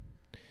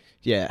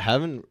Yeah,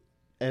 having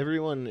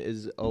everyone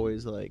is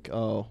always like,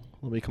 "Oh,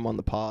 let me come on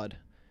the pod."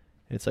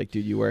 And it's like,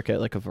 dude, you work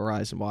at like a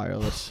Verizon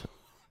Wireless.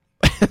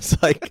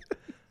 It's like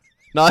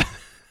not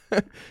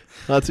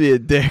not to be a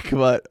dick,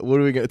 but what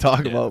are we gonna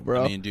talk about,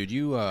 bro? I mean, dude,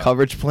 you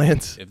coverage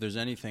plans. If there's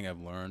anything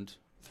I've learned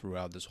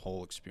throughout this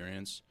whole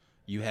experience,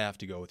 you have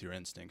to go with your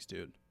instincts,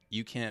 dude.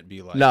 You can't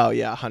be like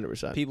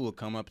 100%. People will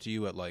come up to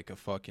you at like a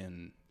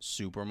fucking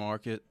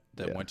supermarket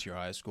that went to your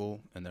high school,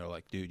 and they're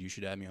like, "Dude, you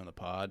should have me on the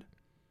pod."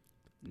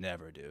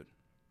 Never, dude.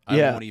 I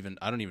don't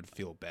even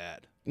feel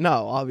bad.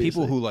 No, obviously.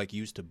 People who like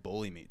used to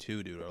bully me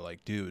too, dude, are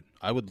like, "Dude,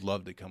 I would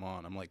love to come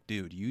on." I'm like,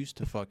 "Dude, you used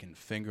to fucking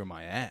finger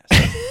my ass."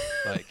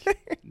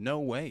 Like, no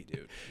way,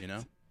 dude. You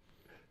know.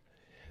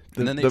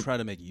 And then they try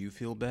to make you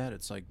feel bad.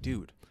 It's like,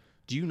 dude,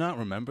 do you not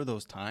remember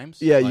those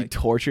times? Yeah, like, you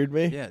tortured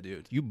me. Yeah,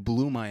 dude, you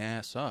blew my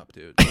ass up,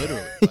 dude.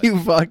 Literally. Like, You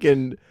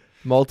fucking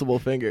multiple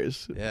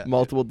fingers. Yeah,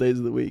 multiple days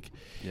of the week.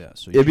 Yeah,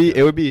 so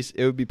it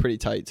would be pretty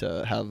tight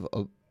to have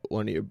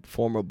one of your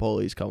former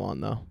bullies come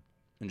on though,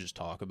 and just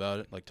talk about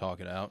it, like talk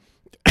it out,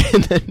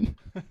 and then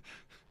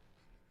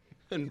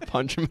and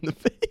punch him in the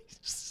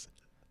face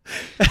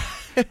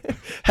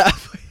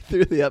halfway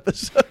through the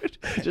episode,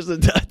 just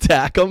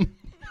attack him.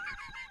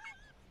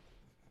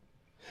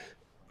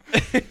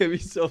 It'd be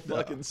so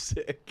fucking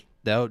sick.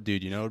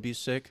 Dude, you know what'd be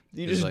sick?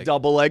 You just like,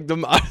 double legged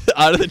him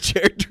out of the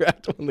chair,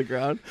 trapped him on the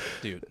ground.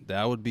 Dude,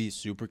 that would be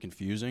super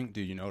confusing.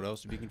 Dude, you know what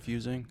else would be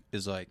confusing?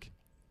 Is like,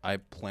 I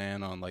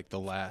plan on like the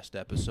last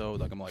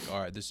episode. Like, I'm like, all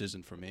right, this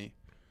isn't for me.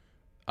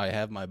 I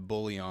have my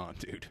bully on,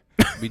 dude.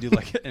 We do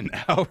like an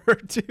hour or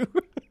two.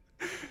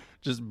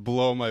 Just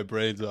blow my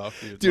brains off,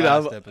 dude. Dude,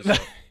 episode.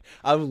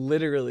 I've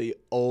literally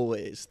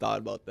always thought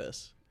about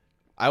this.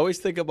 I always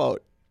think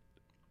about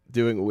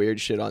doing weird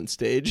shit on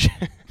stage.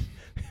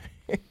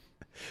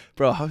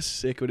 Bro, how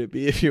sick would it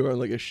be if you were on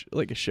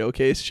like a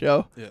showcase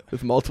show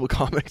with multiple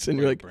comics and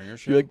you're like,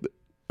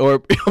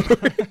 or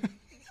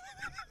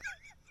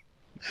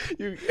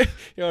you're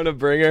on a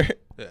bringer.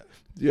 Yeah.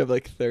 You have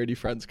like 30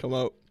 friends come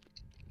out.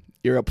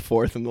 You're up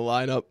fourth in the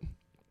lineup,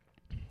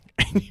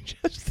 and you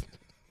just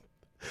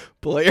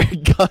blow your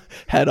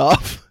head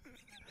off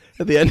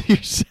at the end of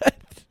your set.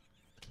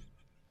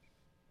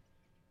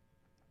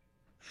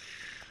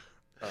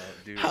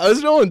 Dude. How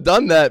has no one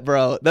done that,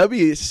 bro? That'd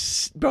be,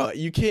 bro.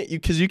 You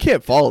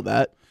can't follow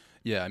that.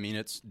 Yeah, I mean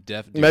it's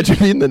definitely. Imagine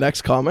being the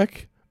next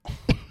comic.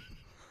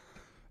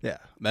 Yeah,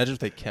 imagine if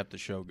they kept the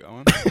show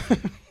going.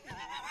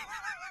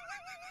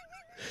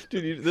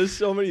 Dude, there's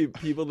so many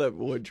people that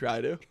would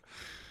try to.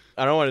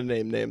 I don't want to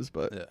name names,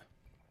 but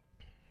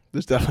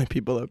there's definitely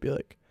people that would be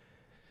like,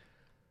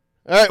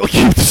 "All right, we'll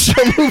keep the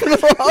show moving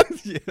along."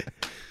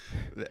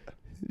 Yeah.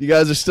 You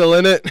guys are still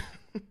in it,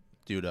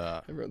 dude.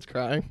 Everyone's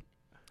crying.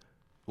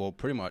 Well,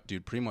 pretty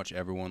much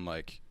everyone,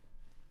 like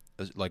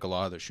a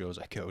lot of the shows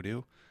I go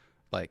to,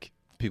 like,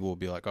 people will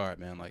be like, all right,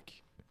 man, like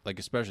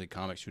especially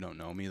comics who don't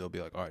know me, they'll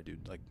be like, all right,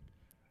 dude, like,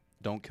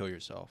 don't kill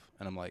yourself.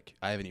 And I'm like,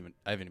 I haven't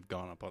even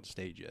gone up on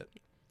stage yet.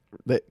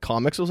 The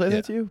comics will say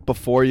that to you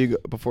before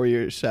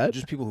your set?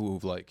 Just people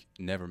who've, like,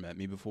 never met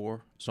me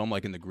before. So I'm,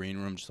 like, in the green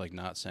room just, like,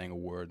 not saying a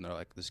word, and they're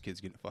like, this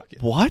kid's gonna fuck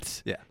it.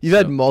 What? Yeah. You've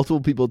had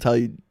multiple people tell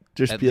you,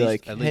 just be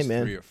like, at hey, least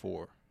man. 3 or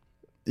 4.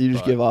 You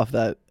just give off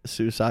that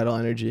suicidal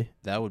energy.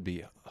 That would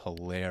be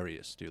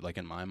hilarious, dude. Like,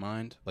 in my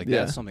mind, like,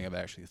 that's something I've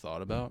actually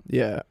thought about.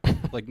 Yeah.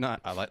 Like,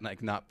 not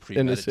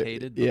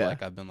premeditated, but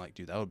like, I've been like,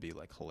 dude, that would be,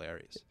 like,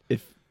 hilarious.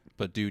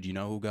 But, dude, you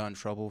know who got in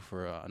trouble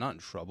for, not in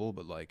trouble,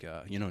 but, like,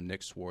 you know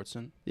Nick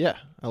Swartzen? Yeah,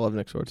 I love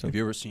Nick Swartzen. Have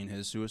you ever seen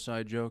his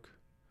suicide joke?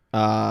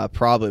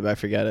 Probably, but I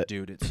forget it.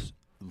 Dude, it's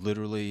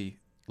literally,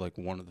 like,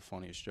 one of the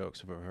funniest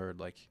jokes I've ever heard.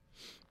 Like,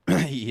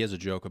 he has a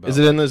joke about... Is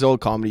it in this old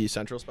Comedy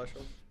Central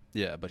special?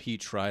 Yeah, but he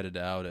tried it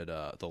out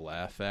at the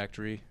Laugh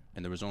Factory,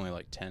 and there was only,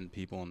 like, 10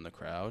 people in the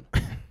crowd.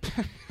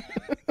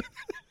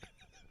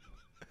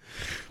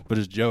 But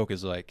his joke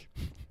is, like...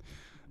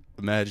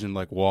 Imagine,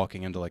 like,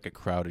 walking into, like, a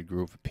crowded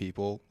group of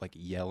people, like,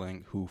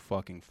 yelling who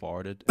fucking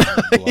farted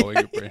and blowing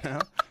your brain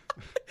out.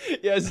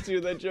 Yes,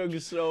 dude, that joke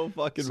is so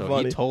fucking funny.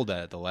 So he told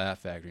that at the Laugh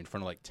Factory in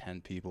front of, like,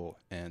 10 people,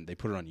 and they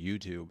put it on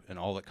YouTube, and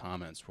all the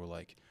comments were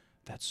like,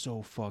 that's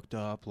so fucked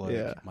up.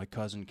 Like, my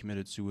cousin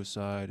committed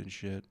suicide and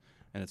shit.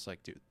 And it's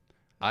like, dude,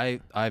 I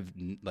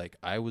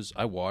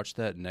watched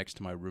that next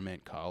to my roommate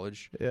in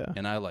college,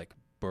 and I, like,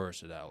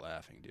 bursted out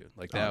laughing, dude.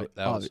 Like, that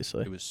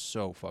obviously. It was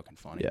so fucking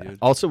funny, dude.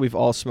 Also, we've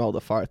all smelled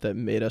a fart that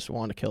made us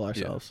want to kill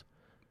ourselves.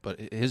 But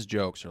his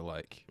jokes are,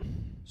 like,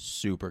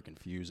 super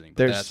confusing.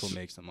 But that's what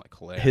makes them, like,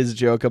 hilarious. His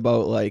joke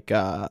about, like,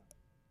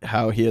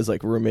 how he has,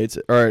 like, roommates,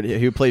 or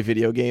he would play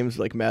video games,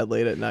 like, mad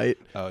late at night,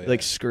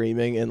 like,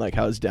 screaming, and, like,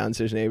 how his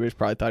downstairs neighbors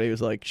probably thought he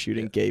was, like,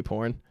 shooting gay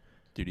porn.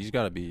 Dude, he's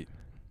got to be,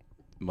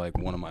 like,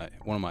 one of my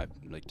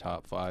like,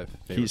 top 5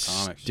 favorite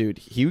comics. Dude,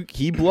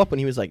 he blew up when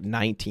he was, like,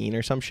 19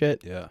 or some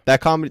shit. Yeah.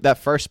 That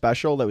first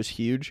special that was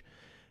huge,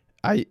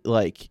 I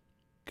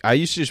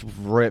used to just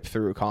rip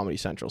through Comedy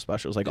Central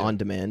specials, like, on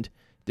demand.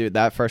 Dude,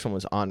 that first one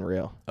was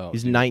unreal.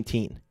 He's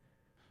 19.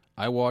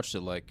 I watched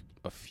it, like,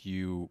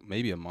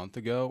 maybe a month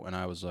ago, and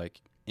I was,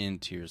 like, in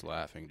tears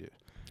laughing, dude.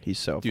 He's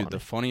so Dude, funny. the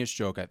funniest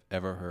joke I've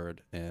ever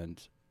heard,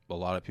 and a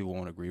lot of people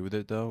won't agree with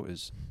it though,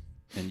 is,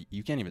 and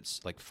you can't even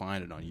like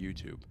find it on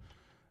YouTube,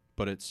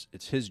 but it's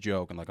his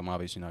joke, and like I'm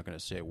obviously not going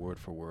to say it word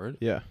for word.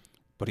 Yeah.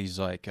 But he's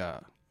like,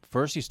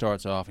 first he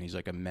starts off and he's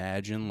like,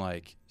 imagine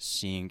like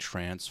seeing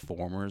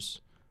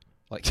Transformers,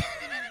 like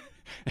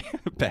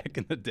back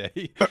in the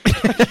day.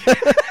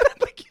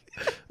 Like,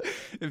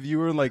 if you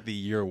were in like the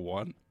year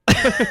 1.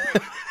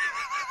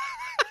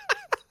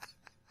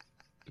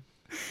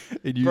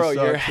 Bro,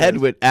 your head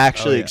would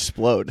actually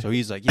explode. So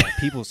he's like, yeah,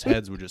 people's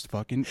heads would just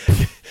fucking...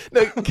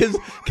 No,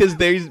 because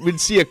they would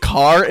see a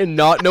car and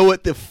not know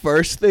what the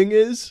first thing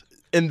is,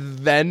 and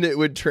then it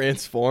would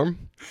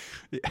transform.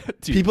 Yeah,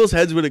 people's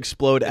heads would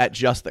explode at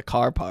just the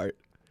car part.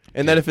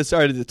 And then if it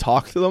started to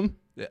talk to them,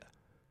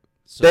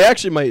 so they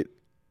actually might...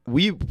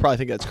 We probably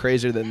think that's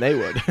crazier than they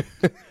would.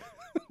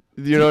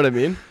 You know what I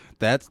mean?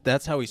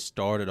 That's how he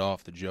started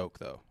off the joke,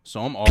 though. So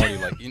I'm already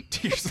like in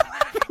tears.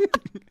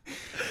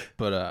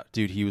 But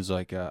dude, he was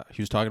like,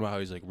 he was talking about how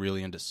he's like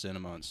really into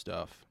cinema and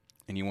stuff,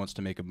 and he wants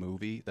to make a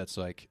movie that's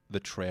like the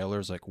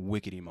trailer's like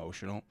wicked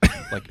emotional,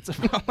 like it's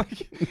about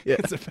like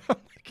it's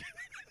about like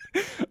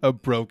a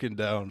broken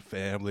down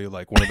family,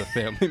 like one of the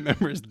family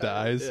members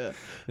dies, and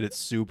it's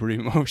super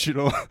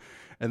emotional,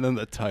 and then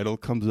the title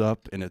comes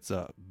up and it's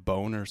a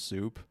boner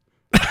soup.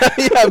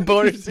 Yeah,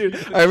 boner soup.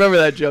 I remember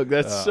that joke.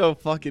 That's so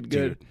fucking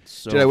good.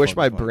 Dude, I wish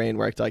my brain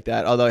worked like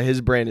that. Although his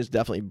brain is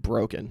definitely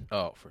broken.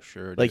 Oh, for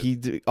sure. Dude. Like he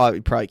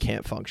probably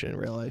can't function in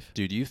real life.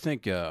 Dude, do you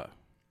think,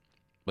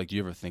 like, do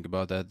you ever think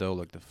about that though?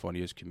 Like the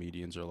funniest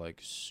comedians are like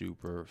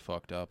super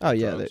fucked up. Oh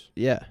yeah,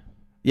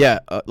 yeah.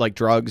 Like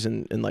drugs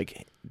and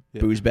like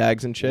booze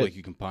bags and shit. Well, like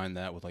you combine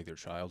that with like their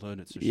childhood.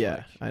 It's just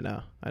like, I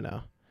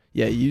know.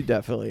 Yeah, you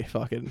definitely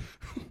fucking.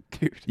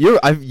 Dude,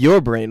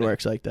 your brain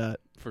works like that.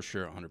 For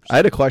sure, 100%. I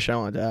had a question I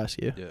wanted to ask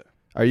you. Yeah.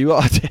 Are you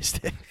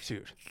autistic?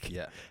 Dude,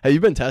 yeah. Have you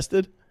been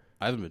tested?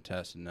 I haven't been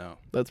tested, no.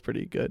 That's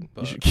pretty good.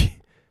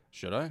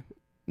 Should I?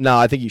 No,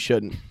 I think you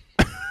shouldn't.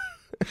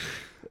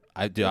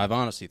 I've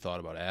honestly thought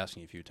about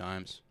asking a few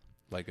times,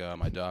 like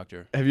my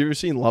doctor. Have you ever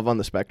seen Love on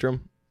the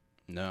Spectrum?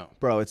 No.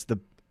 Bro,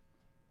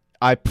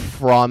 I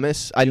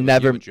promise, I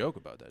never... You have a joke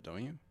about that,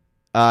 don't you?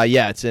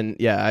 Yeah, it's in...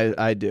 Yeah,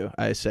 I do.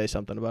 I say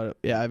something about it.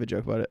 Yeah, I have a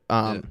joke about it.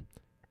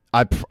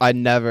 I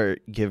never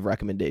give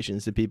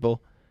recommendations to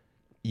people.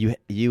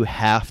 You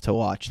have to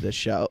watch this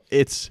show.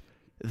 It's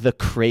the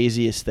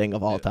craziest thing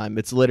of all time.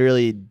 It's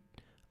literally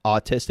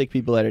autistic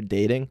people that are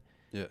dating.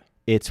 Yeah.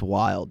 It's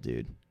wild,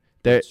 dude.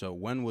 So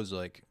when was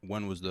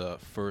the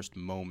first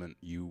moment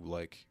you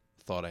like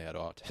thought I had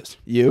autism?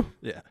 You?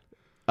 Yeah.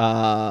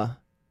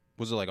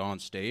 Was it like on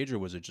stage or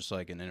was it just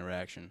like an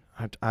interaction?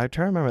 I'm trying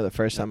to remember the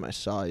first time I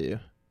saw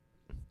you.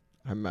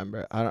 I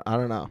remember. I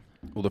don't know.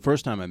 Well, the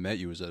first time I met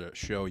you was at a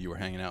show. You were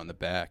hanging out in the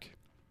back.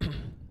 I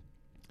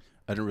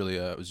didn't really.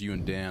 It was you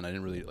and Dan. I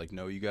didn't really like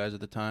know you guys at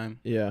the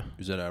time. Yeah. It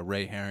was at a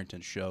Ray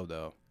Harrington show,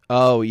 though.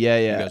 Oh yeah.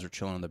 You guys were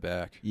chilling in the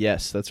back.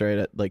 Yes, that's right.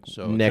 At like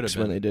Nick's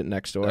when they did it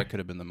next door. That could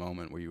have been the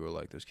moment where you were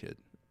like this kid,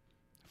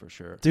 for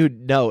sure.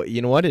 Dude, no.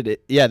 You know what?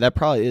 Yeah, that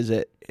probably is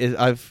it.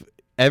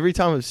 Every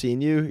time I've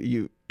seen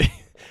you,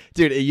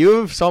 dude, you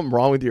have something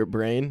wrong with your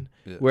brain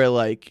where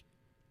like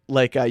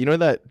you know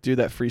that dude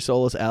that free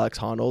solos Alex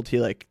Honnold. He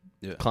like.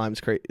 Yeah. Climbs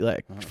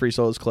free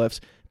solos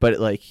cliffs, but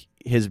like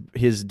his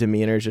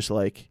demeanor is just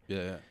like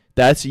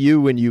that's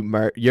you when you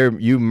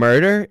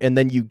murder and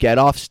then you get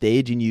off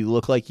stage and you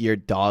look like your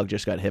dog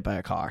just got hit by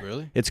a car.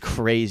 Really? It's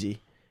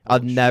crazy.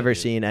 I've never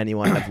seen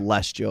anyone have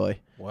less joy.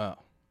 Wow,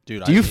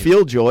 dude. Do you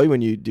feel joy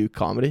when you do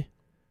comedy?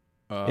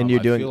 And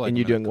you're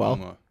doing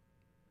well.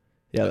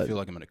 Yeah, I feel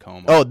like I'm in a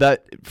coma. Oh,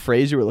 that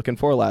phrase you were looking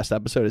for last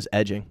episode is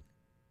edging.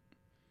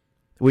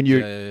 When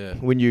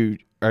you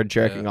are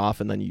jerking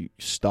off and then you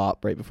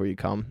stop right before you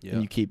come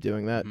and you keep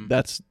doing that.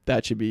 Mm-hmm.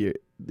 That should be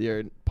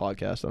your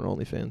podcast on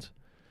OnlyFans.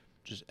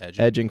 Just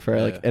edging for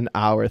like an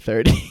hour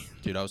 30.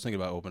 Dude, I was thinking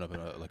about opening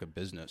up a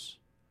business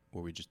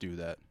where we just do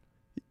that.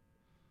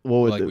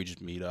 What would we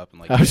just meet up and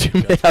like how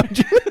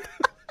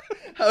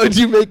would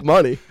you make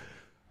money?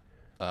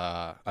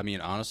 I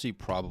mean, honestly,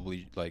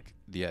 probably like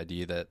the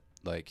idea that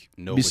like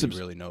nobody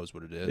really knows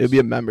what it is. It'd be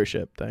a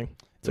membership thing.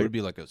 It would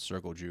be like a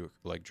circle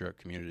jerk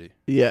community.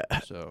 Yeah.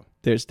 So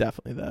there's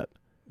definitely that.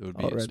 It would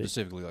be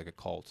specifically like a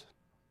cult.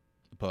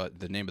 But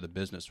the name of the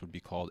business would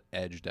be called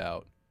Edged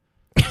Out.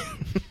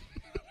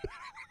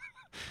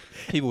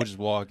 People would just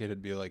walk in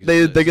and be like,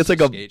 they think it's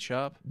like a skate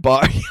shop?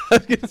 Bar. I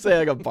was going to say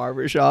like a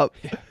barber shop.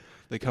 Yeah.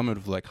 They come in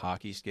with like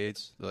hockey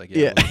skates. They're like,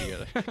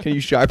 can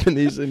you sharpen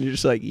these? And you're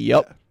just like,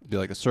 yep. Yeah. Be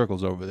like, the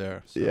circle's over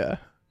there. So. Yeah.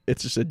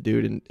 It's just a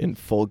dude in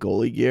full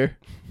goalie gear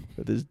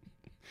with his...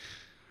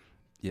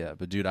 Yeah,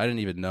 but dude, I didn't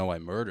even know I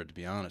murdered, to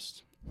be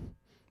honest.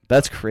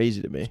 That's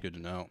crazy to me. It's good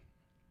to know.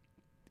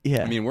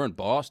 Yeah. I mean, we're in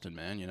Boston,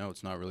 man. You know,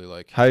 it's not really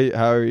like... How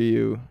are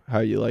you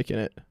liking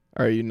it?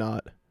 Or are you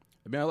not?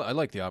 I mean, I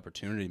like the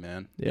opportunity,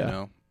 man. Yeah. You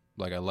know?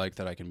 Like, I like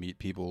that I can meet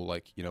people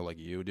like, you know, like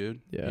you,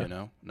 dude. Yeah. You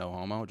know? No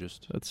homo,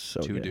 just that's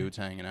so two dudes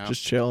hanging out.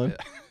 Just chilling.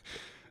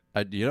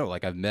 Yeah.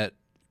 I've met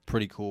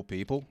pretty cool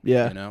people.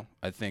 Yeah. You know,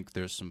 I think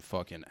there's some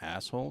fucking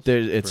assholes.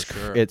 It's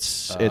sure.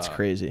 it's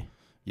crazy.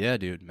 Yeah,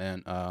 dude,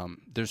 man.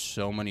 There's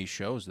so many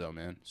shows though,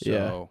 man. So,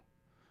 yeah.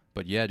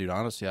 But yeah, dude.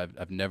 Honestly,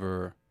 I've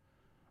never.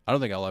 I don't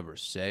think I'll ever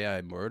say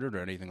I murdered or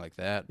anything like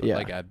that. But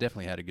like, I've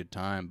definitely had a good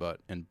time. But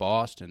in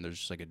Boston, there's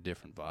just like a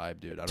different vibe,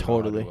 dude. I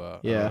don't know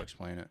how to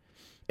explain it.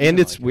 And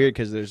it's like weird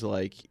because there's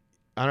like,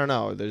 I don't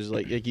know. There's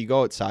like you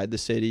go outside the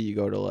city, you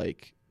go to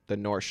like the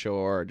North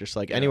Shore, or just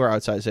like anywhere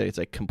outside the city, it's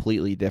like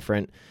completely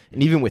different.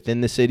 And even within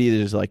the city,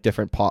 there's like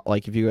different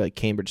like if you go like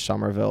Cambridge,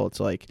 Somerville,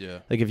 it's like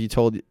like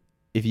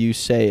if you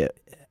say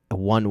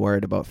one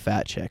word about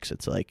fat chicks,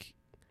 it's like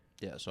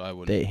so I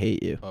would they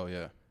hate you. Oh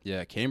yeah.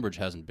 Yeah, Cambridge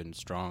hasn't been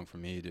strong for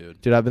me,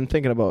 dude. Dude, I've been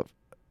thinking about,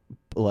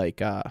 like,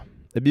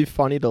 it'd be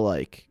funny to,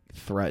 like,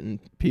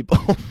 threaten people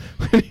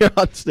when you're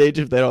on stage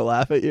if they don't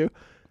laugh at you.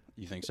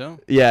 You think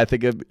so? Yeah, I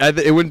think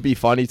it wouldn't be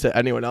funny to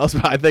anyone else,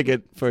 but I think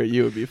it for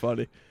you would be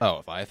funny. Oh,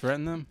 if I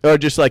threaten them? Or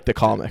just, like, the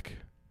comic.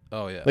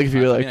 Oh, yeah. Like, if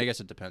you're like... I mean, I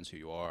guess it depends who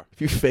you are. If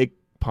you fake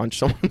punch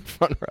someone in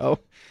front row.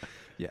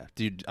 Yeah.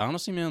 Dude,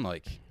 honestly, man,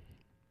 like,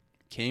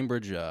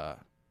 Cambridge, I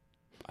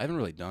haven't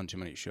really done too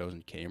many shows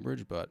in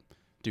Cambridge, but...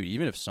 Dude,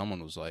 even if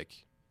someone was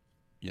like,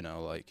 you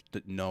know, like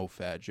no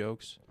fat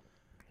jokes,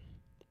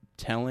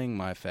 telling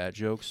my fat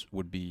jokes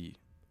would be,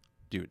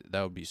 dude,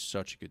 that would be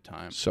such a good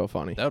time. So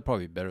funny. That would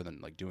probably be better than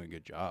like doing a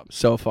good job.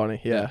 So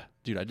funny, yeah.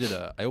 Dude,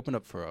 I opened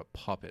up for a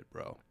puppet,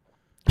 bro.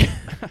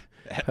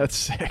 That's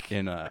sick.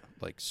 In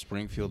like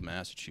Springfield,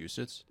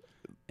 Massachusetts.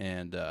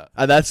 And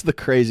that's the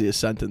craziest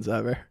sentence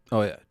ever.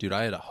 Oh yeah, dude,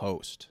 I had a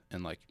host,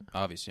 and like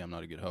obviously I'm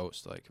not a good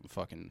host. Like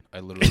I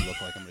literally look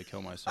like I'm gonna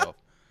kill myself.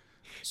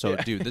 So,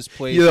 dude, this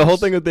place... the whole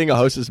thing with being a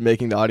host is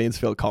making the audience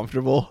feel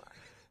comfortable.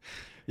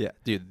 Yeah,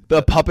 dude.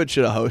 The puppet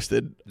should have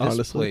hosted, honestly.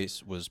 This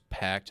place was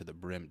packed to the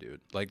brim, dude.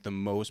 Like, the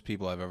most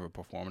people I've ever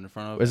performed in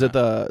front of. Is it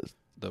the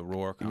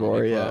Roar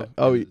Comedy Club? Yeah.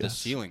 Oh, The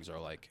ceilings are,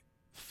 like,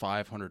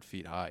 500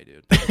 feet high,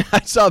 dude. I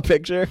saw a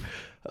picture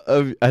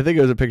of... I think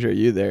it was a picture of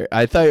you there.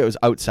 I thought it was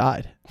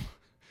outside.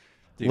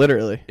 Dude,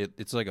 literally.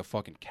 It's like a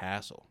fucking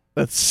castle.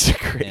 That's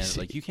crazy. And,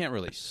 like, you can't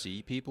really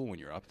see people when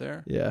you're up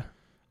there. Yeah.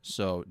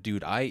 So,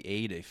 dude, I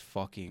ate a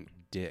fucking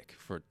dick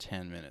for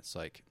 10 minutes.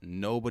 Like,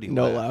 nobody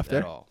no laughed laughter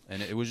at all.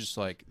 And it was just,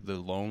 like, the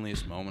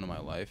loneliest moment of my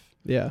life.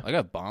 Yeah. I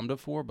got bombed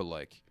before, but,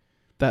 like,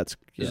 this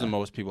is the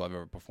most people I've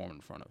ever performed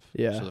in front of.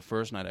 Yeah. So the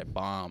first night I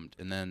bombed,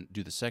 and then,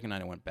 dude, the second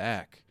night I went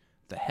back,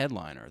 the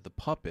headliner, the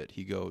puppet,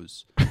 he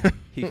goes,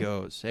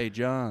 hey,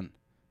 John.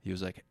 He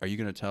was like, are you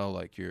going to tell,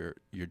 like, your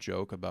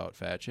joke about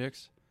fat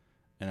chicks?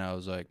 And I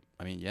was like,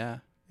 I mean, yeah.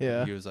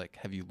 Yeah. He was like,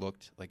 have you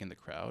looked, like, in the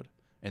crowd?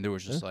 And there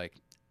was just, like...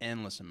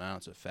 endless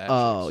amounts of fat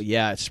chicks.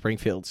 Yeah,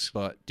 Springfield's.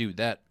 But dude,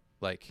 that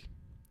like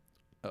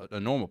a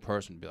normal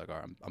person would be like, all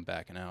right, I'm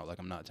backing out, like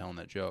I'm not telling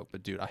that joke.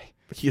 But dude, I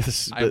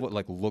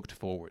like looked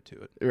forward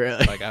to it.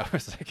 Really? Like I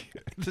was like,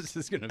 this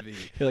is gonna be.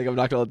 You're like, I'm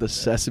not gonna let the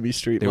Sesame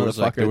Street there was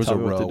a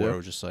row where it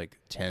was just like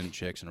 10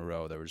 chicks in a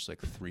row that were just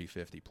like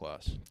 350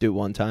 plus. Dude,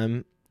 one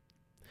time,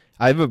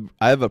 I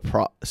have a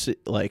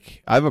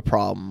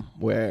problem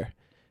where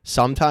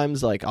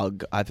sometimes like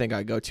I think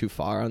I go too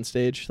far on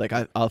stage. Like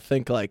I'll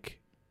think like.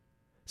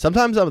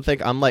 Sometimes I'll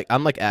think I'm like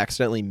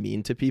accidentally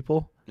mean to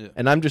people,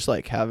 and I'm just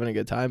like having a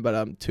good time, but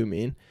I'm too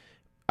mean.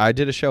 I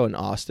did a show in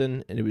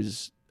Austin, and it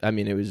was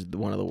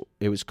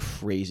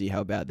crazy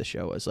how bad the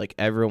show was. Like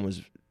everyone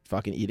was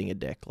fucking eating a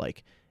dick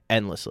like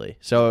endlessly.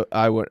 So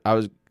I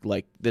was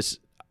like this.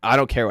 I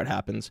don't care what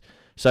happens.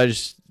 So I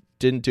just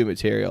didn't do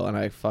material, and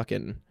I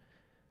fucking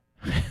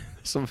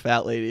some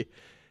fat lady,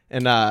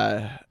 and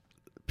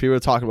people were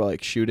talking about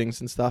like shootings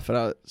and stuff, and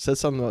I said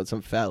something about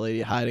some fat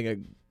lady hiding a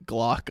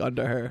Glock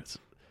under her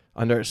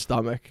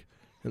stomach,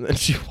 and then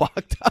she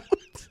walked out.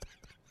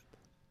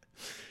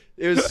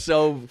 It was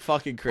so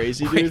fucking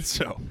crazy, dude. Wait,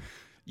 so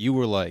you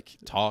were like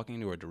talking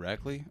to her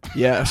directly?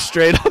 Yeah,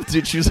 straight up,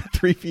 dude. She was like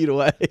 3 feet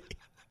away.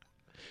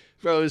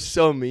 Bro, it was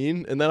so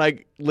mean. And then I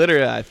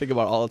think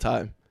about it all the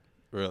time.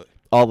 Really?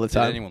 All the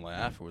time. Did anyone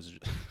laugh, or was it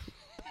just...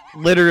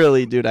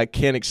 Literally, dude, I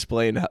can't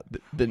explain how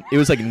it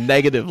was like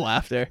negative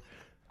laughter.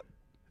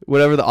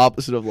 Whatever the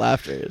opposite of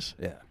laughter is.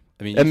 Yeah.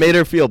 I mean, it made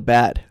her feel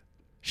bad.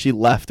 She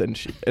left, and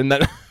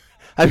then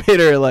I made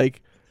her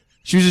like,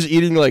 she was just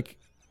eating like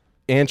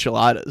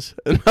enchiladas,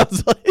 and I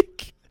was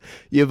like,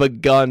 "You have a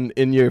gun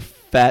in your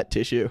fat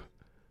tissue."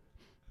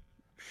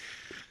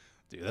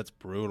 Dude, that's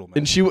brutal, man.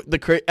 And this is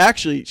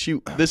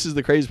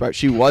the crazy part.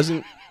 She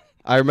wasn't.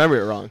 I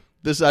remember it wrong.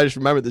 I just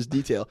remember this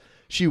detail.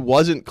 She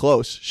wasn't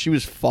close. She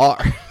was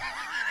far,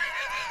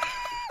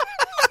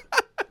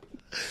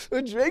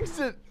 which makes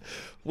it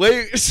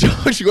way so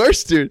much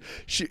worse, dude.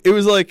 It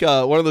was like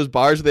one of those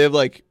bars where they have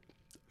like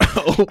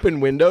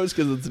open windows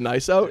because it's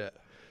nice out. Yeah.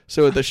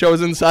 So if the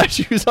show's inside,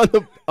 she was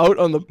out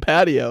on the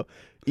patio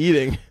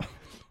eating.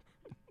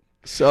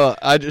 So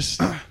I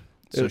just.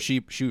 So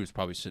she was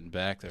probably sitting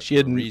back there. She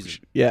had a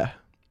reason. Yeah.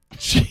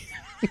 She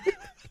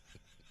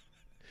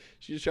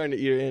was trying to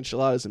eat her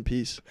enchiladas in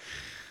peace.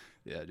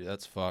 Yeah, dude,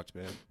 that's fucked,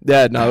 man.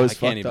 Yeah, no, it was I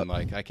can't fucked even up.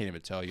 I can't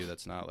even tell you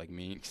that's not like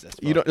mean. 'Cause that's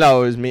You don't.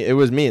 No, it was mean. It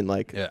was mean.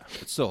 Like. Yeah,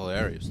 it's still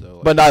hilarious though.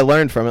 Like, but I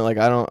learned from it. Like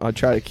I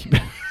try to keep.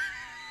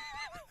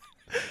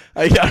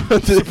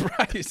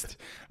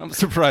 I'm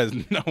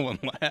surprised no one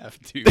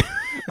laughed, dude.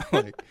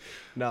 Like,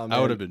 no, man.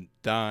 I would have been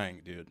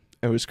dying, dude.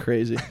 It was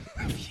crazy.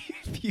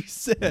 If you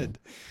said,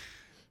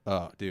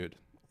 oh, dude,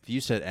 if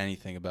you said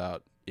anything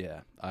about,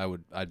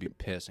 I'd be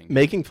pissing.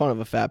 Making fun of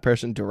a fat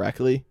person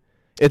directly.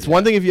 It's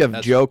one thing if you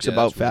have jokes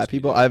about fat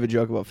people. I have a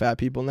joke about fat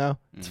people now.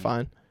 It's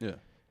fine. Yeah.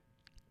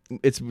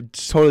 It's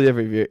totally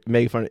different if you're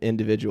making fun of an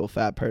individual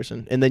fat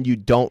person, and then you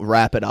don't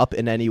wrap it up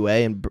in any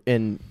way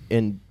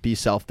and be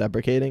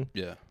self-deprecating.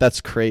 Yeah. That's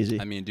crazy.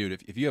 I mean, dude,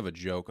 if you have a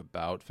joke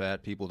about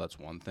fat people, that's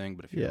one thing.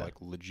 But if you're like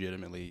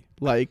legitimately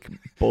like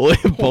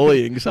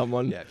bullying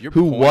someone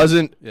who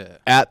wasn't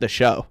at the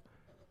show,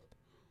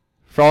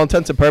 for all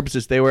intents and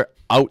purposes, they were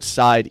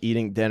outside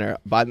eating dinner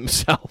by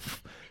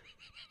themselves.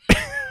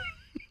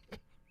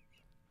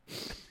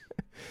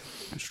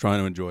 I'm just trying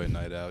to enjoy a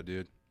night out,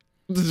 dude.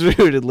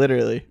 Dude,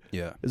 literally.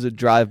 Yeah. It's a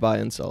drive-by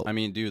insult. I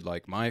mean, dude,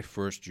 like, my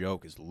first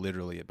joke is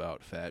literally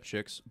about fat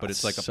chicks, but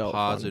it's like so a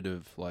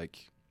positive,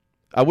 like...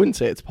 I wouldn't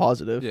say it's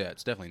positive. Yeah,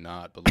 it's definitely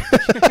not, but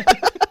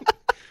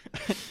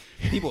like...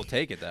 people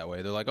take it that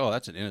way. They're like, oh,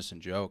 that's an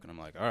innocent joke, and I'm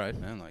like, all right,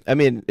 man. Like, I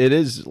mean, it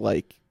is,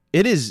 like...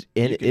 It is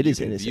innocent.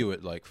 You can view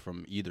it, like,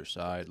 from either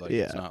side. Like,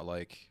 it's not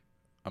like...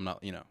 I'm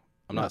not,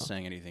 I'm not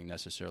saying anything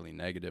necessarily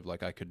negative.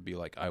 Like, I could be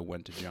like, I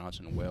went to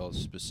Johnson &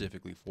 Wales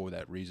specifically for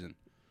that reason.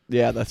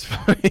 Yeah, that's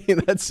funny.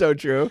 That's so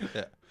true.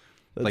 Yeah.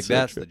 That's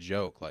the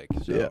joke. Like,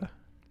 so. Yeah.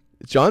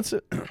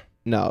 Johnson...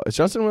 No, is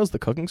Johnson & Wales the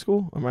cooking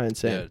school? Am I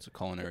insane? Yeah, it's a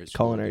culinary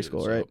school. Culinary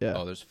school, right? Yeah.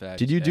 Oh, there's fat.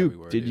 Did you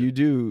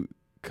do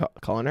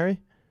culinary?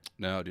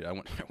 No, dude. I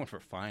went for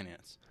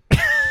finance.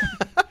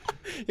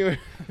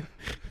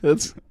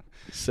 That's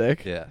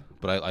sick. Yeah,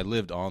 but I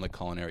lived on the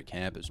culinary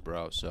campus,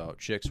 bro. So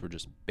chicks were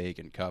just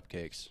baking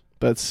cupcakes.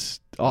 That's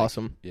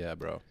awesome. Yeah,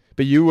 bro.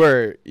 But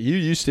you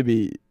used to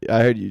be.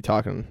 I heard you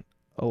talking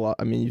a lot.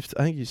 I mean,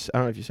 I don't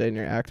know if you say it in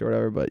your act or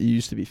whatever, but you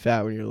used to be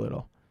fat when you were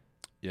little.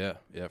 Yeah.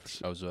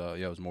 I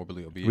was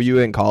morbidly obese. Were you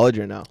in college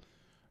or no?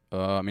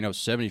 I mean, I was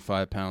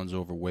 75 pounds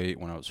overweight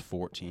when I was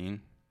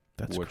 14.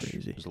 That's which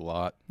crazy. Was a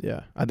lot.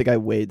 Yeah, I think I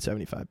weighed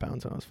 75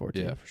 pounds when I was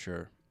 14. Yeah, for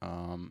sure.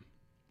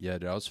 Yeah,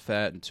 dude, I was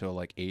fat until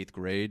like 8th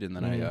grade, and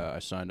then I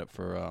signed up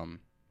for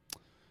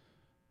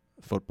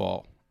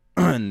football,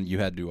 and I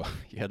had to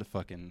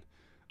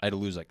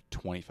lose like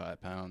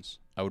 25 pounds.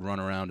 I would run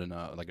around in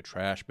like a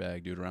trash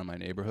bag, dude, around my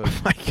neighborhood.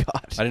 Oh my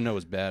god! I didn't know it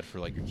was bad for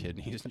like your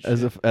kidneys and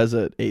shit. As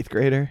an 8th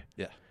grader.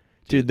 Yeah,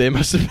 dude, they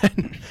must have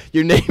been.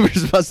 Your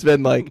neighbors must have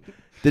been like,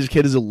 this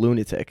kid is a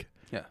lunatic.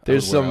 Yeah,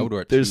 there's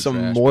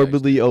some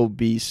morbidly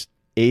obese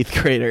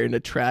 8th grader in a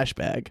trash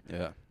bag.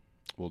 Yeah.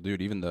 Well,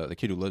 dude, even the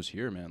kid who lives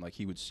here, man, like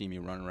he would see me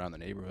running around the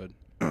neighborhood.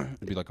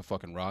 It'd be like a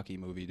fucking Rocky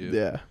movie, dude.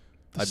 Yeah.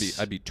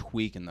 I'd be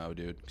tweaking though,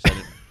 dude,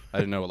 because I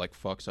didn't know it like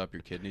fucks up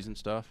your kidneys and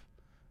stuff.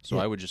 So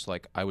I would just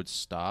I would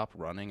stop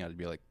running. I'd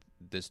be like,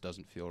 this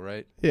doesn't feel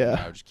right. Yeah. And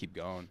I would just keep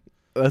going.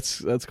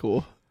 That's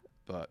cool.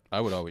 But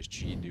I would always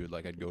cheat, dude.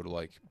 Like I'd go to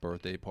like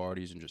birthday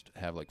parties and just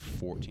have like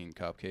 14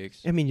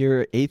 cupcakes. I mean,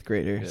 you're 8th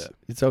graders. Yeah.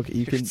 It's okay.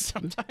 You can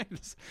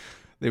sometimes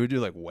they would do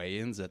like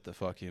weigh-ins at the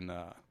fucking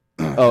at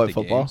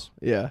football. Games.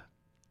 Yeah.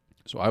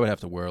 So I would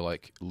have to wear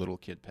like little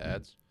kid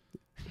pads.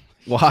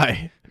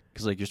 Why?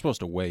 Because like you're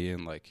supposed to weigh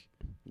in like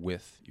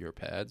with your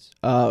pads.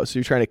 Oh, so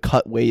you're trying to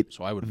cut weight?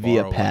 So I would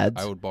via borrow,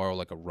 pads. I would borrow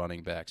like a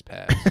running back's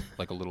pads,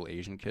 like a little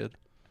Asian kid.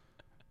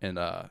 And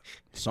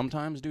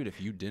sometimes, dude, if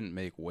you didn't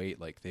make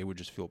weight, like they would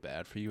just feel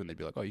bad for you, and they'd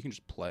be like, "Oh, you can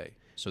just play."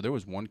 So there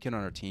was one kid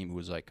on our team who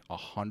was like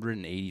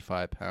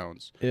 185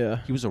 pounds.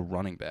 Yeah, he was a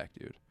running back,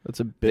 dude.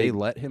 That's a big. They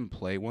let him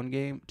play one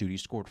game, dude. He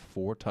scored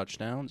 4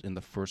 touchdowns in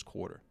the first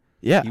quarter.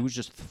 Yeah, he was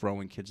just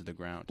throwing kids to the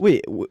ground.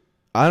 Wait,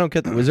 I don't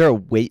get. Was there a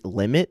weight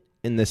limit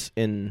in this?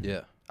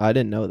 Yeah, I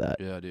didn't know that.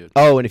 Yeah, dude.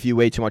 Oh, and if you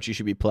weigh too much, you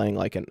should be playing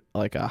like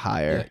a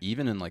higher. Yeah,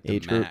 even in like the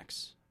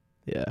max.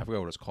 Yeah, I forgot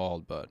what it's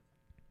called, but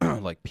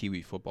like Pee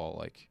Wee football,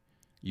 like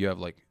you have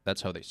like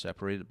that's how they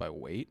separate it by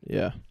weight.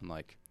 Yeah, and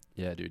like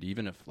yeah, dude.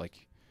 Even if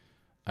like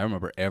I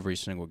remember every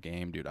single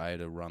game, dude, I had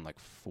to run like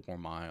 4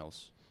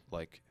 miles.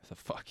 Like the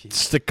fuck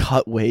just to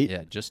cut weight.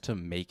 Yeah, just to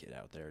make it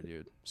out there,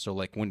 dude. So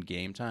like when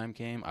game time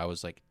came, I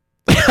was like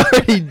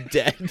already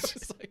dead.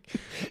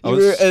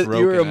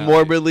 You were a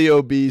morbidly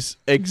obese,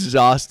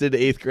 exhausted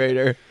 8th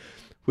grader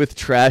with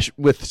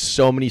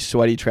so many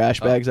sweaty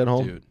trash bags at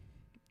home. Dude,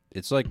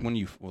 it's like when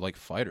you like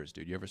fighters,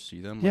 dude. You ever see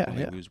them? Like, when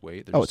they lose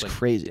weight. They're just, it's like,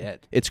 crazy.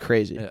 Dead. It's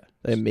crazy. Yeah,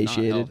 they're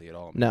emaciated. Not healthy at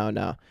all,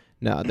 man.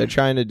 No. They're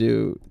trying to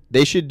do.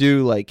 They should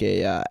do like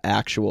a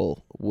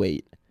actual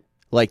weight.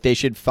 Like they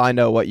should find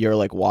out what your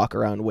like walk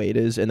around weight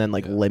is, and then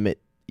like limit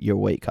your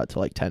weight cut to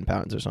like 10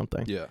 pounds or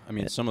something. Yeah, I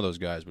mean some of those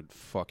guys would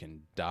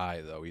fucking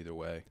die though. Either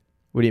way.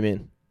 What do you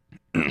mean?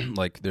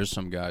 Like there's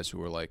some guys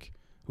who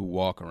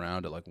walk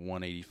around at like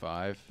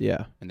 185.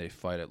 Yeah, and they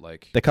fight at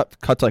like they cut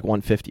to like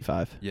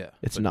 155. Yeah,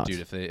 it's nuts,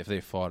 dude. If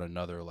they fought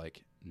another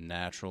like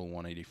natural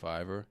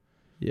 185er,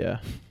 yeah,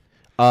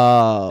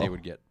 they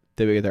would get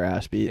they would get their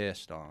ass beat.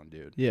 Pissed on,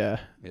 dude. Yeah.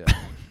 Yeah.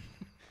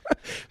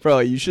 Bro,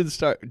 you should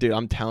start. Dude,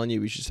 I'm telling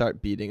you, we should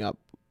start beating up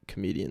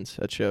comedians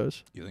at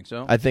shows. You think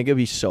so? I think it'd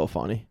be so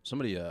funny.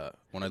 Somebody,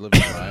 when I lived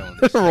in Rhode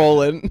Island,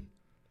 Rolling.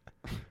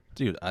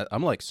 Dude,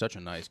 I'm like such a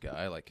nice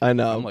guy. Like, I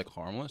know. I'm like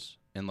harmless,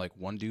 and like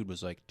one dude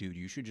was like, "Dude,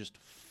 you should just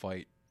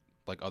fight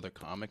like other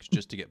comics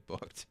just to get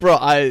booked."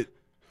 Bro,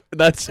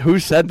 that's who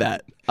said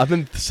that? I've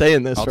been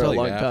saying this for a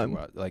long time.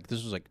 Like,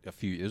 this was like this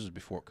was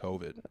before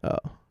COVID. Oh.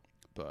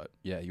 But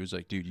yeah, he was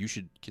like, "Dude, you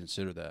should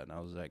consider that," and I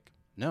was like,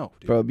 "No,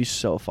 dude." Bro, it'd be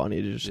so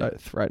funny to just start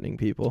threatening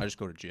people. I just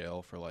go to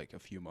jail for like a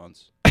few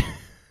months.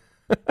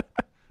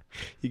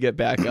 You get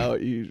back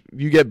out. You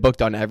get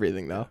booked on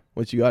everything though.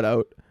 Once you got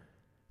out,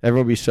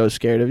 everyone would be so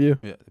scared of you.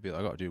 Yeah, they'd be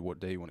like, "Oh, dude, what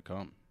day you want to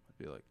come?"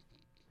 I'd be like,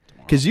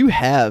 "Tomorrow." Because you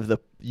have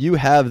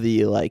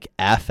the like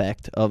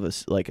affect of a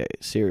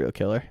serial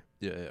killer.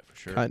 Yeah, for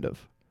sure. Kind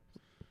of.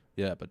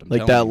 Yeah, but I'm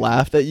like that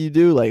laugh that you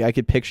do. Like I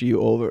could picture you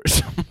over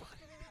someone.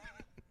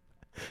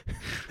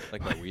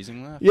 Like my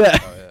wheezing laugh. Yeah.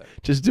 Oh, yeah.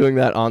 Just doing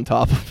that on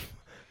top of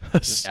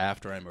just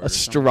after I murder a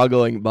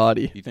struggling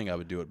body. You think I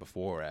would do it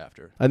before or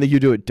after? I think you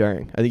do it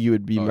during. I think you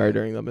would be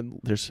murdering them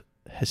and just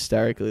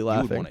hysterically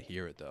laughing. You would want to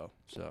hear it though,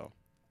 so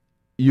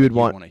you would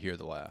want to hear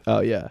the laugh. Oh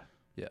yeah,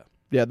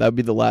 yeah. That would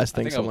be the last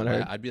thing someone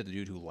heard. I'd be the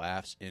dude who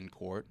laughs in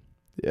court.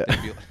 Yeah,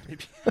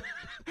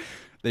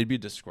 they'd be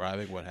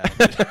describing what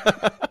happened.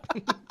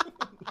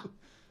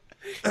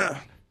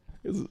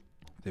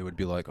 They would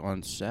be like,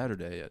 on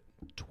Saturday at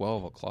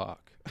 12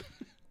 o'clock.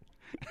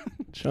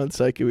 John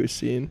Psyche was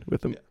seen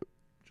with him. Yeah.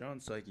 John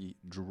Psyche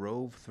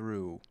drove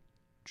through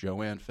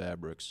Joanne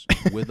Fabrics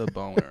with a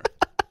boner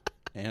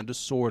and a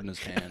sword in his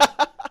hand,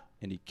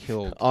 and he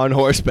killed on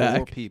horseback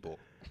 4 people.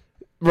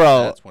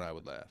 Bro, that's when I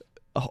would laugh.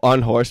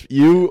 On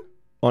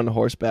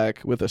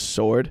horseback with a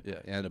sword. Yeah,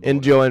 and a boner.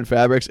 In Joanne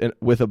Fabrics and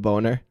with a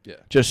boner. Yeah,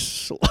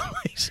 just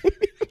slicing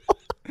people.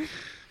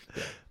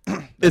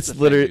 It's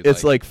literally dude,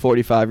 it's like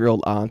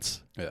 45-year-old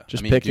aunts. Yeah,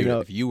 just picking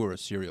up. If you were a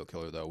serial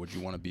killer, though, would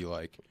you want to be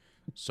like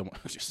someone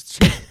who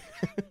just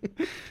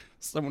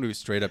someone who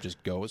straight up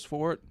just goes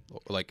for it,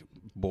 like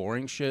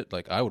boring shit?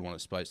 Like I would want to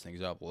spice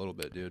things up a little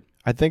bit, dude.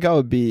 I think I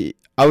would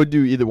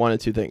do either one of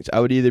two things.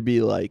 I would either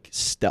be like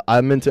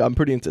I'm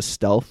pretty into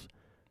stealth.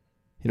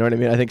 You know what I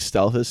mean? I think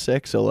stealth is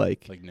sick. So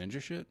like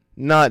ninja shit.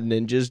 Not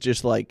ninjas,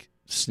 just like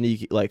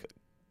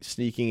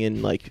sneaking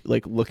in, like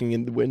looking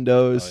in the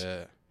windows. Oh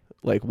yeah.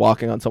 Like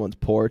walking on someone's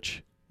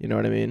porch. You know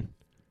what I mean?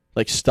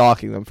 Like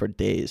stalking them for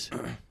days.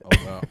 Oh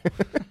wow.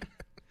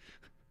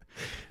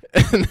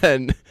 And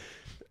then,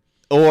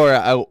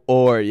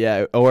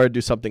 or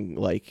do something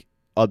like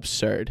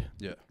absurd.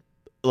 Yeah.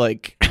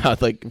 Like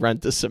I'd like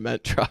rent a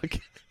cement truck.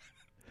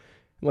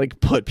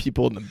 Like put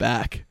people in the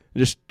back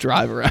and just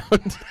drive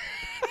around.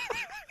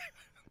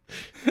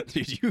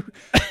 Dude, you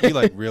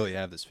like really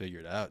have this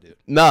figured out, dude.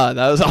 Nah,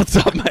 that was off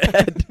the top of my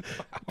head.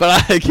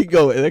 But I could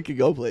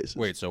go places.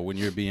 Wait, so when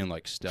you're being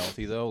like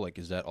stealthy though, like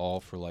is that all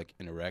for like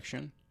an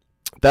erection?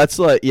 That's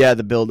like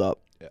the build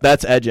up. Yeah.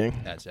 That's edging.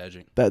 That's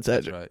edging. That's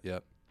edging. That's right,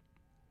 yep.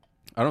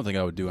 I don't think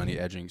I would do any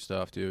edging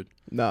stuff, dude.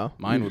 No.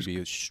 Mine would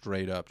be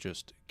straight up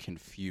just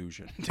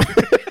confusion.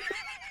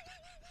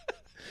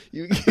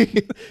 You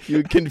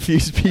would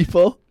confuse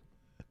people?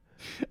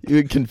 You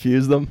would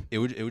confuse them? It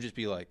would just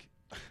be like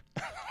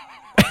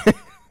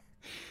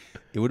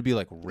it would be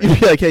like you'd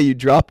be like, hey, you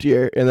dropped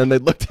here, and then they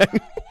looked at me.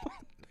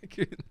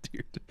 Dude.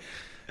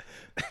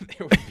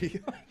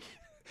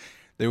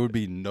 There would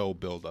be no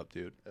build up,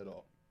 dude, at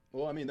all.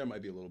 Well, I mean, there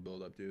might be a little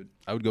build up, dude.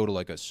 I would go to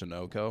like a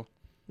Sunoco,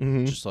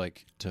 just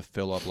like to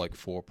fill up like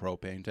 4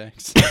 propane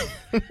tanks.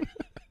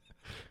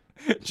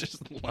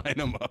 Just line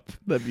them up.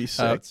 That'd be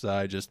sick.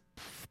 Outside, just.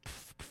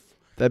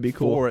 That'd be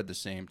cool. 4 at the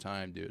same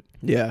time, dude.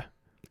 Yeah.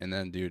 And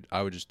then, dude,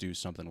 I would just do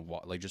something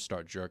like just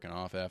start jerking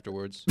off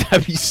afterwards.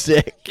 That'd be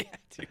sick. Yeah,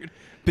 dude.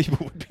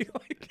 People would be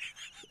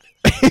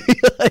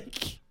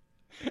like,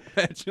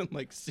 imagine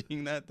like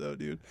seeing that though,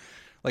 dude.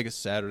 Like a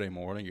Saturday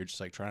morning, you're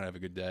just like trying to have a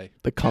good day.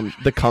 The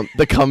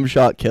cum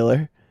shot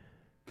killer.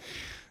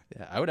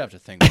 Yeah, I would have to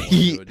think more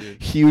into it,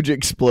 dude. Huge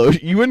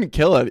explosion. You wouldn't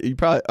kill it. You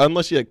probably,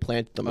 unless you like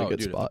planted them in a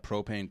good dude, spot. If the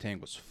propane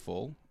tank was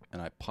full and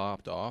I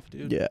popped off,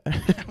 dude. Yeah.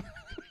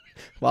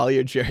 While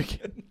you're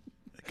jerking.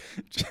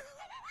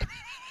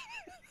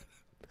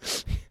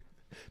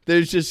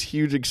 There's just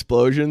huge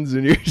explosions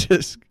and you're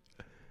just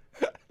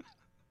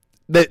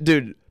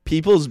dude,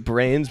 people's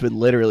brains would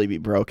literally be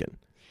broken.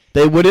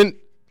 They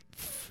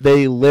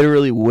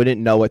literally wouldn't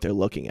know what they're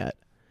looking at.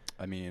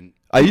 I mean,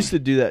 I used to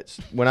do that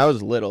when I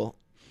was when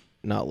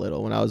I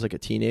was like a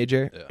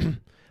teenager.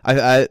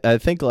 Yeah. I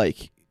think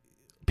like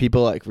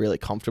people like really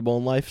comfortable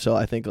in life, so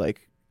I think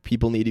like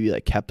people need to be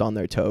like kept on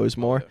their toes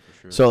more. Yeah,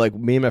 for sure. So like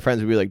me and my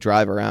friends would be like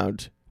drive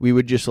around. We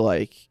would just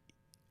we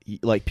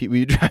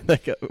would drive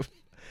like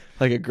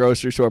a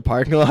grocery store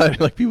parking lot, and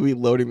like people would be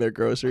loading their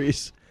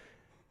groceries.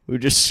 We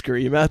would just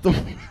scream at them.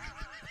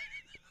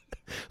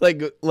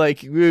 like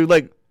we would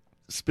like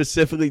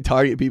specifically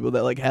target people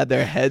that like had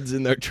their heads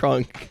in their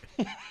trunk.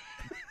 Do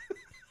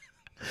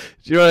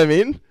you know what I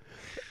mean?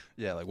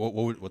 Yeah, like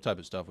what type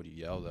of stuff would you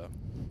yell though?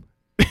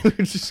 we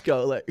just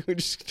go like we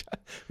just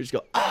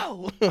go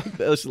ow,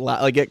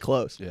 like get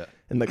close. Yeah.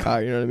 In the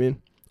car, you know what I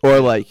mean? Or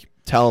like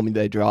tell me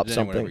they dropped Did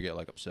something. anyone ever get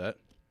like upset?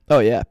 Oh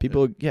yeah,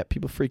 people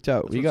freaked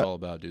out. That's what it's all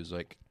about, dude. Is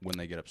like when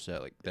they get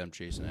upset, like them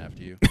chasing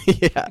after you.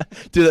 Yeah,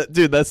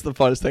 dude, that's the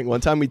funnest thing.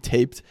 One time we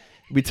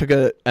took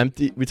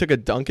a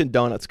Dunkin'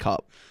 Donuts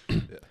cup,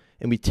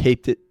 and we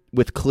taped it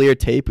with clear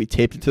tape. We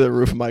taped it to the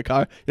roof of my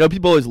car. You know,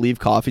 people always leave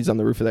coffees on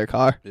the roof of their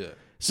car. Yeah.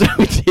 So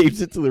we taped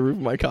it to the roof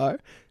of my car.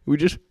 We were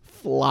just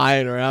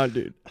flying around,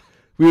 dude.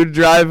 We would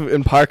drive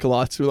in parking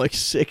lots to like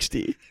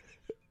 60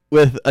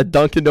 with a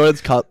Dunkin' Donuts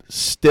cup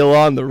still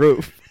on the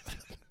roof.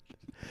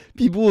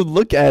 People would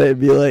look at it and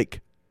be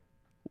like,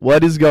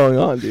 what is going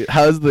on, dude?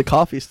 How is the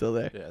coffee still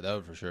there? Yeah, that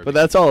would for sure. But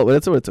that's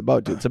what it's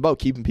about, dude. It's about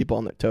keeping people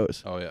on their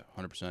toes. Oh, yeah,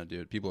 100%,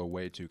 dude. People are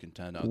way too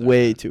content out there.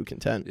 Way too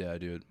content. Yeah,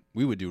 dude.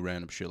 We would do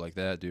random shit like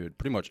that, dude.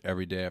 Pretty much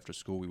every day after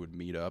school, we would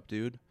meet up,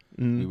 dude.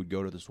 We would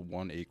go to this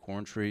one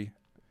acorn tree,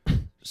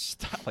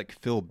 like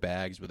fill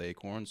bags with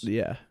acorns.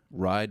 Yeah.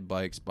 Ride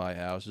bikes by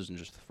houses and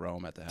just throw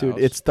them at the house. Dude,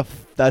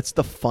 that's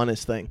the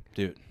funnest thing.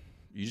 Dude,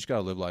 you just got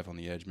to live life on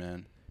the edge,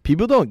 man.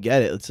 People don't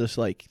get it. It's just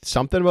like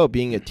something about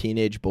being a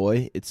teenage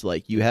boy. It's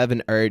like you have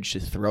an urge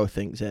to throw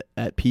things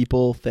at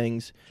people,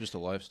 things. Just a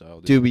lifestyle,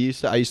 dude.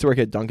 I used to work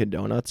at Dunkin'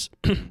 Donuts,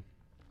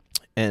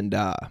 and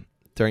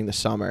during the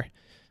summer,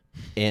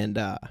 and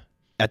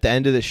at the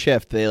end of the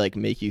shift, they like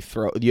make you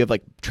throw. You have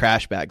like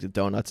trash bags of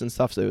donuts and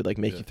stuff, so they would like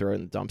make you throw it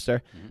in the dumpster.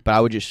 But I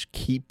would just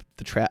keep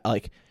the trash.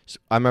 Like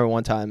I remember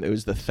one time, it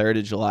was the 3rd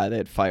of July. They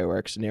had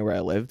fireworks near where I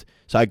lived,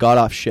 so I got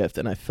off shift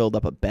and I filled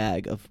up a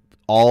bag of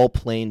all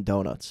plain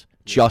donuts.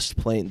 Just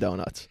plain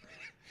donuts.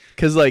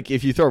 Because, like,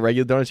 if you throw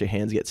regular donuts, your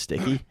hands get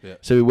sticky. Yeah.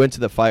 So we went to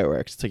the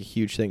fireworks. It's like a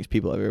huge thing.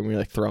 People everywhere. We were,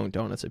 like, throwing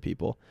donuts at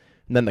people.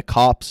 And then the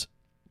cops,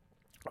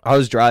 I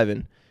was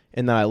driving,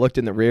 and then I looked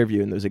in the rear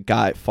view, and there was a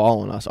guy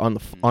following us on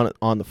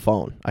the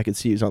phone. I could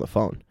see he was on the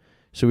phone.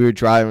 So we were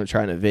driving and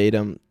trying to evade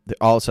him.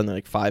 All of a sudden,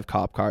 like, 5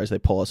 cop cars. They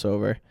pull us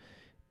over.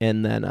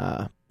 And then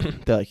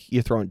they're like,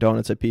 you're throwing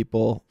donuts at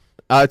people.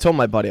 I told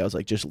my buddy, I was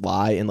like, just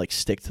lie and, like,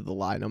 stick to the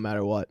lie no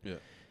matter what. Yeah.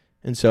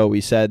 And so he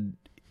said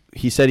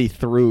he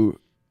threw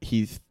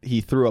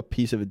a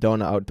piece of a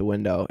donut out the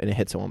window and it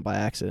hit someone by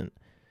accident.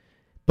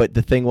 But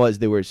the thing was,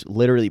 there was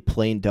literally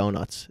plain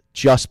donuts,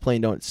 just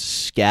plain donuts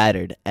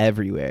scattered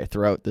everywhere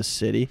throughout the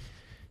city.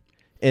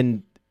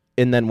 And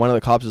then one of the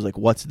cops was like,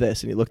 "What's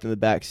this?" And he looked in the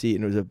back seat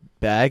and it was a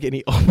bag and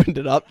he opened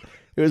it up.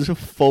 It was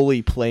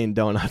fully plain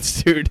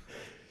donuts, dude.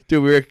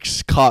 Dude, we were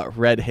caught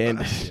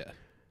red-handed.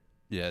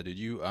 Yeah,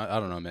 dude. I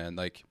don't know, man.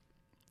 Like,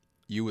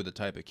 you were the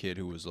type of kid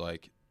who was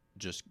like,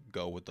 just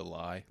go with the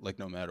lie, like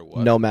no matter what.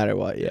 No matter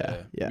what,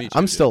 yeah. Too,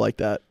 I'm still like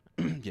that.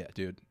 Yeah,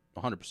 dude,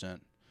 100%.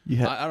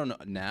 Yeah. I don't know.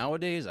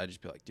 Nowadays, I'd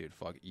just be like, dude,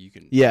 fuck, you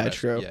can. Yeah,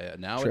 true. Yeah.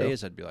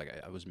 Nowadays, I'd be like,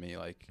 I was me,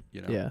 like,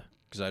 you know. Yeah.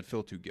 Because I'd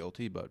feel too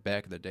guilty. But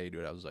back in the day,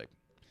 dude, I was like,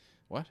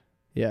 what?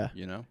 Yeah.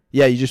 You know.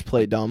 Yeah, you just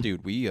play dumb.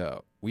 Dude, we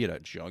had a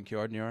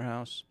junkyard near our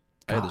house.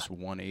 God. I had this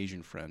one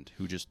Asian friend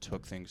who just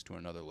took things to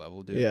another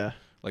level, dude. Yeah.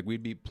 Like,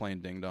 we'd be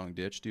playing Ding Dong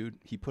Ditch, dude.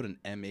 He put an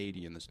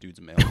M80 in this dude's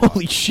mailbox.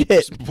 Holy shit.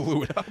 Just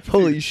blew it up, dude.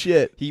 Holy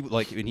shit. And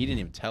he didn't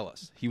even tell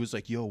us. He was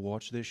like, yo,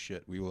 watch this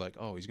shit. We were like,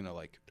 oh, he's going to,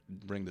 like,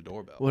 ring the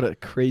doorbell. What a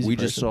crazy We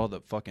just saw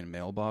the fucking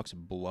mailbox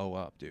blow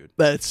up, dude.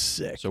 That's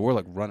sick. So we're,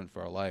 like, running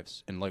for our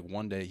lives. And, like,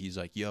 one day he's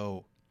like,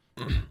 yo,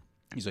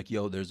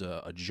 there's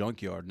a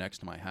junkyard next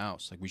to my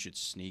house. Like, we should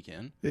sneak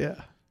in.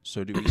 Yeah.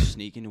 So do we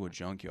sneak into a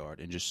junkyard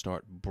and just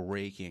start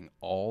breaking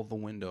all the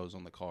windows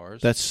on the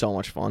cars? That's so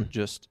much fun.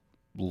 Just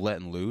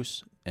letting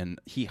loose, and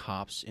he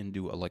hops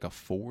into a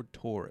Ford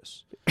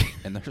Taurus,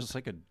 and there's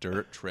like a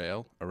dirt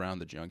trail around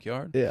the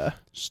junkyard. Yeah.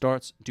 He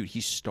starts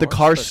the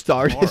car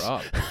started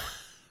up.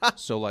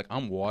 So like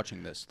I'm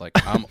watching this, like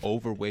I'm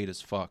overweight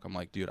as fuck. I'm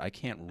like, dude, I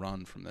can't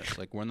run from this.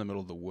 Like we're in the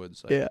middle of the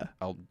woods. Like, yeah.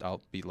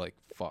 I'll be like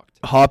fucked.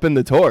 Hop in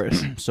the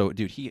Taurus. So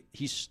dude,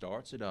 he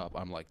starts it up.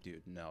 I'm like,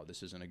 dude, no,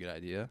 this isn't a good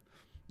idea.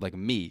 Like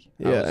me,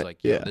 yeah, I was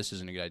like, this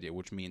isn't a good idea,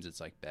 which means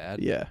it's like bad.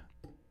 Yeah.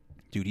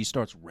 Dude, he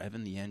starts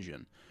revving the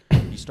engine.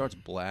 He starts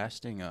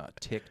blasting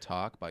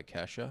TikTok by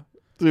Kesha.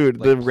 Dude,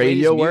 like, the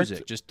radio music,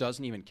 worked. Just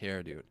doesn't even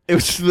care, dude. It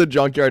was the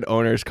junkyard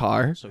owner's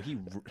car. So he...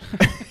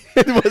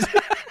 It was...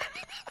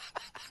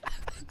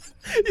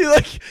 He's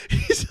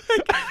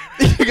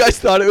like, you guys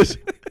thought it was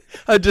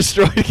a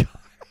destroyed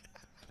car.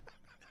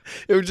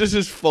 It was just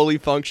his fully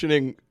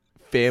functioning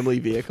family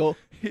vehicle.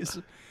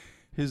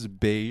 His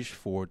beige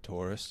Ford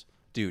Taurus.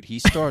 Dude, he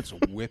starts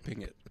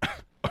whipping it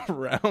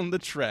around the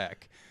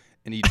track,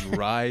 and he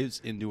drives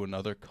into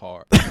another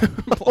car.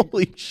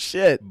 Holy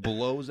shit.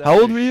 Blows out.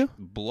 How old were you?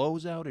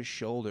 Blows out his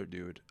shoulder,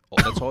 dude.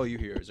 Oh, that's all you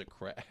hear is a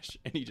crash,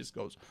 and he just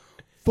goes,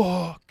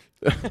 fuck.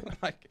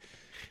 Like,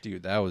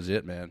 dude, that was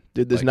it, man.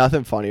 Dude, there's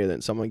nothing funnier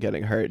than someone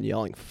getting hurt and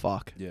yelling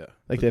fuck. Yeah.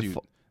 Like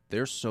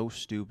they're so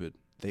stupid.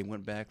 They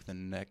went back the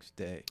next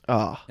day,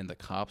 and the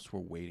cops were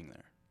waiting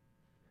there.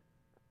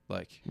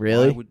 Like,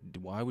 really?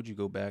 Why would you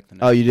go back the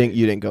next day?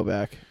 You didn't go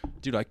back.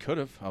 Dude, I could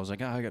have. I was like,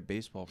 I got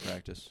baseball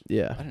practice.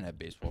 Yeah. I didn't have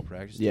baseball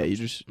practice. Yeah, I'm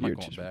not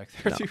going back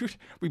there, dude.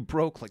 We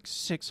broke like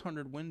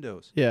 600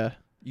 windows. Yeah.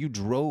 You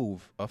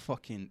drove a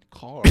fucking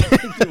car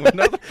into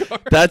another car.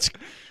 That's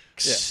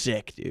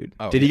sick, dude.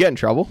 Oh, Did he get in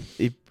trouble?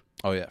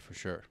 Oh, yeah, for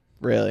sure.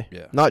 Really?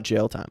 Yeah. Not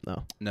jail time,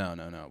 though. No.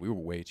 We were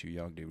way too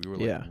young, dude. We were,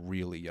 like,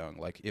 really young.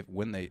 Like,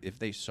 if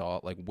they saw,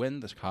 like, when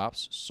the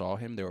cops saw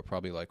him, they were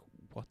probably like,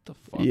 what the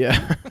fuck?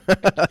 Yeah.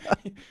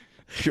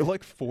 You're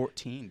like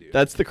 14, dude.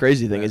 That's the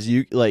crazy thing is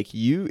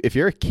if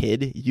you're a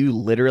kid, you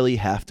literally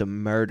have to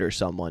murder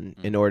someone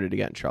in order to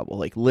get in trouble.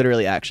 Like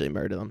literally actually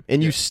murder them.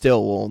 And you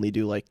still will only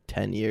do like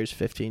 10 years,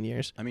 15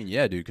 years. I mean,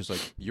 yeah, dude, because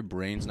like your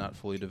brain's not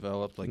fully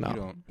developed. Like you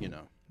don't,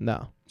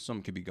 No.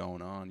 Something could be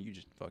going on. You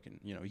just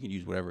fucking, you can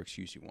use whatever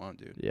excuse you want,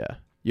 dude. Yeah.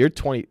 You're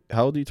 20.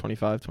 How old are you?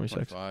 25,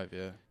 26? 25,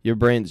 yeah. Your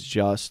brain's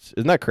just,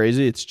 isn't that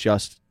crazy? It's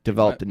just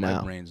developed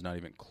now. My brain's not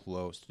even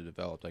close to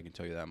developed. I can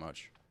tell you that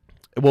much.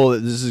 Well,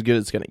 this is as good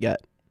as it's going to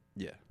get.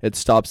 Yeah. It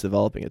stops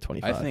developing at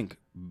 25. I think,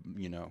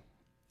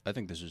 I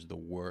think this is the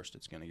worst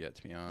it's going to get,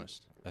 to be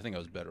honest. I think I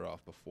was better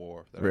off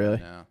before than I am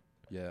now.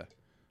 Yeah.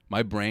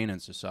 My brain and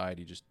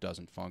society just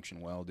doesn't function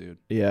well, dude.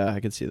 Yeah,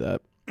 I can see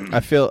that. I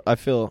kind of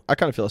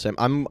feel the same.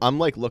 I'm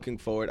like looking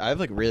forward. I have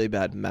like really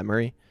bad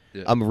memory.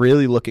 Yeah. I'm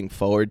really looking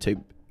forward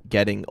to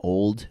getting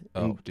old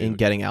and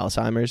getting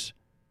Alzheimer's.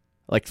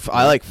 Like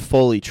I like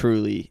fully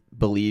truly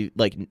believe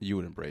like you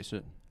would embrace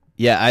it.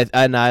 Yeah,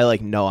 I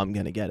like know I'm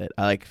gonna get it.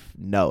 I like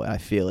know I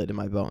feel it in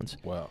my bones.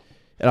 Wow.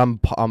 And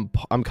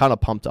I'm kind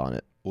of pumped on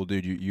it. Well,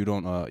 dude, you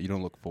don't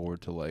look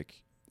forward to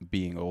like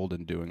being old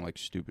and doing like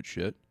stupid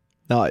shit.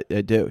 No,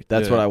 I do.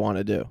 That's what I want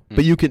to do.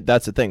 But you can.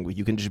 That's the thing.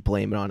 You can just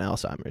blame it on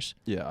Alzheimer's.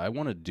 Yeah, I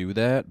want to do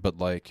that, but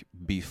like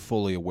be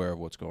fully aware of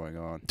what's going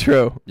on.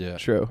 True. Yeah.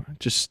 True.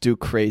 Just do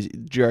crazy,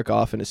 jerk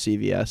off in a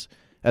CVS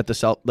at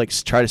the like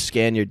try to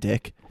scan your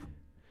dick.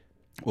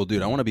 Well,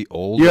 dude, I want to be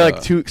old. You're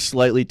like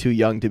slightly too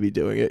young to be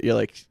doing it. You're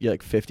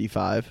like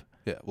 55.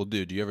 Yeah. Well,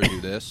 dude, do you ever do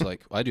this?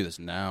 Like, I do this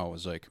now.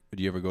 Is like,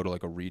 do you ever go to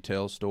like a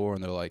retail store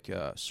and they're like,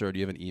 "Sir, do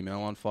you have an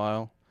email on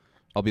file?"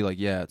 I'll be like,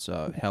 "Yeah, it's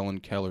Helen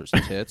Keller's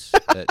tits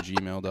at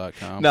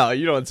gmail.com." No,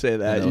 you don't say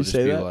that. You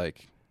say that.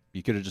 Like,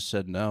 you could have just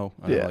said no.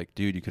 I'm like,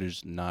 dude, you could have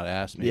just not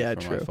asked me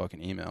for my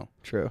fucking email.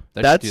 True.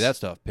 That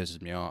stuff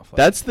pisses me off. Like,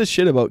 that's the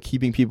shit about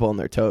keeping people on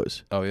their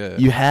toes. Oh yeah.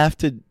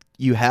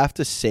 You have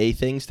to say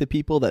things to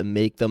people that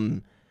make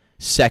them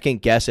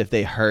second guess if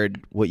they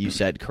heard what you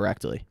said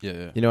correctly.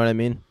 Yeah. You know what I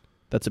mean?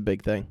 That's a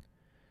big thing.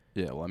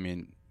 Yeah, well, I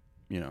mean,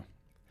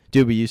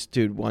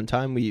 Dude, one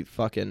time I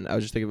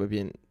was just thinking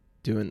about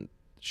doing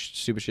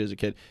stupid shit as a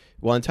kid.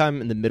 One time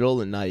in the middle of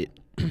the night,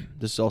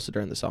 this is also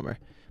during the summer,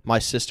 my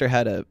sister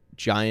had a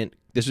giant,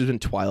 this was when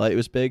Twilight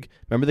was big.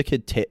 Remember the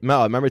kid, I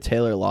remember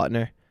Taylor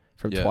Lautner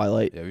from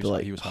Twilight? Yeah,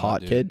 he was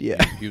hot kid?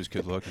 Yeah. He was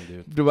good looking,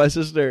 dude. Dude, my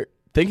sister,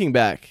 thinking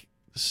back,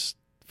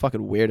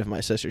 fucking weird of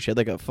my sister. She had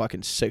like a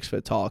fucking 6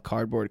 foot tall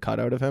cardboard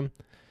cutout of him.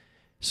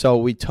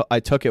 So I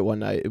took it one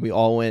night and we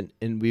all went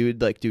and we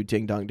would like do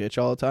ding dong ditch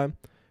all the time,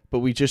 but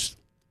we just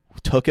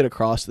took it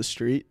across the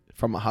street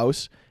from a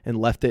house and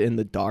left it in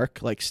the dark,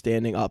 like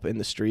standing up in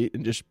the street,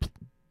 and just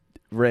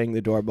rang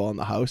the doorbell in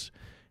the house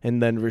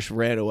and then just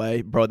ran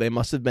away. Bro, that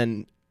must have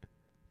been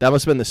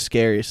the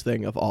scariest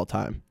thing of all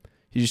time.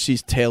 You just see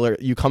Taylor,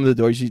 you come to the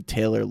door, you see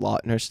Taylor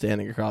Lautner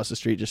standing across the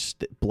street,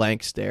 just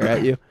blank stare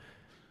at you.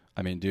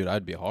 I mean, dude,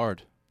 I'd be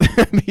hard.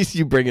 At least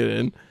you bring it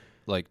in.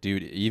 Like,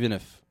 dude, even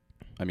if,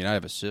 I mean, I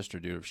have a sister,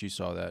 dude. If she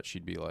saw that,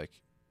 she'd be like,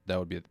 that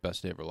would be the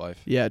best day of her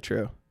life. Yeah,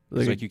 true.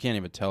 It's like you can't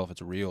even tell if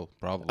it's real,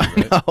 probably,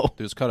 right? No.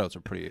 Those cutouts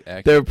are pretty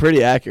accurate. They're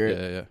pretty accurate.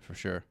 Yeah, for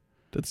sure.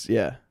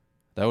 Yeah.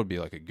 That would be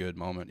like a good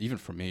moment. Even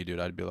for me, dude,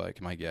 I'd be like,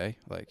 am I gay?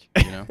 Like,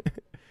 Let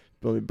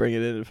me bring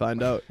it in and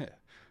find out.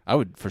 I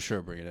would for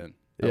sure bring it in.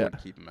 I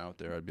wouldn't keep him out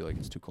there. I'd be like,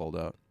 it's too cold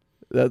out.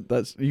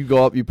 That's you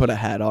go up, you put a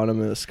hat on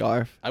him and a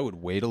scarf. I would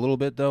wait a little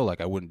bit though.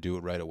 Like I wouldn't do it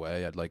right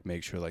away. I'd like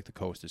make sure like the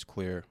coast is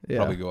clear. Yeah.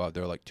 Probably go out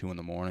there like 2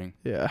 a.m.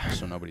 Yeah.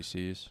 So nobody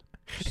sees.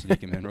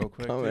 Sneak him in real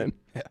quick. Come in.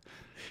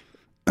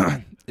 Yeah.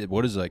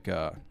 What is like?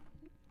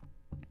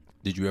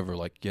 Did you ever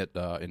like get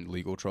in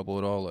legal trouble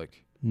at all?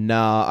 Like.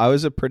 Nah, I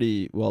was a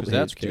pretty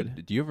well-behaved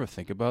kid. Do you ever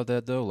think about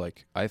that though?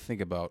 Like I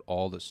think about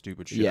all the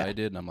stupid shit I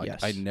did, and I'm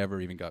like, I never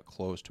even got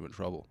close to in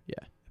trouble.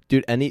 Yeah.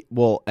 Dude,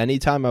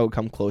 anytime I would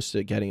come close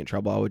to getting in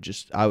trouble,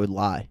 I would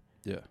lie.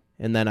 Yeah.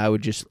 And then I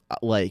would just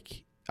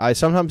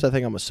sometimes I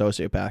think I'm a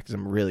sociopath because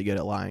I'm really good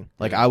at lying.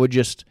 Like I would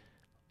just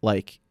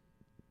like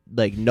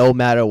no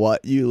matter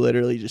what, you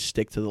literally just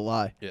stick to the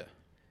lie. Yeah.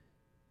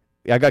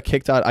 I got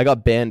kicked out. I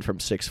got banned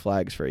from Six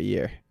Flags for a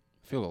year.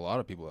 I feel a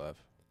lot of people have.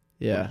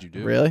 Yeah. What did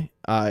you do? Really?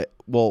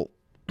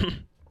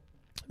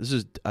 This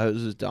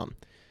is dumb.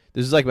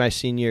 This is like my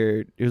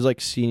senior. It was like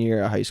senior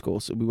year of high school.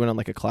 So we went on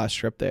like a class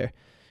trip there.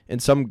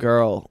 And some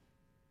girl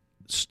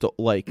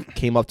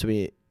came up to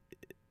me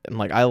and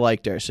like I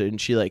liked her, so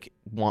and she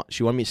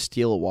wanted me to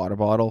steal a water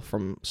bottle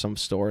from some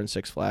store in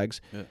Six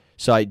Flags. Yeah.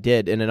 So I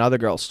did, and another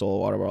girl stole a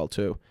water bottle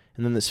too.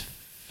 And then this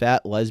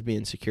fat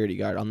lesbian security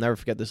guard, I'll never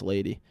forget this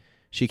lady.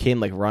 She came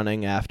like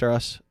running after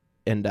us,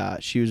 and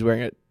she was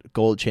wearing a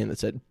gold chain that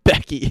said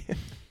Becky.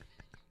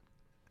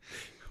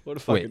 What a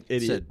fucking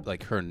idiot! Said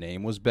like her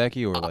name was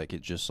Becky, or like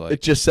it just like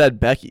it just said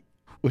Becky.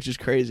 which is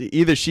crazy.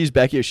 Either she's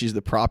Becky or she's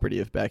the property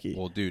of Becky.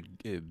 Well,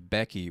 dude,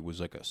 Becky was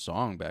like a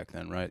song back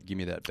then, right? Give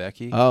me that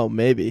Becky. Oh,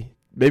 maybe.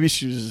 Maybe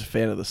she was just a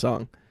fan of the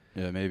song.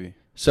 Yeah, maybe.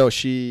 So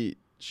she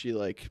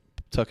like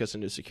took us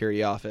into the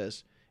security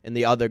office, and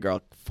the other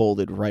girl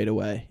folded right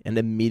away. And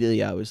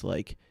immediately I was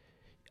like,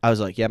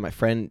 yeah, my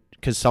friend,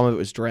 because some of it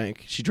was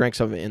drank. She drank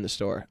some of it in the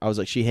store. I was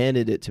like, she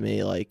handed it to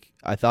me. Like,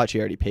 I thought she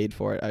already paid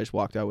for it. I just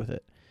walked out with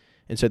it.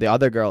 And so the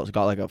other girls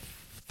got like a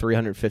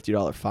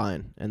 $350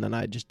 fine, and then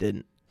I just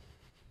didn't.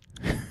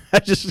 I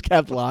just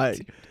kept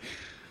lying.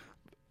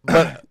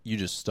 But you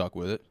just stuck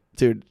with it,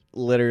 dude.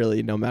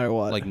 Literally, no matter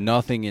what. Like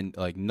nothing in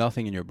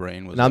your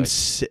brain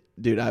was.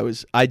 Dude.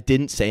 I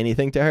didn't say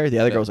anything to her. The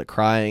other girl was like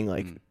crying,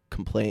 like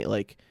complain,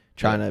 like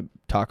trying to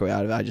talk her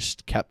out of it. I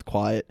just kept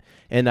quiet,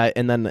 and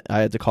then I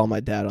had to call my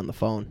dad on the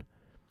phone,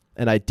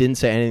 and I didn't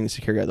say anything to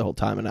security guard the whole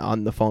time. And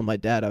on the phone, with my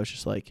dad, I was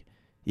just like,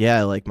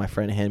 yeah, like my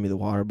friend handed me the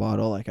water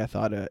bottle. Like I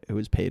thought it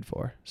was paid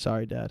for.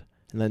 Sorry, Dad.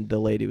 And then the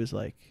lady was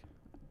like,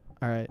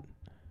 all right.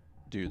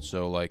 Dude,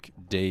 so like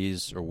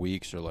days or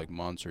weeks or like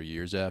months or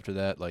years after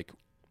that, like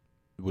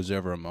was there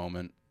ever a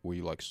moment where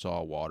you like saw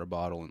a water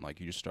bottle and like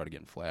you just started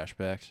getting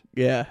flashbacks?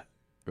 Yeah.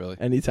 Really?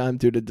 Anytime,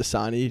 dude, a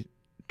Dasani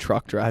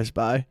truck drives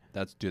by.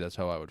 That's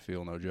how I would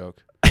feel, no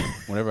joke.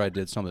 Whenever I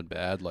did something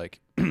bad,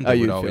 like there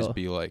would always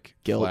be like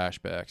guilt.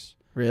 Flashbacks.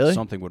 Really?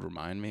 Something would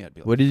remind me. I'd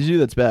be like, what did you do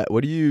that's bad?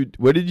 What did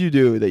you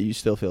do that you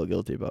still feel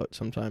guilty about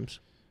sometimes?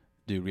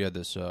 Dude, we had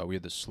this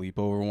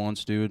sleepover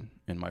once, dude,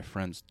 in my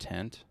friend's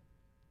tent.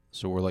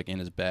 So we're like in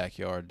his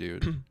backyard,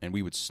 dude, and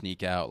we would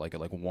sneak out like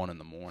at like 1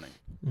 a.m,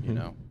 you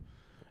know.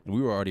 And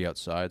we were already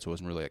outside, so it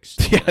wasn't really like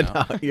sneaking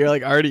out. No, you're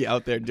like already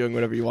out there doing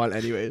whatever you want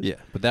anyways. Yeah,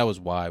 but that was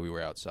why we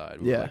were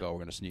outside. We were like, oh, we're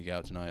going to sneak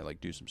out tonight,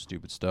 like do some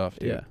stupid stuff,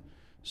 dude. Yeah.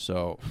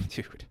 So,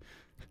 dude,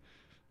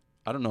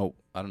 I don't know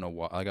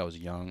why. Like I was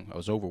young. I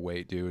was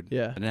overweight, dude.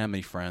 Yeah. I didn't have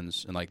many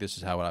friends, and like this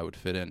is how I would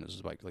fit in. This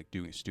is like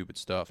doing stupid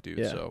stuff, dude.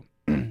 Yeah. So,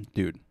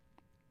 dude,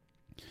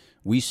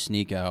 we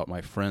sneak out.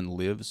 My friend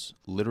lives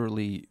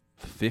literally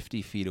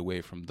 50 feet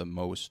away from the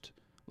most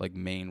like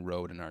main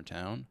road in our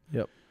town.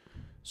 Yep.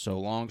 So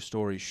long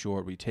story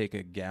short, we take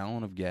a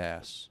gallon of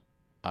gas.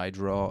 I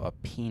draw a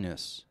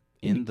penis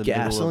in the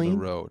middle of the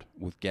road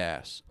with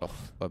gas.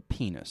 A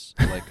penis,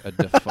 like a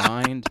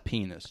defined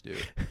penis,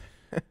 dude.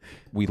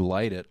 We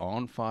light it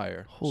on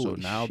fire. Holy so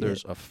now shit.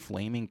 There's a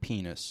flaming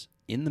penis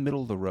in the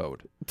middle of the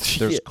road.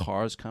 There's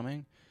cars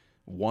coming.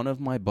 One of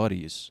my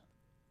buddies,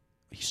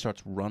 he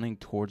starts running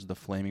towards the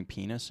flaming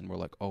penis, and we're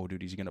like, oh,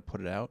 dude, he's going to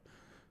put it out.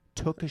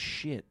 Took a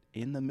shit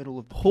in the middle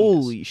of the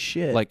Holy penis.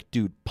 Shit. Like,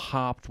 dude,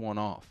 popped one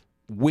off.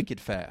 Wicked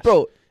fast.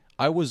 Bro.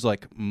 I was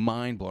like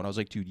mind blown. I was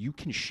like, dude, you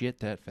can shit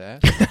that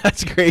fast?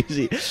 That's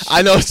crazy.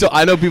 I know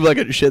people that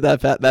can shit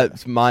that fast.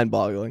 That's mind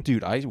boggling.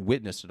 Dude, I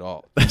witnessed it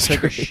all. That's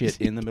took crazy. a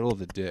shit in the middle of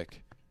the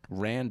dick,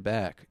 ran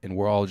back, and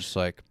we're all just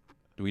like,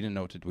 we didn't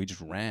know what to do. We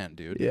just ran,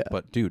 dude. Yeah.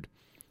 But, dude,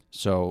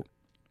 so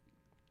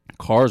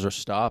cars are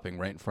stopping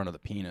right in front of the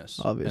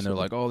penis. Obviously. And they're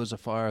like, oh, there's a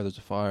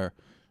fire.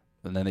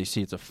 And then they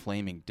see it's a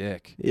flaming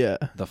dick. Yeah.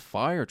 The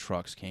fire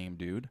trucks came,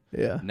 dude.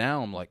 Yeah.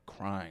 Now I'm like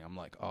crying. I'm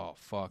like, oh,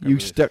 fuck. You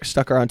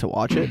stuck around to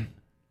watch it?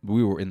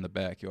 We were in the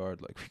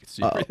backyard, like we could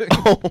see everything.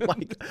 Oh my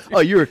God.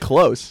 Oh, you were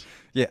close.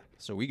 Yeah.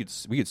 So we could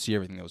see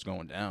everything that was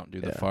going down,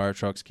 dude. The fire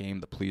trucks came,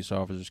 the police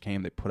officers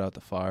came, they put out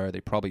the fire.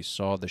 They probably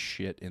saw the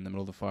shit in the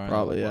middle of the fire.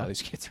 Probably, like, yeah. Wow,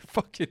 these kids are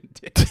fucking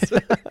dicks.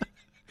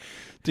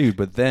 Dude,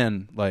 but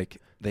then like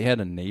they had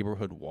a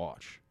neighborhood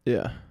watch.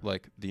 Yeah.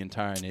 Like the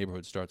entire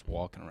neighborhood starts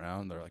walking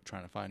around. They're like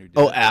trying to find who did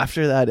it. Oh,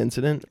 after that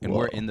incident? And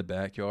we're in the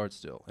backyard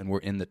still. And we're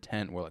in the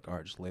tent. We're like, all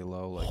right, just lay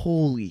low. Like,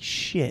 holy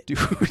shit. Dude,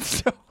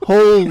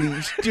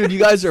 dude, you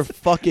guys are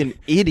fucking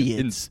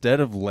idiots. Instead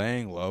of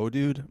laying low,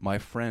 dude, my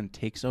friend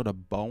takes out a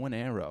bow and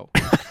arrow.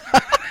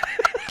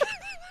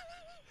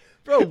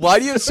 Bro, why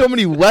do you have so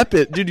many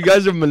weapons? Dude, you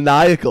guys are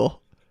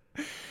maniacal.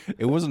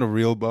 It wasn't a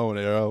real bow and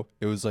arrow.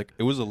 It was a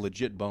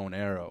legit bow and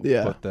arrow.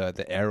 Yeah. But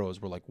the arrows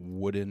were like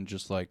wooden,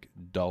 just like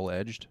dull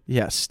edged.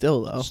 Yeah,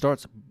 still though.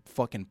 Starts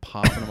fucking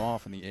popping them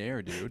off in the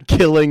air, dude.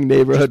 Killing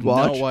neighborhood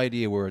watch. No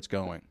idea where it's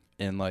going.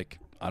 And like,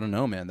 I don't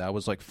know, man. That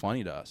was like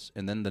funny to us.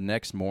 And then the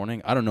next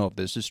morning, I don't know if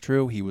this is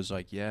true. He was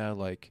like, yeah,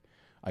 like,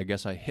 I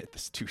guess I hit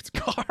this dude's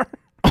car.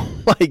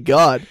 Oh my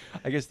God.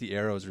 I guess the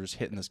arrows were just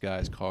hitting this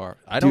guy's car.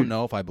 I don't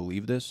know if I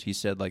believe this. He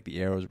said like the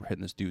arrows were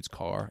hitting this dude's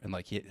car, and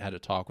like he had to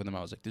talk with him.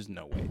 I was like, "There's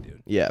no way,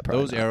 dude." Yeah,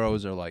 probably those not.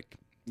 arrows are like,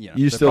 you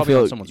you still probably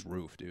feel on someone's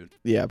roof, dude.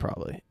 Yeah,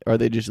 probably. Or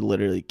they just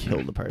literally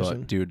killed the person.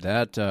 But dude,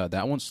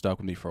 that one stuck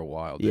with me for a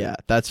while. Dude. Yeah,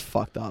 that's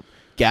fucked up.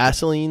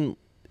 Gasoline,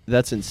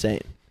 that's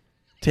insane.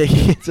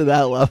 Taking it to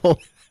that level,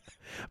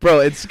 bro.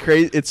 It's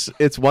crazy.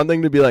 It's one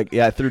thing to be like,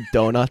 yeah, I threw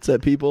donuts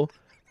at people.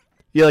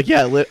 You're like,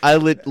 yeah, I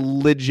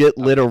legit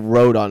lit a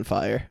road on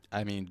fire.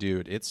 I mean,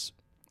 dude, it's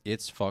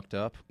fucked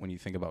up when you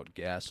think about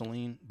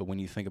gasoline, but when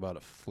you think about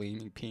a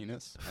flaming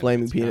penis,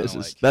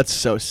 that's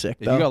so sick.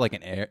 If you got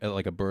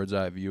like a bird's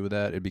eye view of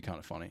that, it'd be kind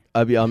of funny.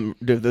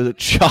 Dude, there's a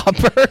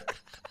chopper.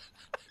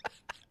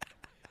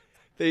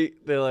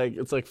 They're like,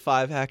 it's like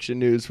 5 Action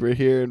News. We're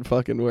here and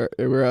fucking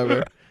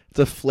wherever. It's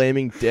a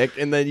flaming dick,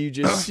 and then you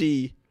just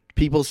see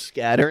people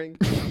scattering.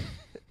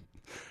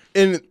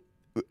 And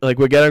like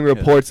we're getting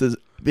reports as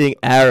being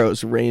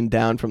arrows rain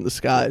down from the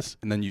skies.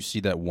 And then you see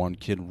that one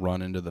kid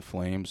run into the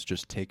flames,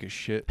 just take a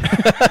shit.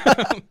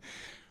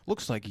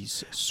 Looks like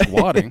he's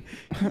swatting.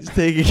 He's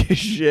taking a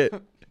shit.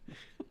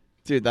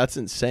 Dude, that's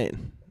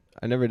insane.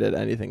 I never did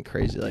anything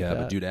crazy like that.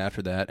 Yeah, but dude,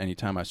 after that,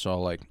 anytime I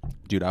saw I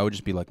would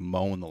just be like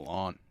mowing the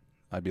lawn.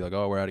 I'd be like,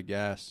 oh, we're out of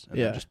gas. And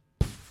then just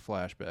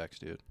flashbacks,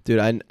 dude.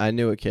 Dude, I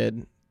knew a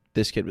kid.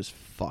 This kid was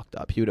fucked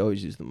up. He would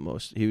always use the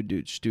most. He would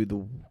just do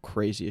the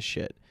craziest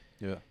shit.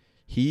 Yeah.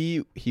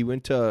 He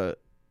went to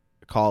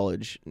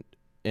college,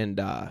 and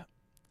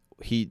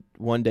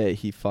one day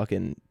he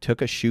fucking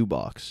took a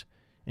shoebox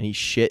and he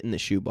shit in the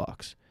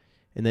shoebox,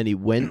 and then he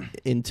went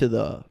into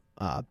the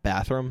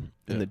bathroom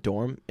in the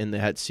dorm, and they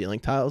had ceiling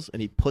tiles,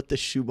 and he put the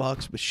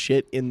shoebox with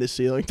shit in the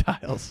ceiling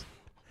tiles.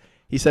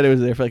 He said it was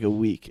there for like a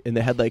week, and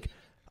they had like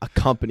a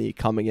company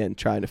coming in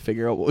trying to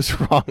figure out what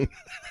was wrong.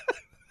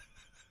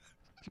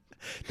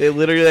 They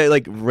literally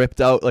like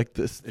ripped out like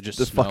this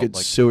fucking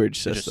like, sewage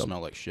system. It just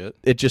smelled like shit.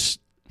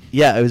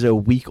 It was a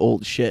week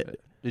old shit.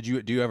 Did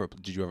you ever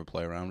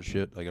play around with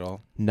shit like at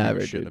all?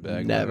 Never, shit dude. In a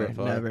bag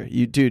Never.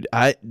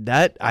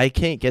 I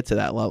can't get to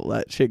that level.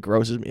 That shit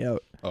grosses me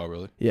out. Oh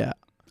really? Yeah.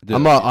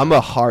 I'm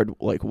a hard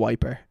like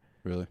wiper.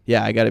 Really?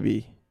 Yeah, I gotta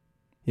be.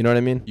 You know what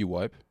I mean? You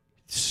wipe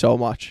so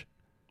much.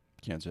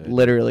 Can't say.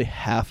 Literally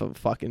half of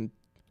fucking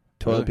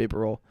toilet paper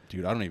roll.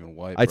 Dude, I don't even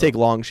wipe. I take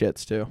long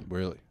shits too.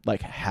 Really?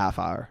 Like half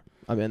hour.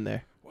 I'm in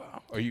there.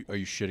 Wow. Are you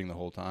shitting the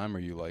whole time, or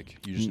you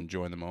just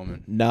enjoying the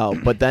moment? No,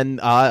 but then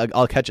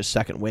I'll catch a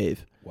second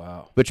wave.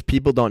 Wow. Which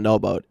people don't know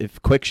about.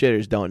 If quick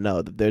shitters don't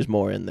know that there's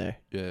more in there.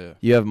 Yeah.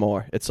 You have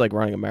more. It's like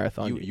running a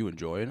marathon. You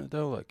enjoying it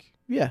though? Like.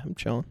 Yeah, I'm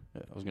chilling.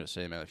 Yeah, I was gonna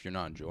say, man, if you're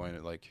not enjoying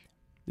it,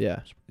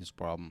 it's a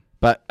problem.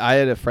 But I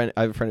have a friend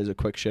who's a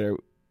quick shitter.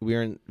 We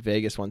were in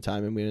Vegas one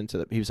time, and we went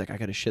into he was like, I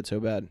got to shit so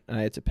bad, and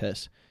I had to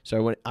piss.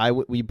 So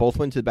we both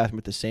went to the bathroom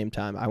at the same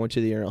time. I went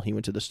to the urinal, he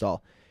went to the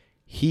stall.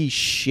 He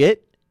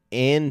shit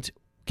and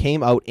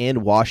came out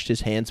and washed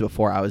his hands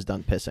before I was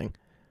done pissing.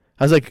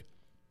 I was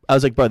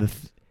like, brother,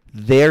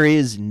 there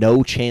is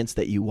no chance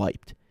that you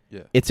wiped.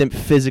 Yeah, it's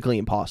physically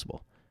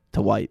impossible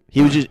to wipe.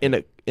 He was just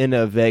in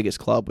a Vegas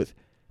club with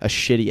a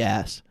shitty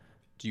ass.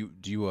 Do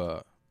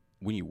you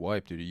when you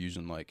wipe, dude, are you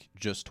using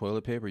just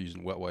toilet paper, or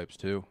using wet wipes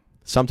too?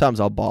 Sometimes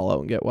I'll ball out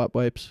and get wet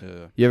wipes.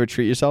 Yeah. You ever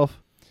treat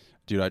yourself?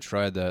 Dude, I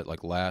tried that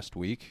last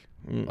week.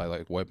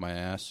 I wiped my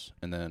ass,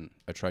 and then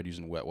I tried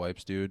using wet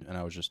wipes, dude, and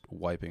I was just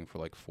wiping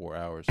for 4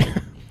 hours.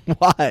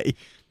 Why?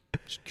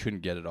 Just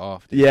couldn't get it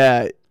off, dude.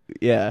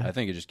 Yeah. I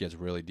think it just gets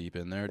really deep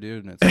in there,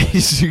 dude. And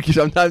it's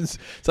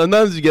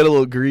sometimes you get a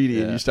little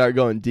greedy and you start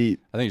going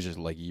deep. I think it's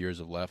just years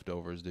of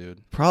leftovers, dude.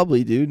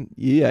 Probably, dude.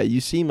 Yeah, you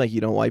seem like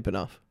you don't wipe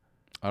enough.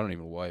 I don't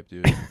even wipe,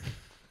 dude.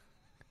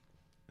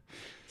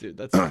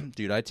 Dude,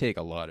 dude, I take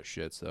a lot of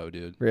shits though,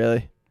 dude.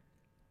 Really?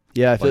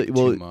 Yeah, I feel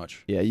too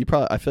much. Yeah,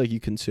 I feel like you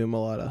consume a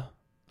lot of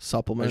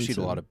supplements. I just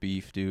eat a lot of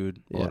beef,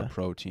 dude. A lot of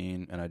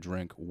protein, and I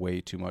drink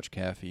way too much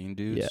caffeine,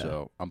 dude. Yeah.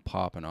 So I'm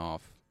popping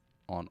off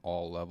on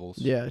all levels.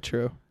 Yeah,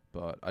 true.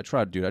 But I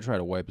try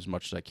to wipe as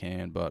much as I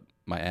can, but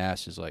my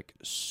ass is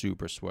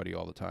super sweaty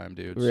all the time,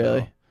 dude.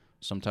 Really? So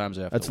sometimes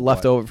I have That's to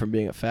left over from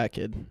being a fat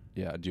kid.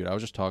 Yeah, dude. I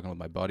was just talking with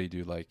my buddy,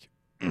 dude,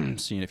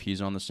 seeing if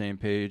he's on the same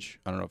page.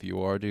 I don't know if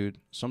you are, dude.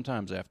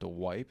 Sometimes I have to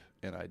wipe,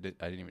 and I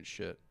didn't even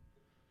shit.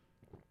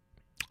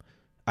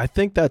 I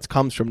think that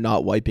comes from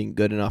not wiping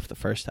good enough the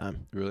first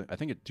time. Really? I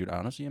think dude,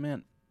 honestly,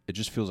 man, it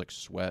just feels like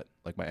sweat.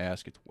 My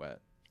ass gets wet.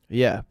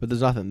 Yeah, but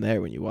there's nothing there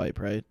when you wipe,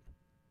 right?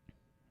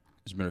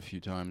 There's been a few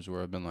times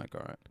where I've been all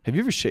right. Have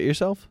you ever shit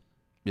yourself?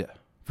 Yeah.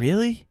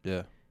 Really?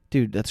 Yeah.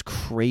 Dude, that's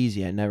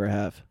crazy. I never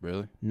have.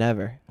 Really?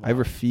 Never. Wow. I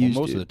refuse.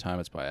 Most of the time,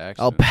 it's by accident.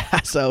 I'll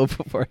pass out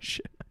before I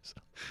shit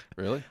myself.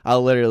 Really?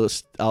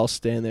 I'll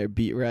stand there,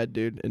 beat red,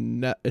 dude,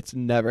 and it's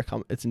never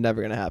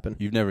gonna happen.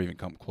 You've never even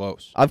come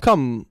close. I've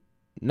come.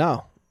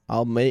 No,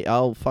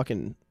 I'll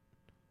fucking.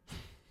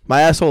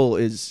 My asshole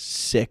is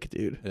sick,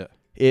 dude. Yeah.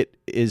 It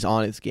is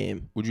on its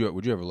game. Would you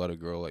ever let a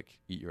girl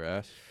eat your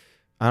ass?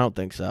 I don't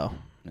think so.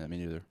 Yeah, me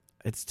neither.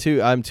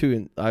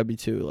 I'd be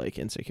too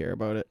insecure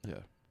about it.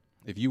 Yeah.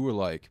 If you were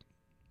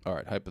all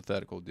right,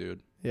 hypothetical, dude.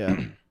 Yeah.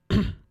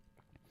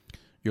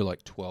 You're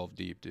 12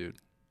 deep, dude.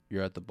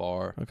 You're at the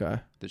bar. Okay.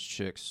 This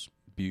chick's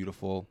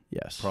beautiful.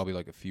 Yes. Probably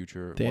a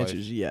future The wife. answer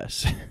is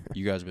yes.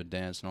 You guys have been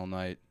dancing all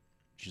night.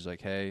 She's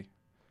like, hey,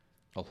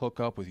 I'll hook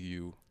up with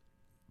you,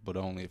 but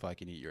only if I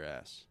can eat your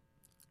ass.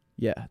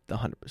 Yeah,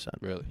 100%.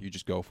 Really? You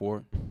just go for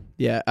it?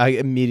 Yeah, I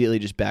immediately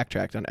just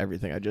backtracked on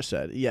everything I just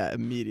said. Yeah,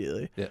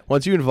 immediately. Yeah.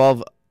 Once you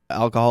involve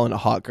alcohol in a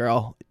hot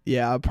girl,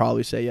 yeah, I'd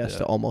probably say yes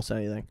to almost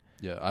anything.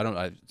 Yeah,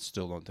 I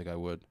still don't think I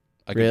would.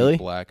 I really? Could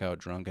be blackout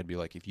drunk. I'd be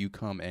like, if you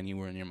come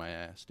anywhere near my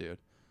ass, dude.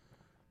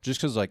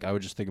 Just because, I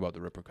would just think about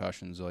the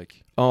repercussions,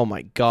 Oh,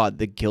 my God,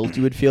 the guilt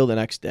you would feel the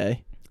next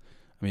day.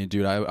 I mean,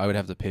 dude, I would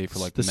have to pay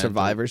for, the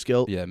survivor's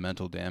guilt? Yeah,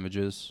 mental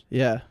damages.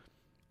 Yeah.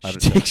 She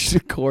takes you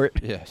to court.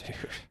 Yeah, dude.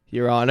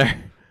 Your Honor.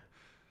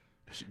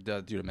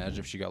 Dude, imagine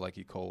if she got like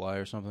E.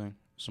 coli or something.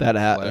 That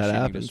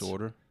happens.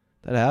 Disorder.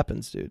 That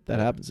happens, dude. That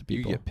happens to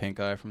people. You get pink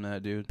eye from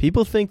that, dude.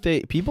 People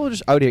are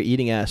just out here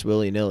eating ass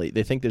willy-nilly.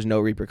 They think there's no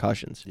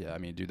repercussions. Yeah, I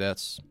mean, dude,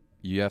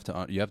 you have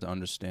to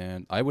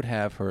understand. I would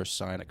have her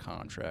sign a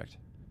contract,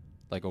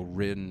 like a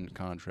written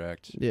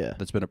contract. Yeah.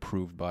 That's been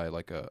approved by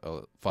like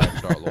a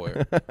 5-star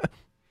lawyer.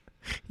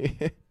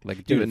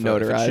 Like, dude, if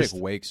a chick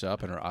wakes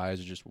up and her eyes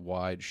are just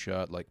wide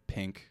shut, like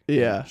pink.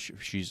 Yeah.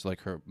 She's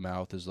like, her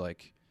mouth is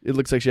like. It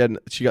looks like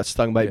she got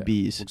stung by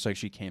bees. Looks like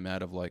she came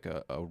out of like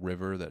a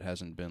river that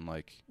hasn't been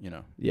like,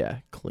 Yeah,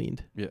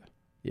 cleaned. Yeah.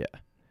 Yeah.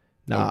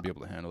 I wouldn't be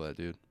able to handle that,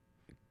 dude.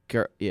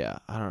 Girl, yeah,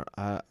 I don't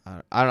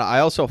know. I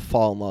also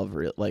fall in love.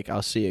 Like,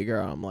 I'll see a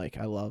girl, I'm like,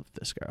 I love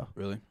this girl.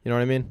 Really? You know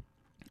what I mean?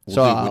 Well,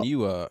 So dude,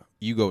 when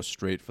you go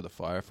straight for the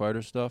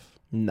firefighter stuff?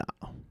 No.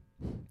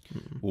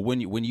 Well,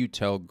 when you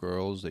tell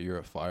girls that you're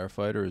a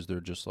firefighter, is there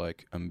just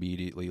like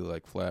immediately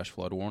like flash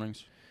flood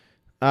warnings?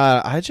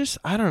 I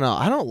don't know.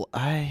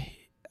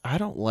 I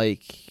don't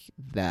like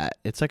that.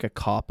 It's like a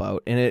cop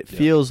out, and it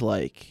feels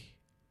like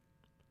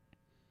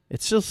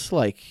it's just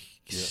like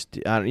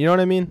you know what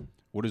I mean?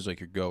 What is like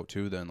your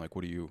go-to then? Like,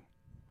 what do you?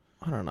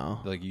 I don't know.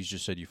 Like, you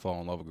just said you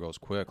fall in love with girls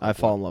quick. I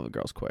fall in love with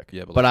girls quick.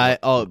 Yeah, but I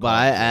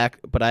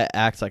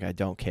act like I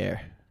don't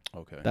care.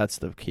 Okay, that's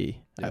the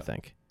key. Yeah. I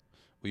think.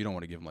 Well, you don't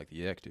want to give them like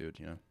the ick, dude.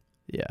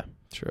 Yeah,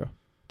 true.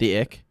 The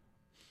ick.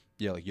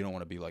 Yeah, like you don't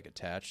want to be like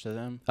attached to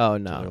them. Oh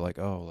no, so they're like,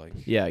 oh, like.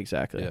 Yeah,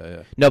 exactly.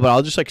 Yeah. No, but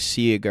I'll just like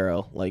see a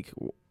girl like,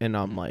 and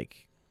I'm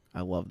like,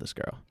 I love this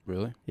girl.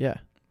 Really? Yeah.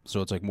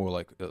 So it's like more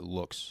like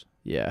looks.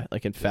 Yeah,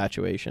 like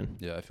infatuation.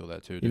 Yeah, I feel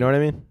that too. Dude. You know what I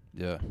mean?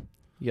 Yeah.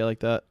 You get like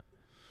that?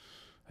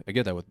 I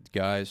get that with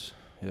guys.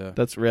 Yeah.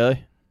 That's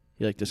really?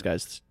 You're like, this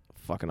guy's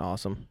fucking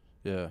awesome.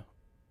 Yeah.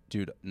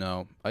 Dude,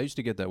 no. I used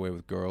to get that way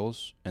with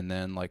girls, and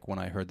then like when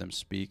I heard them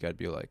speak, I'd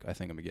be like, I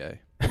think I'm gay.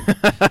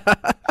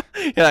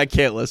 Yeah, I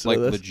can't listen like,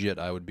 to this. Legit,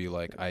 I would be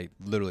like, I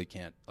literally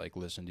can't like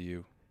listen to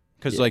you.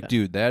 Because like,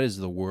 dude, that is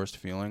the worst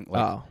feeling.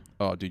 Like,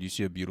 oh, dude, you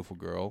see a beautiful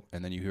girl,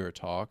 and then you hear her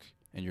talk,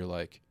 and you're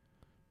like,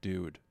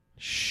 dude.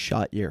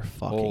 Shut your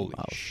fucking holy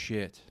mouth.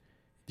 Shit.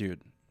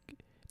 Dude,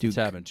 it's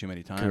happened too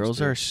many times. Girls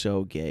are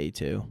so gay,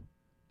 too.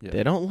 Yeah.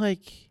 They don't,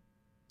 like,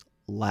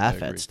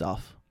 laugh at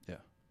stuff. Yeah.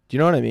 Do you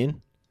know what I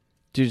mean?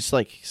 Dude, it's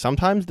like,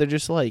 sometimes they're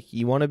just like,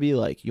 you want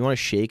to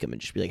shake them and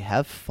just be like,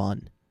 have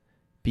fun.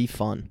 Be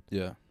fun.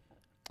 Yeah.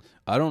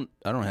 I don't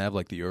have,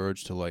 like, the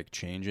urge to, like,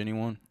 change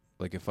anyone.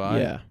 Like, if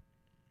I'll,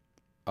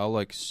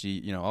 like,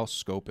 see, I'll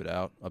scope it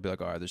out. I'll be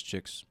like, all right, this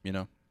chick's,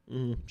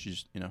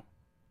 she's,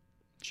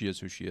 she is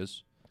who she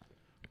is.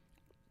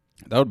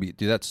 That would be,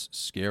 dude, that's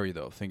scary,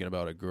 though, thinking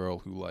about a girl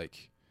who,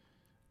 like,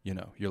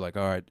 you're like,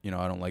 all right, I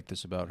don't like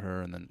this about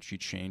her, and then she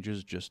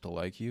changes just to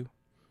like you.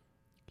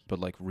 But,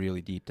 like,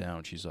 really deep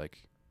down, she's,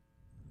 like,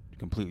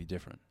 completely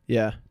different.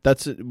 Yeah.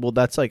 That's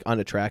like,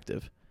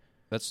 unattractive.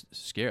 That's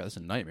scary. That's a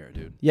nightmare,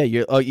 dude. Yeah,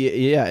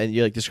 and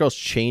you're like, this girl's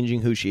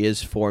changing who she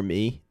is for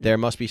me. There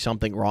must be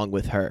something wrong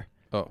with her.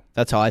 Oh.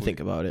 That's how I think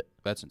about it.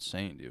 That's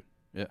insane, dude.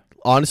 Yeah.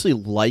 Honestly,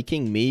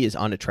 liking me is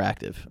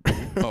unattractive.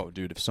 Oh,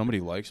 dude, if somebody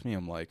likes me,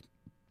 I'm like,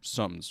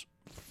 something's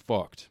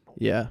fucked.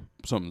 Yeah.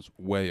 Something's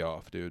way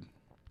off, dude.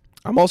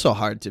 I'm also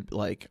hard to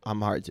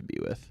be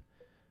with.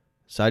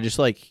 So I just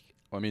like...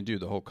 Well, I mean, dude,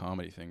 the whole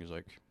comedy thing is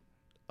like...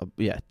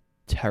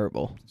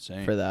 terrible.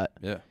 Insane. For that.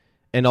 Yeah.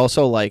 And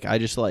also, like, I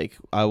just, like,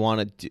 I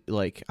want to,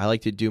 like, I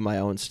like to do my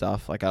own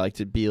stuff. Like, I like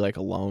to be, like,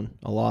 alone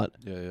a lot.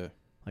 Yeah.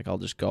 Like, I'll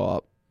just go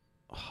up,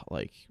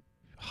 like,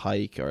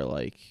 hike or,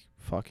 like,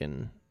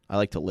 fucking... I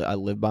like to live. I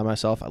live by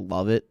myself. I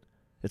love it.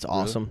 It's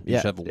awesome. You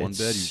just have a one bed.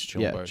 You just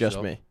chill by yourself.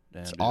 Just me.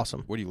 Damn, it's dude.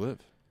 Awesome. Where do you live?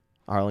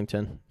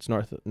 Arlington. It's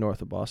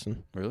north of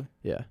Boston. Really?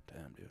 Yeah.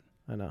 Damn, dude.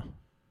 I know.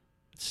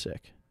 It's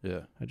sick.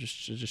 Yeah. I just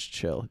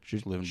chill.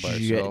 Just living by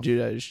yourself.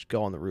 Dude, I just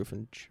go on the roof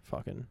and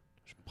fucking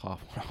just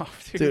pop one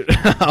off, dude.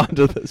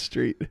 Onto the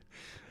street.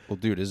 Well,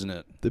 dude, isn't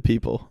it? The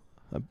people.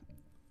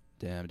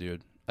 Damn,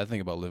 dude. I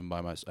think about living by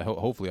myself.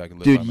 Hopefully, I can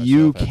live by myself. Dude,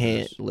 you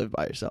can't live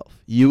by yourself.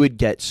 You would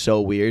get so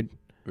weird.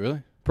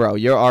 Really? Bro,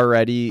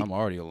 I'm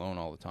already alone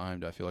all the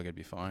time. I feel like I'd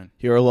be fine.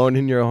 You're alone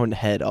in your own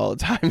head all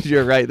the time.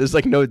 You're right. There's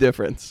like no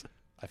difference.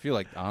 I feel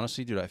like,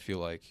 honestly, dude,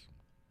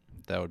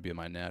 that would be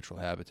my natural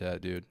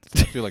habitat, dude.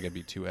 I feel like I'd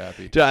be too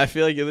happy. Dude, I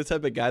feel like you're the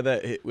type of guy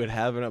that would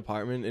have an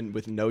apartment and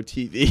with no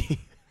TV.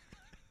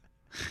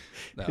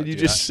 No, Could you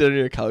dude, just sit on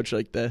your couch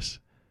like this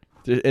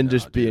and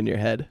just be in your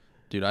head?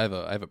 Dude, I have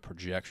a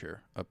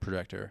projector.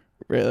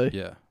 Really?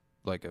 Yeah,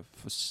 like a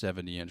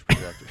 70-inch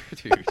projector,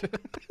 dude.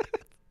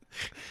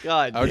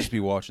 God, I would just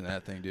be watching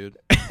that thing, dude.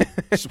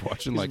 Just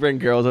watching just bring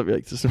girls up,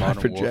 like, this is my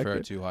Modern projector.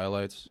 Warfare 2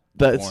 highlights.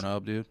 That's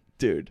Pornhub,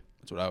 dude.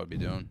 That's what I would be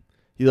doing.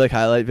 You like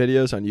highlight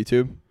videos on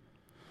YouTube?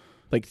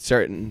 Like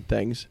certain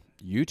things.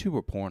 YouTube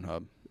or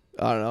Pornhub?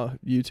 I don't know.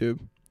 YouTube.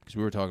 Because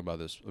we were talking about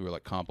this. We were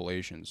like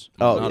compilations.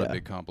 I'm not a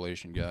big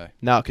compilation guy.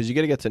 No, because you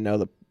got to get to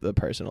know the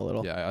person a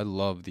little. Yeah, I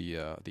love the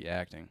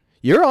acting.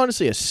 You're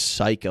honestly a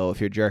psycho if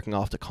you're jerking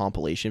off to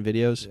compilation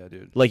videos. Yeah,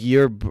 dude. Like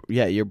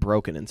you're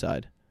broken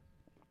inside.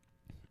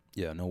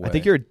 Yeah, no way. I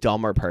think you're a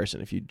dumber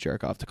person if you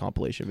jerk off to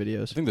compilation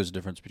videos. I think there's a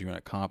difference between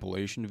a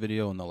compilation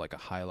video and like a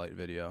highlight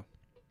video.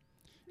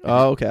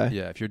 Oh, okay.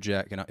 Yeah, if you're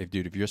jacking up,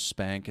 if you're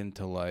spanking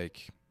to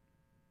like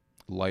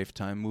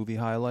Lifetime movie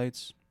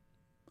highlights,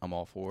 I'm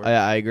all for it.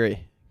 I agree.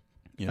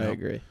 You know? I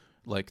agree.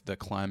 Like the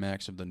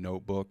climax of The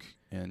Notebook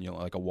and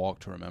like A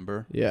Walk to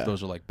Remember. Yeah. If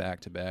those are like back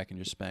to back and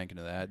you're spanking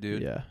to that,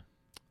 dude. Yeah.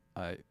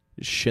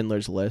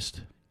 Schindler's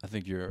List. I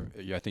think you're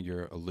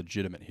a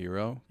legitimate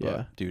hero.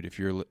 Yeah. Dude, if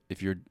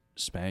you're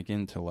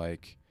spanking to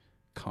like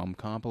cum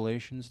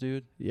compilations,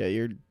 dude. Yeah,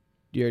 you're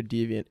a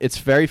deviant. It's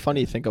very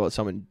funny to think about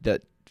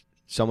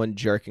someone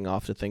jerking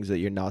off to things that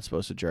you're not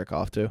supposed to jerk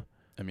off to.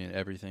 I mean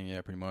everything,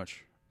 yeah, pretty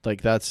much.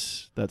 Like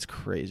that's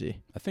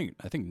crazy. I think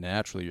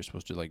naturally you're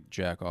supposed to like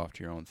jack off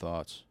to your own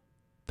thoughts.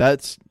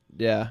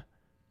 Yeah.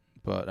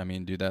 But I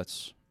mean, dude, I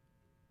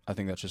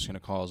think that's just gonna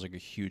cause like a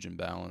huge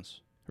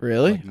imbalance.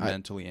 Really? Like,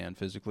 mentally and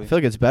physically. I feel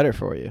like it's better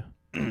for you.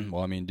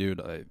 Well, I mean, dude,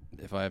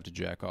 if I have to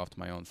jack off to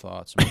my own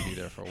thoughts, I'm gonna be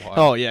there for a while.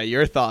 Oh yeah,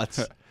 your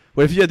thoughts.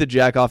 What if you had to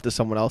jack off to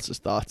someone else's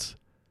thoughts?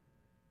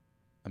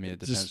 I mean, it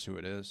depends who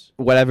it is.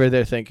 Whatever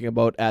they're thinking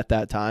about at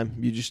that time,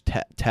 you just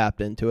tapped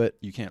into it.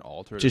 You can't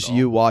alter it. Just at all.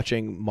 you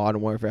watching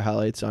Modern Warfare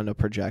highlights on a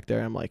projector.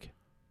 I'm like,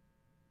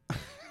 all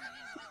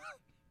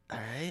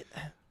right.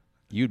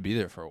 You'd be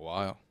there for a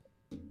while.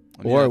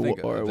 I mean, or I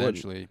think or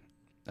eventually.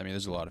 I mean,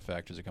 there's a lot of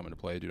factors that come into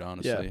play, dude.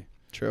 Honestly. Yeah,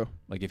 true.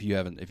 Like if you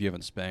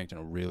haven't spanked in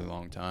a really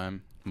long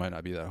time, it might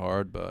not be that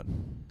hard, but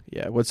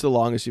yeah. What's the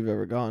longest you've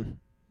ever gone?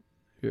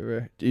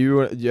 Do you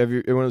one of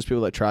those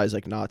people that tries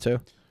like not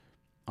to?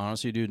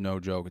 Honestly, dude, no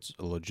joke. It's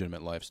a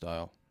legitimate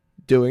lifestyle.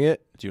 Doing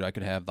it, dude. I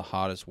could have the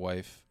hottest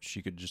wife.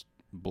 She could just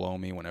blow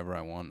me whenever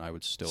I want. I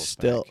would still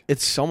spank.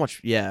 It's so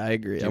much. Yeah, I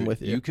agree. Dude, I'm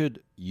with you.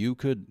 You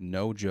could,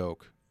 no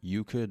joke.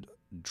 You could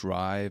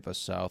drive a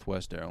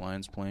Southwest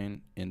Airlines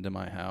plane into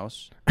my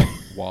house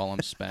while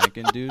I'm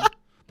spanking, dude.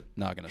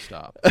 Not gonna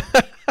stop.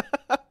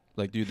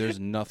 Like, dude, there's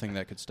nothing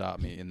that could stop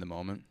me in the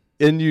moment.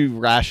 And you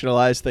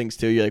rationalize things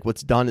too. You're like,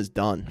 what's done is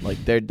done.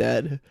 Like they're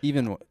dead.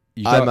 Even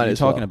you're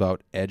talking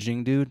about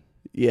edging, dude.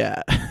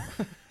 Yeah.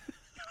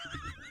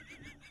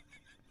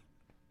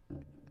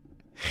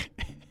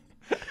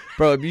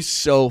 Bro, it'd be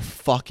so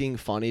fucking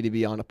funny to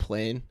be on a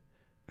plane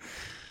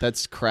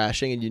that's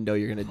crashing and you know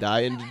you're going to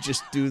die and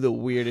just do the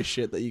weirdest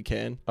shit that you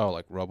can. Oh,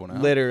 like rub one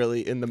out?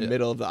 Literally in the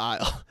middle of the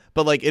aisle.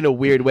 But like in a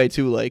weird way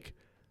too, like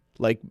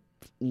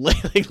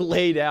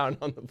lay down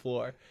on the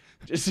floor.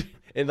 Just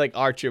and like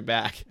arch your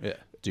back. Yeah.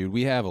 Dude,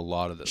 we have a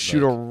lot of this.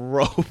 Shoot a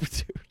rope,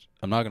 dude.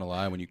 I'm not going to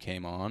lie, when you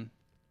came on,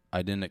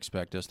 I didn't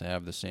expect us to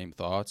have the same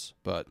thoughts,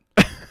 but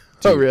dude,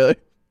 oh really?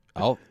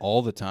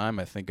 All the time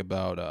I think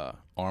about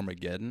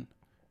Armageddon.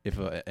 If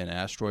an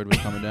asteroid was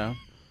coming down,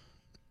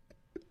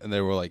 and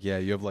they were like, "Yeah,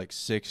 you have like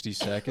 60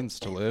 seconds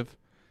to live,"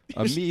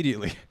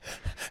 immediately,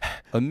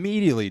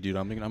 dude,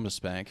 I'm gonna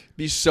spank.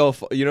 Be so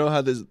you know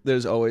how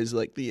there's always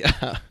like the, you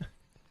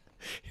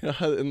know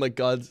how in like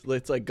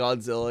it's like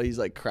Godzilla, he's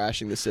like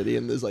crashing the city,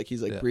 and there's like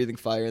he's like breathing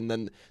fire, and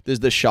then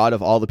there's the shot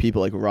of all the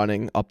people like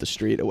running up the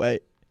street away.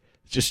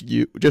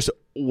 Just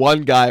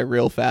one guy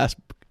real fast,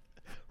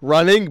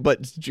 running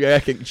but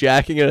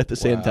jacking it at the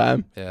same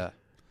time. Yeah.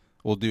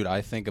 Well, dude, I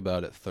think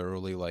about it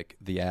thoroughly, like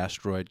the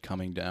asteroid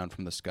coming down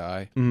from the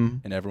sky,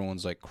 and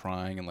everyone's like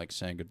crying and like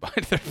saying goodbye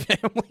to their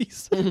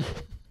families. And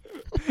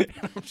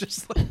I'm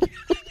just like,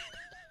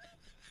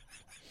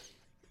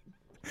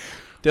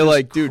 they're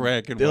like, dude,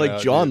 they're like,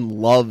 John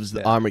loves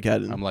the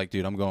Armageddon. I'm like,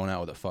 dude, I'm going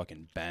out with a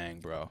fucking bang,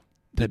 bro.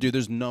 Dude,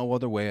 there's no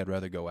other way I'd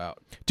rather go out.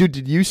 Dude,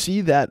 did you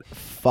see that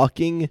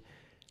fucking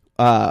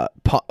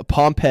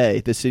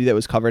Pompeii, the city that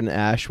was covered in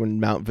ash when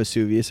Mount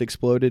Vesuvius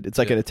exploded? It's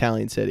like an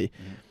Italian city.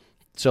 Mm-hmm.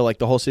 So, like,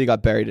 the whole city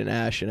got buried in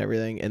ash and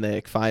everything, and they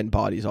like, find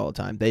bodies all the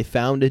time. They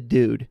found a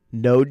dude,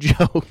 no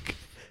joke,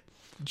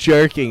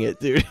 jerking it,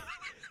 dude.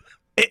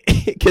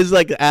 Because,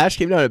 like, the ash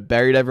came down and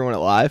buried everyone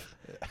alive.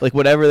 Like,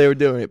 whatever they were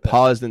doing, it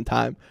paused in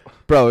time.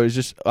 Bro, it was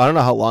just, I don't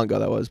know how long ago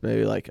that was,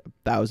 maybe like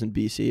 1000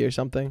 BC or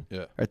something. Yeah.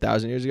 Or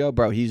 1,000 years ago.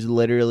 Bro, he's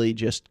literally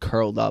just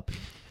curled up.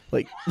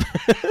 Like,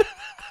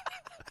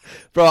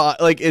 bro,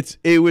 like,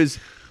 it was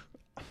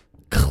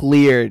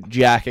clear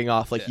jacking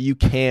off. Like, you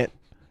can't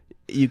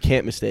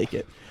mistake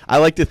it. I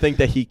like to think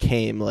that he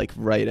came like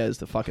right as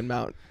the fucking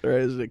mount or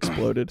as it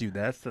exploded. Dude,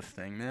 that's the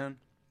thing, man.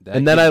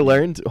 And then I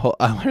learned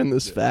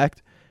this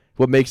fact.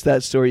 What makes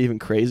that story even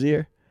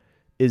crazier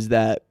is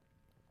that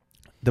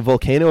the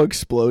volcano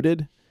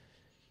exploded,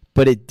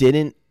 but it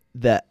didn't.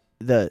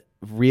 The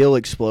real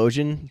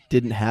explosion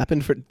didn't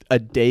happen for a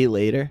day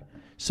later.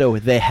 So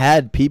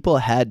people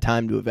had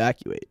time to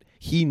evacuate.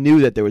 He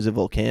knew that there was a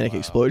volcanic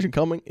explosion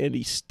coming, and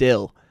he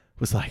still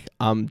was like,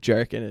 I'm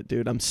jerking it,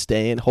 dude. I'm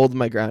staying, holding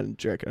my ground and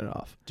jerking it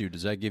off. Dude,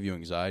 does that give you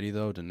anxiety,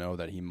 though, to know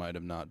that he might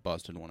have not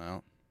busted one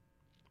out?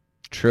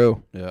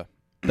 True. Yeah.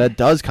 That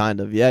does kind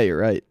of. Yeah, you're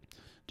right.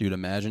 Dude,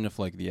 imagine if,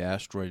 like, the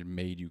asteroid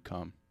made you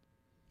come.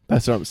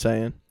 That's what I'm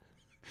saying.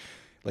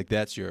 Like,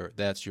 that's your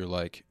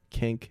like...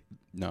 kink.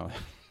 No.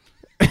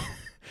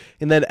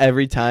 And then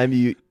every time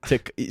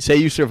say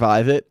you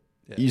survive it,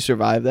 you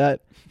survive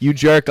that, you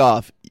jerk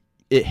off,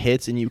 it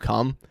hits and you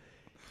come,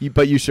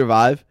 but you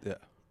survive. Yeah.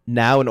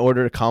 Now, in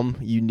order to come,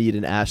 you need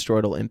an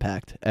asteroidal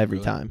impact every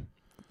time.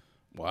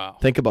 Wow.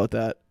 Think about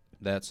that.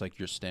 That's like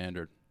your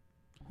standard.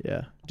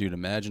 Yeah. Dude,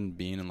 imagine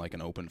being in like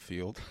an open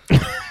field.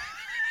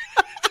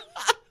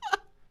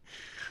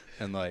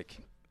 And like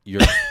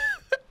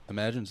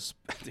imagine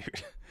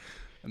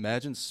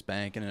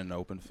spanking in an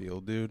open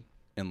field, dude,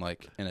 and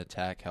like an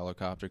attack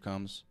helicopter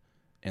comes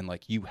and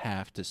like you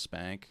have to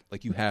spank,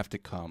 like you have to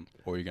come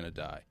or you're going to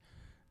die.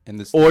 And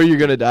you're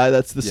going to die,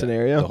 that's the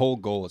scenario. The whole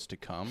goal is to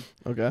come.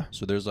 Okay.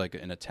 So there's like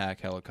an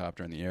attack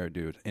helicopter in the air,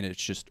 dude, and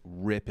it's just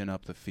ripping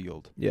up the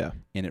field. Yeah.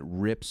 And it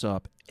rips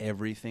up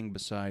everything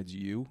besides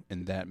you,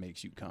 and that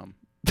makes you come.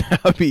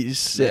 That would be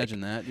sick. Imagine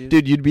that, dude.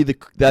 Dude, you'd be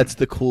that's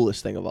the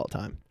coolest thing of all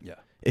time. Yeah.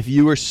 If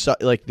you were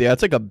that's like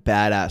a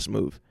badass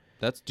move.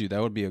 That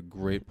would be a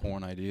great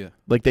porn idea.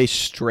 Like they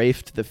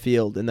strafed the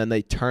field and then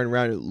they turn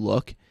around and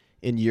look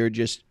and you're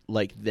just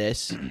like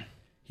this.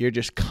 You're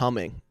just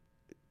coming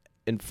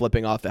and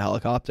flipping off the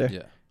helicopter.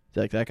 Yeah.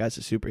 Like that guy's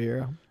a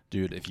superhero.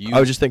 Dude, I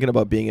was just thinking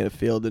about being in a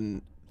field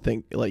and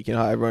think like, you know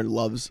how everyone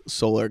loves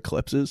solar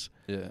eclipses?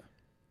 Yeah.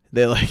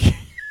 They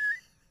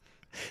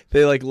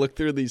look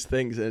through these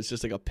things and it's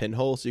just like a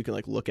pinhole so you can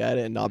like look at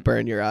it and not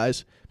burn your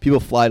eyes. People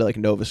fly to like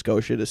Nova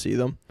Scotia to see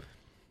them.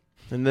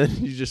 And then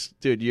you just,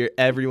 dude,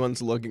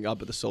 everyone's looking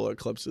up at the solar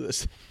eclipse of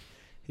this.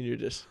 And you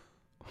just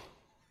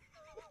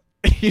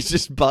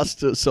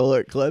bust a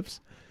solar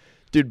eclipse.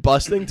 Dude,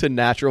 busting to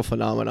natural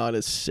phenomenon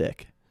is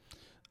sick.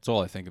 That's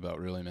all I think about,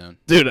 really, man.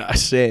 Dude,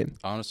 same.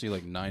 Honestly,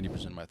 like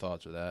 90% of my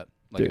thoughts are that.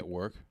 Like Dude, at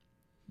work.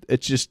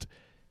 It's just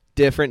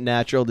different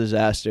natural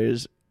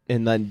disasters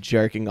and then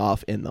jerking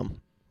off in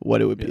them.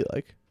 What it would be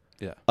like.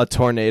 Yeah. A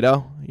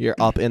tornado, you're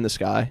up in the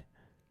sky,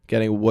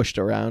 getting whooshed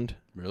around.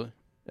 Really?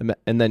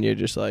 And then you're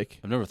just like...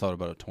 I've never thought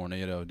about a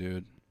tornado,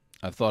 dude.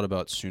 I've thought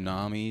about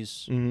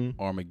tsunamis,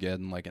 mm-hmm.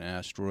 Armageddon, like an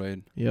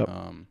asteroid. Yep.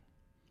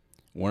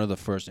 One of the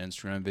first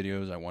Instagram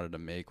videos I wanted to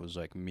make was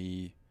like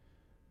me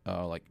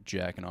like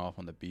jacking off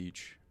on the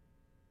beach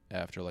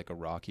after like a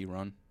Rocky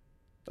run.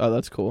 Oh,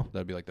 that's cool.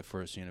 That'd be like the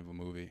first scene of a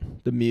movie.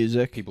 The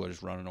music. People are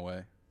just running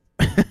away.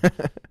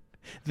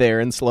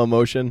 They're in slow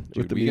motion. Dude,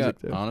 with the music.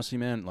 Honestly,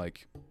 man,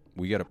 like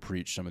we got to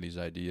preach some of these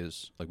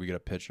ideas. Like we got to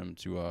pitch them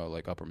to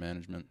like upper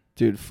management.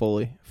 Dude,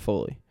 fully.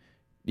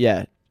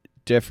 Yeah,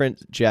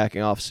 different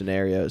jacking off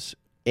scenarios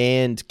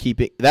and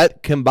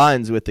that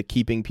combines with the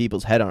keeping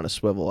people's head on a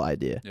swivel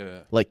idea. Yeah.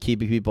 Like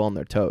keeping people on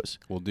their toes.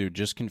 Well, dude,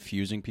 just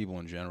confusing people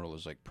in general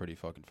is like pretty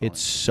fucking funny.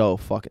 It's so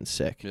fucking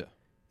sick. Yeah.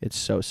 It's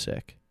so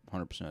sick.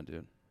 100%,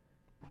 dude.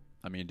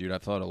 I mean, dude,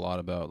 I've thought a lot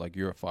about like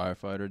you're a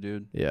firefighter,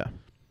 dude. Yeah.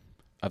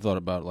 I've thought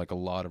about like a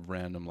lot of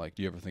random like.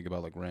 Do you ever think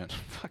about like random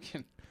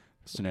fucking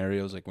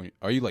scenarios? Like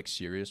are you like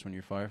serious when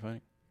you're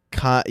firefighting?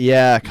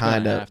 Yeah, you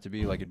kind of. Have to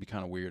be like it'd be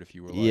kind of weird if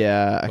you were like.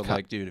 Yeah. But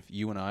like, dude, if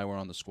you and I were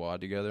on the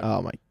squad together.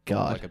 Oh my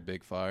god. Like a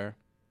big fire,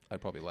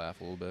 I'd probably laugh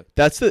a little bit.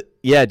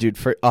 Dude.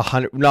 For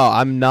 100. No,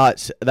 I'm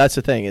not. That's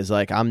the thing is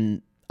like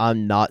I'm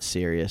not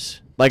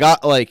serious.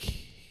 Like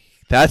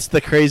that's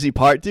the crazy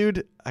part,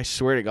 dude. I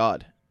swear to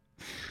God.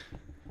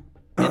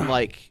 And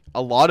like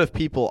a lot of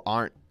people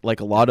aren't. Like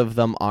a lot of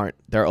them aren't.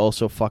 They're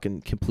also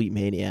fucking complete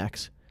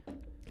maniacs.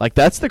 Like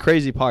that's the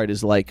crazy part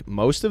is like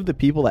most of the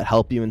people that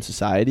help you in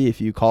society, if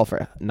you call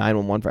for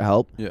 911 for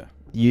help,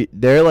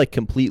 they're like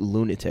complete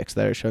lunatics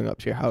that are showing up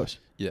to your house.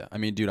 Yeah, I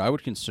mean, dude, I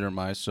would consider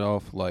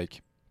myself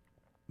like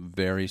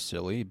very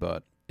silly,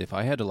 but if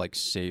I had to like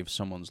save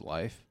someone's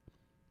life,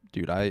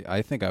 dude,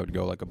 I think I would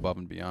go like above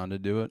and beyond to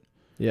do it.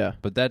 Yeah.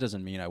 But that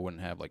doesn't mean I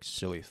wouldn't have like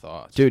silly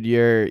thoughts. Dude,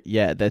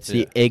 that's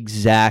the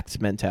exact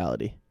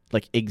mentality.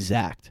 Like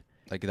exact.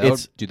 Like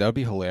that would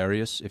be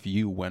hilarious if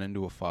you went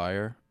into a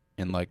fire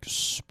and like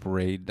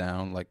sprayed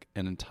down like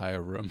an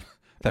entire room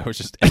that was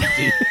just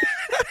empty.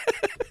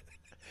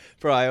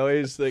 Bro, I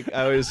always say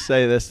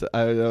this to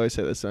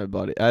my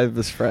buddy. I had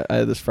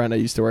this friend I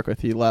used to work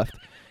with. He left,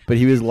 but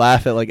he was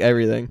laugh at like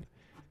everything,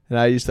 and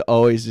I used to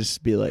always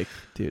just be like,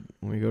 dude,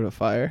 when we go to a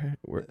fire,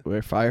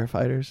 we're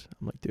firefighters.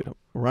 I'm like, dude, I'm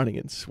running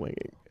and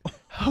swinging.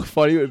 How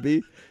funny it would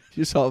be if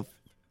you saw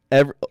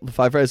the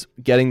firefighters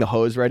getting the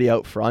hose ready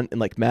out front and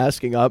like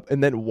masking up,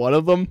 and then one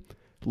of them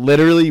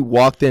literally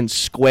walked in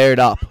squared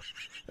up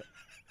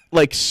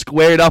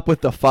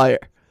with the fire.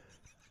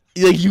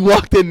 Like you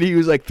walked in and he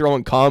was like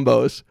throwing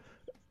combos.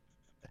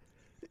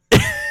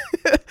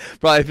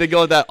 Bro, I think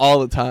about that all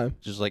the time.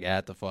 Just like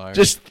at the fire.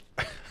 Just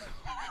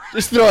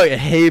throwing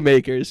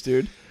haymakers,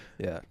 dude.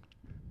 Yeah.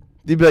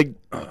 You'd be like,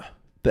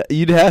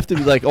 you'd have to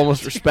be like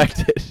almost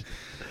respected.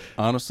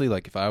 Honestly,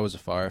 like if I was a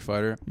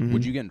firefighter, mm-hmm.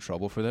 would you get in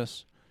trouble for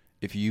this?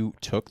 If you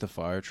took the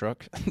fire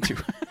truck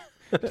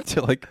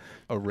to like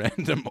a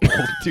random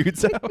old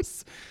dude's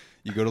house,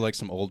 you go to like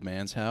some old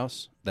man's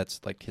house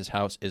that's like his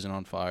house isn't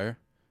on fire.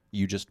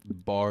 You just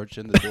barge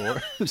in the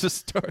door and just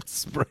start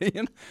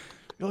spraying.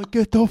 You're like,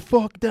 get the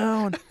fuck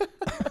down.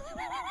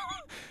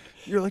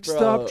 You're like, bro,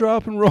 stop,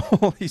 drop, and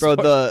roll. Bro,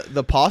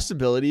 the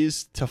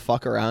possibilities to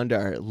fuck around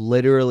are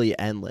literally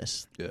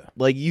endless. Yeah.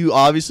 Like, you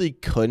obviously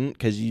couldn't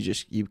because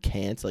you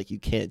can't. Like, you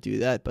can't do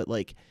that. But,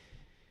 like,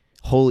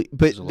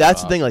 But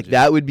that's the thing. Like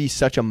that would be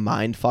such a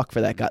mind fuck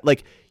for that guy.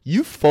 Like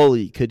you could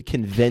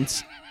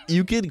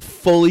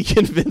fully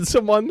convince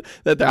someone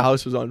that their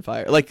house was on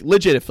fire. Like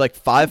legit, if like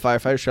 5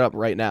 firefighters showed up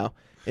right now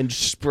and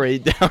just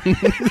sprayed down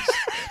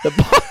the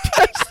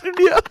podcast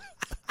studio,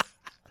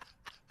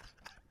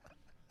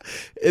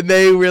 and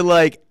they were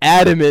like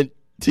adamant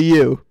to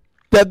you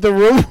that the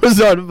room was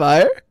on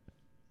fire.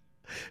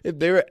 If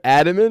they were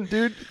adamant,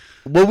 dude,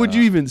 what would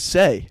you even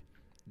say?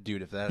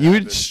 Dude, if that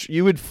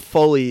you would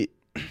fully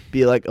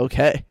be like,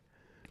 okay.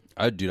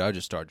 I'd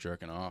just start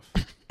jerking off.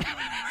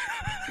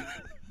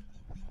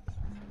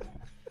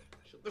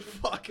 Shut the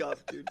fuck up,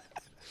 dude.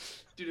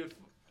 Dude,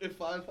 if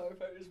 5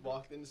 firefighters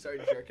walked in and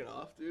started jerking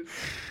off, dude, I'm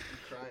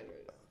crying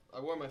right now.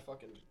 I wore my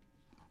fucking...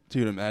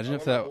 Dude, imagine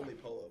if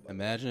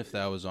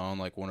that was on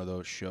like one of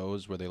those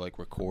shows where they like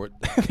record.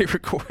 They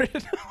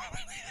recorded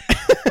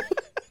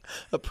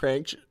a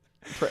prank.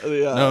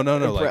 No,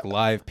 like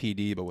live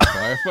PD, but with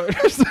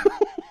firefighters.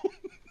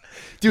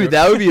 Dude,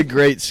 that would be a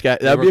great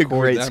sketch. That would be a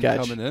great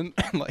sketch. Coming in,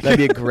 like that'd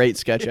be a great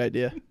sketch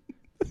idea.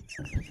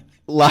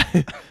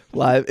 Live.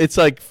 It's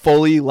like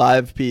fully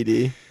live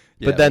PD.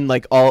 But then,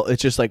 like, it's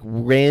just, like,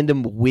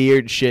 random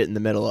weird shit in the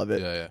middle of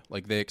it. Yeah.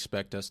 Like, they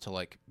expect us to,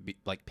 like,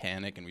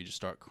 panic, and we just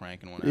start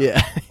cranking one out.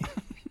 Yeah.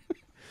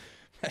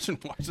 Imagine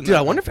watching Dude,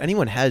 I wonder if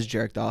anyone has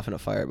jerked off in a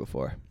fire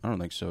before. I don't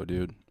think so,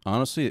 dude.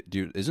 Honestly,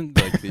 dude,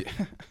 isn't, like, the...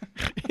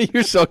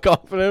 You're so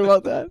confident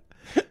about that?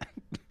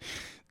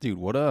 Dude,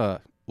 what,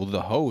 well,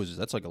 the hose,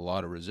 that's, like, a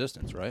lot of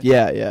resistance, right?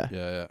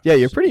 Yeah. Yeah,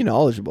 you're pretty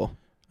knowledgeable.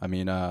 I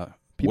mean,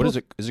 what is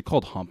it? Is it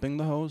called humping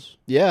the hose?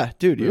 Yeah,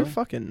 dude, really? You're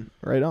fucking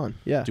right on.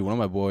 Yeah. Dude, one of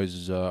my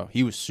boys,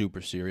 he was super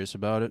serious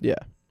about it. Yeah.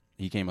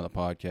 He came on the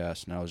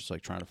podcast, and I was just,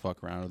 like, trying to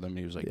fuck around with him. And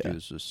he was like, dude,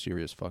 this is a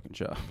serious fucking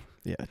job.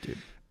 Yeah, dude.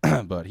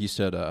 But he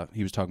said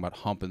he was talking about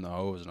humping the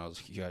hose, and I was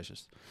like, you guys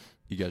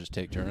just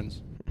take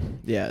turns?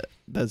 Yeah,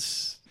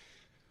 that's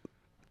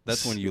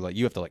when you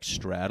have to, like,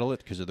 straddle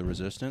it because of the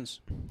resistance?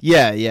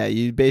 Yeah,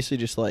 you basically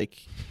just, like,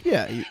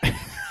 yeah.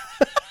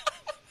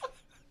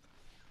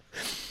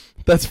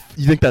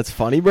 You think that's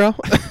funny, bro?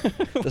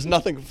 There's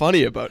nothing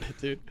funny about it,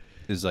 dude.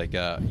 It's like,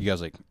 you guys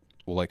like,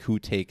 well, like who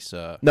takes?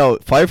 No,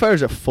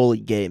 firefighters are fully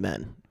gay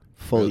men.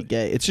 Fully really?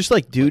 Gay. It's just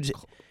like dudes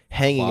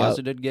hanging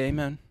closeted out. gay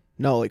men?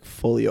 No, like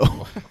fully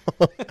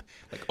like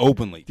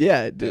openly.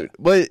 Yeah, dude. Yeah.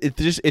 But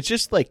it's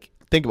just like,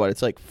 think about it.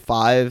 It's like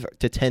 5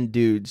 to 10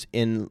 dudes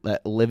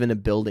that live in a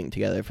building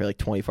together for like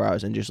 24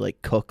 hours and just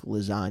like cook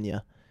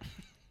lasagna.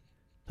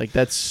 Like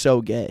that's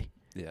so gay.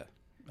 Yeah.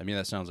 I mean,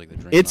 that sounds like the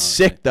dream. It's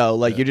honestly sick though.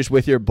 Like you're just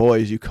with your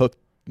boys, you cook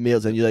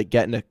meals, and you like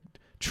get in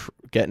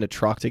a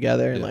truck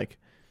together and like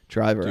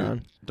drive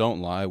around. Don't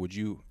lie. Would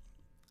you,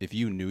 if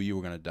you knew you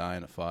were gonna die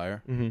in a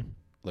fire,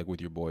 like with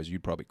your boys,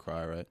 you'd probably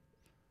cry, right?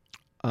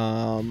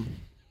 No,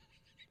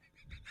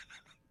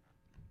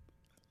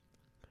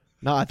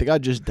 I think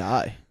I'd just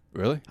die.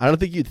 Really? I don't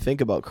think you'd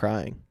think about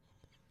crying.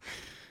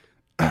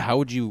 How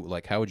would you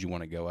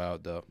want to go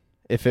out though?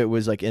 If it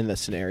was like in the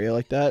scenario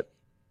like that.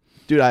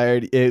 Dude,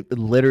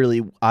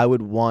 I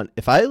would want,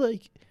 if I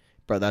like,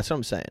 bro, that's what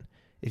I'm saying.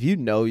 If you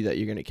know that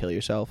you're going to kill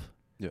yourself,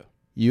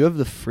 you have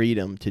the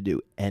freedom to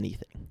do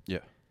anything. Yeah.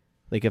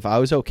 Like if I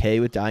was okay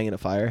with dying in a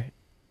fire,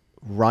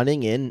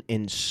 running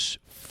in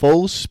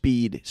full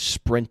speed,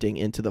 sprinting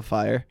into the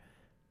fire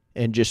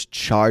and just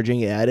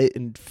charging at it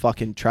and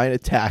fucking trying to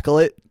tackle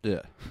it.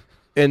 Yeah.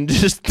 And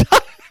just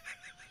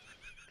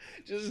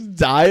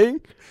dying.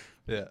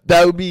 Yeah.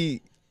 That would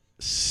be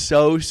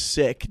so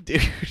sick,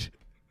 dude.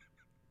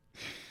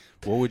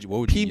 What would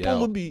you people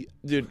yell? Would be,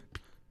 dude,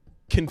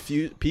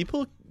 confused.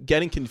 People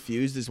getting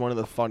confused is one of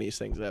the funniest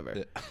things ever.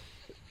 Yeah.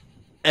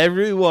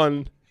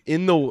 Everyone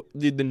in the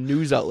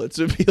news outlets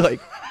would be like,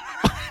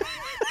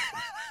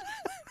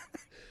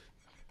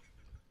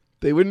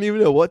 they wouldn't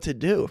even know what to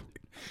do.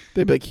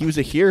 They'd be like, he was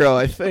a hero,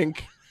 I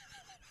think.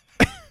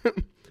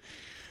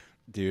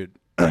 Dude,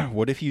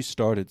 what if you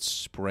started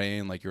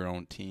spraying like your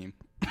own team?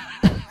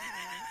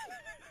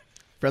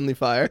 Friendly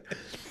fire.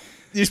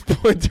 You just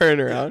turn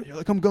around. You're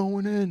like, I'm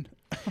going in.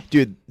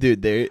 Dude,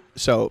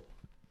 so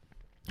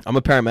I'm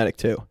a paramedic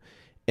too.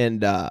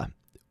 And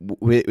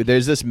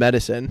there's this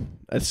medicine.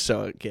 That's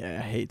so, I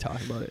hate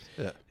talking about it.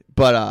 Yeah.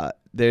 But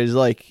there's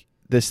like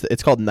this,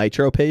 it's called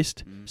nitro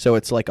paste. Mm-hmm. So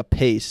it's like a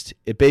paste.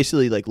 It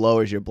basically like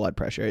lowers your blood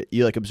pressure.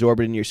 You like absorb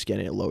it in your skin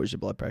and it lowers your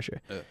blood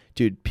pressure. Yeah.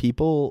 Dude,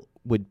 people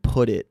would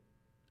put it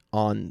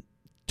on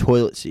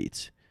toilet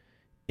seats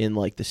in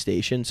like the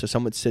station. So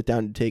someone would sit down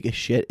and take a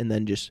shit and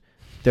then just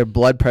their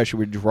blood pressure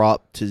would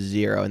drop to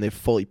 0 and they'd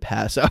fully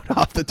pass out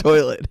off the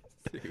toilet.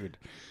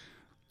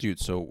 Dude,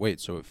 so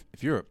wait, so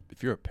if you're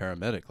a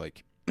paramedic,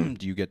 like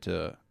do you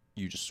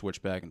just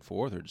switch back and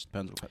forth, or it just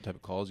depends on what type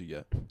of calls you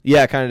get?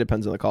 Yeah, it kind of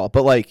depends on the call.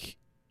 But like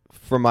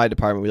for my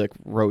department, we like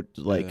wrote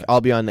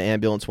I'll be on the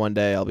ambulance one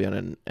day, I'll be on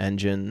an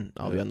engine,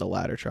 I'll be on the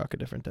ladder truck a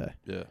different day.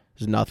 Yeah.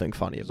 There's nothing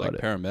funny about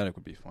it. Paramedic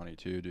would be funny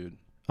too, dude.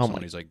 Oh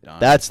somebody's like dying.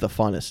 That's the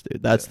funnest,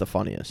 dude. That's the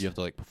funniest. You have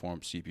to like perform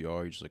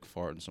CPR, you just like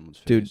fart in someone's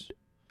face. Dude,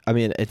 I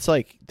mean, it's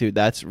like, dude,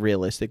 that's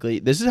realistically,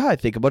 this is how I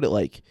think about it.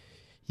 Like,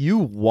 you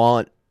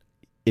want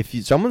if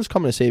someone's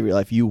coming to save your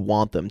life, you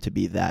want them to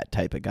be that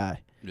type of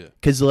guy. Yeah.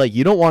 Because, like,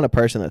 you don't want a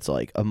person that's,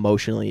 like,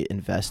 emotionally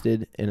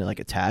invested and, like,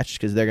 attached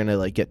because they're going to,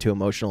 like, get too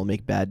emotional and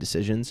make bad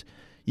decisions.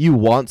 You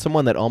want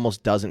someone that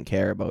almost doesn't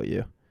care about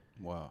you.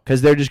 Wow.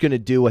 Because they're just going to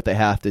do what they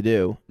have to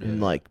do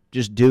and, like,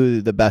 just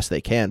do the best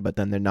they can, but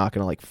then they're not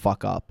going to, like,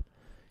 fuck up.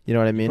 You know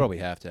what I mean? You probably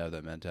have to have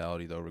that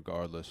mentality, though,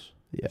 regardless.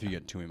 Yeah. If you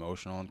get too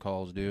emotional on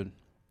calls, dude,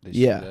 they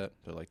see that.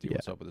 They're like, dude,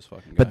 what's up with this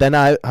fucking guy? But then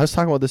I was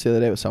talking about this the other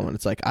day with someone.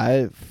 It's like,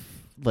 I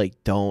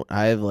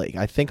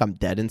think I'm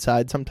dead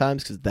inside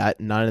sometimes because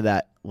none of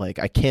that, like,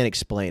 I can't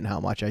explain how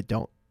much I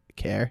don't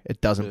care.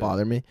 It doesn't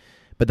bother me.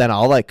 But then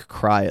I'll, like,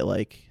 cry at,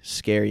 like,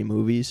 scary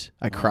movies.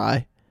 I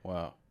cry.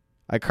 Wow.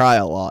 I cry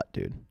a lot,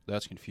 dude.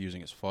 That's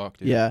confusing as fuck,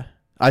 dude. Yeah.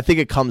 I think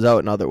it comes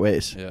out in other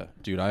ways. Yeah.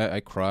 Dude, I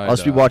cried. I'll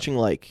just be watching,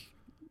 like,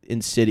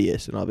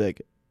 Insidious, and I'll be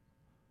like,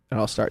 and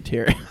I'll start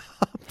tearing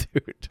up,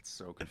 dude. It's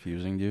so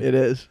confusing, dude. It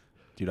is.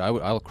 Dude,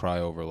 I'll cry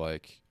over,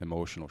 like,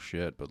 emotional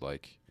shit, but,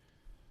 like,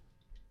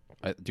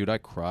 I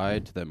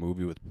cried to that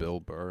movie with Bill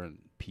Burr and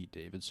Pete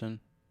Davidson.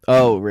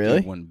 Oh, really?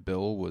 Dude, when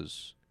Bill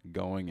was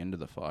going into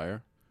the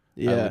fire,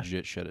 I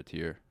legit shed a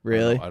tear.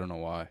 Really? I don't know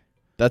why.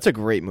 That's a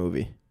great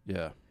movie.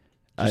 Yeah.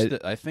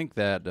 I think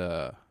that,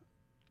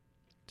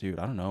 dude,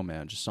 I don't know,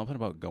 man. Just something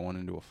about going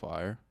into a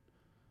fire.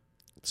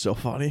 It's so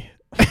funny.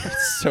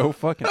 It's so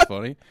fucking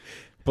funny.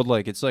 But,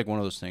 like, it's like one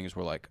of those things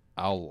where, like,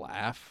 I'll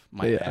laugh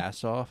my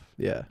ass off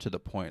to the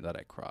point that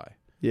I cry.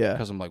 Yeah.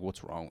 Because I'm like,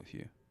 what's wrong with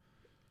you?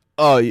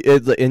 Oh,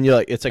 and you're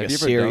like, it's like have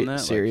a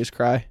serious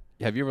cry.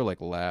 Have you ever,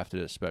 like, laughed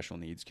at a special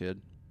needs kid?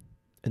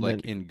 And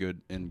like, then,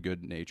 in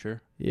good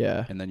nature?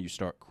 Yeah. And then you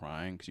start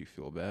crying because you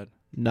feel bad?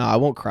 No, I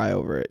won't cry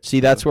over it.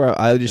 See, that's where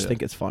I just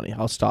think it's funny.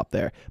 I'll stop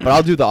there. But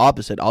I'll do the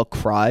opposite. I'll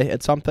cry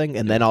at something,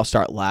 and then I'll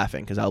start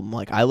laughing because I'm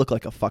like, I look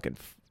like a fucking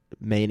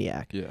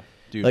maniac. Yeah.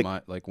 Dude,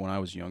 like when I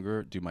was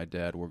younger, my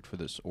dad worked for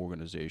this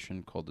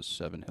organization called the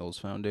Seven Hills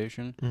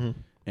Foundation,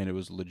 and it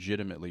was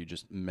legitimately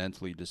just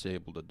mentally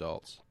disabled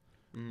adults.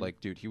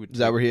 Like, dude, he would... Is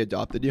that where he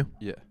adopted you?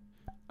 Yeah.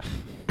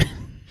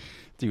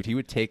 Dude, he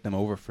would take them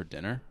over for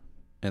dinner,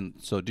 and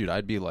so, dude,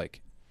 I'd be,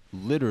 like,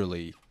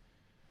 literally,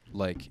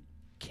 like,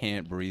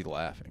 can't breathe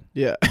laughing.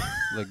 Yeah.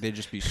 Like, they'd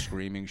just be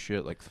screaming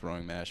shit, like,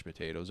 throwing mashed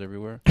potatoes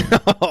everywhere.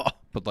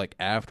 But, like,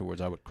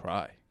 afterwards, I would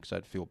cry because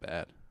I'd feel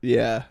bad.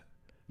 Yeah.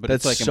 But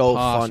that's it's, like, so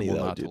impossible funny,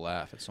 though, not dude. to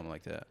laugh at something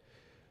like that.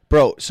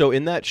 Bro, so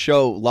in that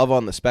show, Love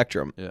on the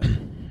Spectrum, Yeah.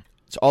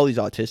 it's all these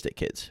autistic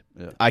kids.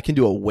 Yeah. I can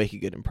do a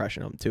wicked good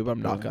impression of them, too, but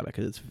I'm not going to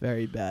because it's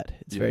very bad.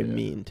 It's very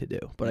mean to do,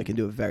 but I can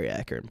do a very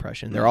accurate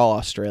impression. They're all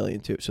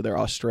Australian, too, so they're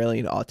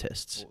Australian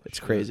autists. Holy it's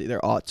shit. crazy.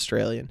 They're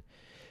Australian.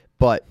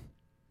 But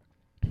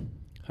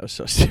that was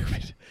so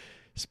stupid.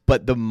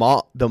 But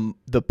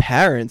the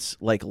parents,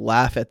 like,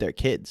 laugh at their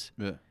kids.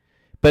 Yeah.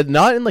 But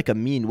not in, like, a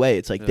mean way.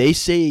 It's like they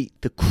say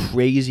the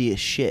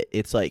craziest shit.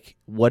 It's like,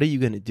 what are you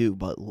going to do?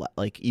 But,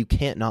 like, you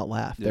can't not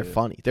laugh. They're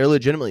funny. They're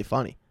legitimately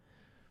funny.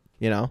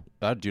 You know?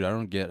 Dude, I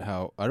don't get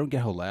how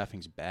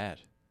laughing's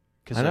bad.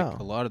 Because, like,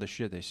 a lot of the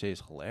shit they say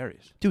is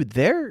hilarious. Dude,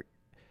 they're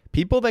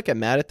people that get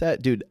mad at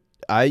that. Dude,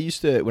 I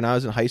used to, when I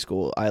was in high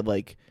school, I,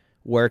 like,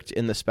 worked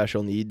in the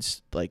special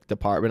needs, like,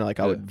 department. Like,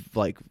 I would,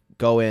 like,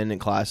 go in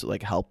class,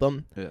 like, help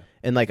them. Yeah.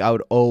 And, like, I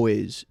would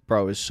always,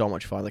 bro, it was so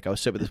much fun. Like, I would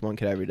sit with this one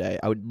kid every day.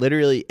 I would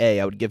literally,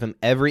 I would give him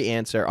every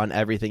answer on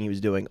everything he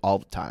was doing all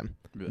the time,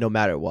 no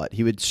matter what.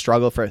 He would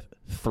struggle for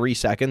 3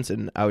 seconds,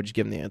 and I would just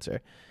give him the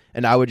answer.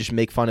 And I would just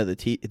make fun of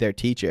their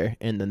teacher,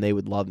 and then they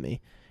would love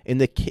me.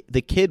 And the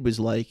kid was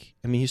like,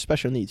 I mean, he's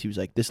special needs. He was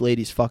like, this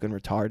lady's fucking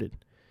retarded.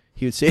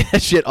 He would say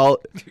that shit all.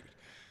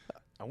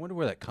 I wonder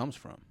where that comes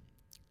from.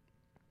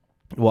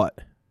 What?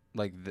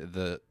 Like,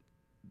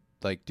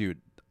 like,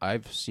 dude,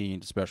 I've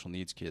seen special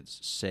needs kids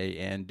say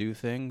and do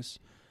things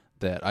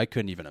that I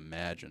couldn't even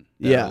imagine.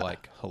 That are,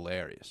 like,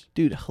 hilarious.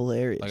 Dude,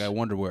 hilarious. Like, I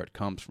wonder where it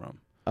comes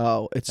from.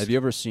 Oh, Have you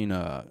ever seen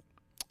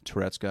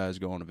Tourette's guys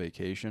go on a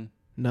vacation?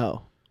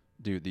 No.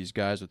 Dude, these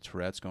guys with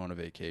Tourette's go on a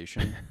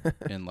vacation,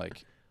 and,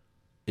 like,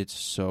 it's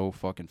so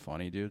fucking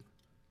funny, dude.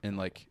 And,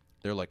 like,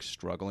 they're, like,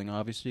 struggling,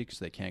 obviously, because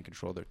they can't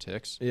control their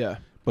tics. Yeah.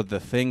 But the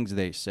things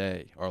they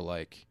say are,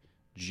 like,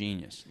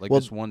 genius. Like,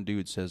 this one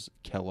dude says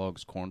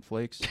Kellogg's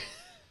cornflakes,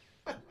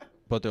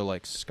 but they're,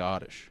 like,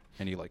 Scottish,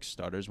 and he, like,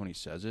 stutters when he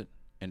says it,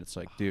 and it's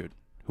like, dude,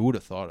 who would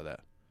have thought of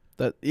that?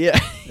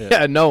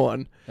 Yeah, no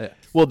one. Yeah.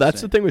 Well, that's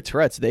the thing with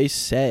Tourette's. They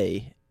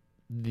say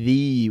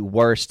the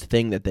worst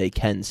thing that they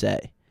can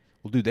say.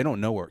 Well, dude, they don't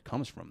know where it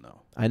comes from,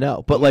 though. I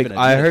know. But, like,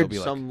 I heard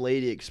some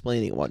lady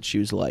explaining it once. She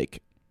was like,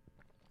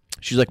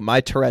 my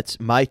Tourette's,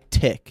 my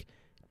tick,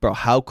 bro,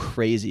 how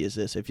crazy is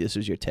this if this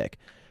was your tick?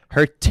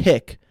 Her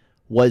tick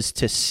was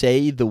to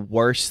say the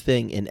worst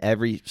thing in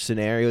every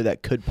scenario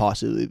that could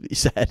possibly be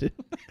said.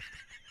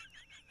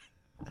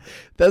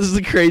 That's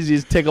the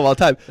craziest tick of all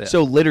time. Yeah.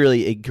 So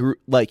literally, a group,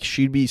 like,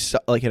 she'd be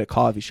like in a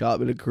coffee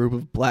shop, and a group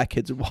of black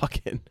kids would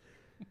walk in.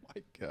 Oh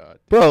my god,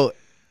 bro!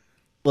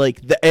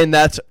 Like, and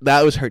that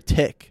was her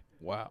tick.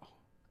 Wow,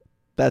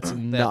 that's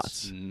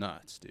nuts. That's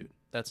nuts, dude.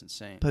 That's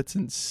insane. That's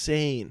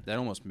insane. That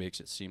almost makes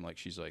it seem like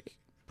she's, like,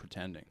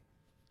 pretending.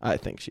 I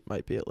think she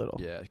might be a little.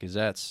 Yeah, because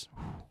that's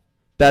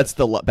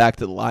the back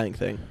to the lying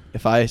thing.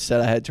 If I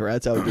said I had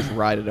Tourette's, I would just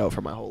ride it out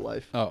for my whole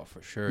life. Oh,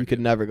 for sure. You could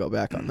never go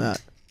back on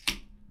that.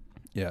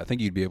 Yeah, I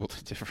think you'd be able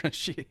to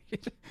differentiate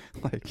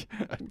like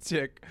a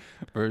tick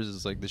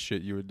versus like the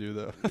shit you would do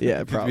though.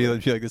 Yeah, probably.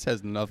 You'd be like, this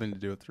has nothing to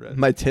do with Tourette's.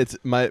 My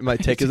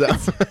tick is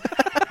that.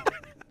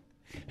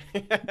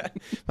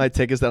 My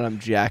tick is that I'm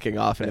jacking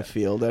off in a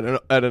field at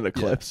an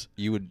eclipse.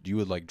 Yeah. You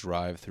would like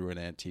drive through an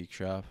antique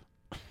shop.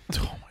 Oh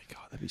my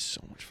god, that'd be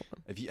so much fun.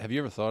 Have you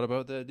ever thought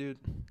about that, dude?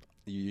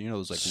 You know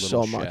those like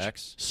little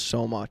shacks?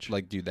 So much.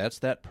 Like, dude, that's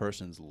that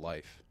person's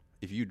life.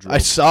 If you drove, I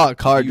saw a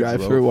car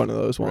drive through one of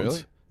those ones.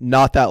 Really?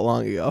 Not that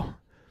long ago.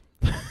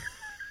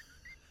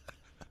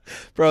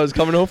 Bro, I was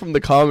coming home from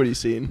the comedy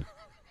scene.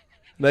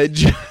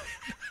 And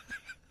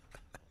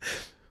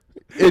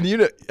and you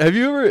know, have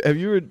you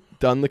ever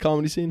done the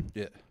comedy scene?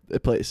 Yeah.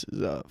 The place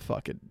is a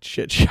fucking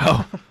shit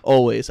show.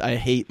 Always. I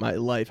hate my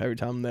life every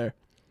time I'm there.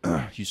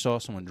 You saw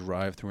someone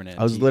drive through an antique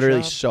I was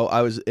literally shop?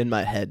 I was in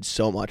my head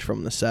so much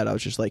from the set. I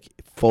was just like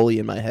fully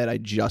in my head. I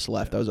just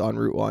left. I was on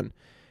Route 1.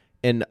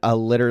 And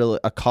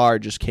a car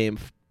just came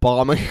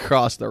bombing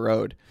across the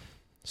road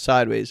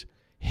sideways,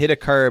 hit a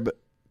curb,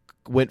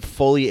 went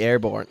fully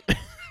airborne.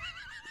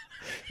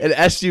 An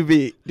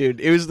SUV,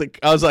 dude. It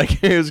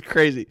was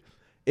crazy.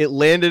 It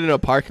landed in a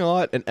parking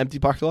lot, an empty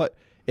parking lot,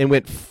 and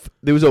went.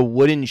 There was a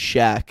wooden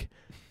shack.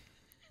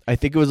 I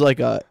think it was like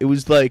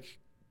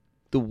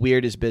the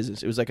weirdest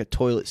business. It was like a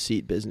toilet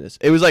seat business.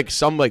 It was like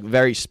some like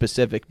very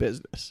specific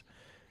business.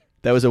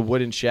 That was a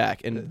wooden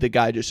shack, and the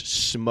guy just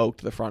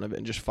smoked the front of it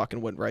and just fucking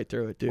went right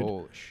through it, dude.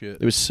 Holy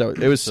shit! It was so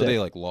sick. They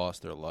like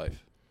lost their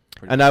life.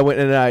 And I went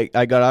and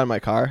I got out of my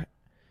car,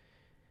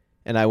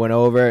 and I went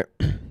over.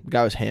 The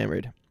guy was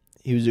hammered.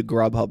 He was a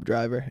Grubhub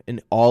driver,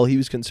 and all he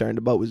was concerned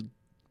about was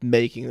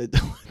making the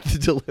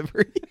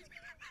delivery.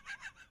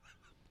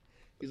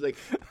 He's like,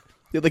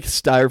 he had like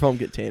styrofoam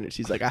containers.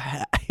 He's like, I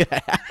have to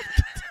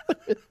do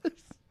this.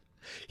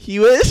 He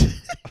was,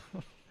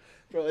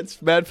 bro.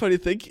 It's mad funny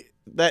to think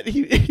that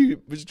he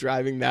was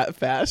driving that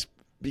fast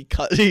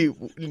because he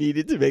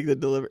needed to make the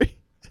delivery.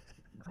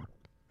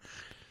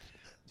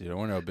 Dude, I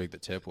wonder how big the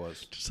tip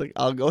was. Just like,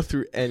 I'll go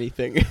through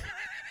anything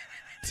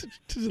to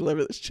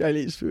deliver this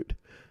Chinese food.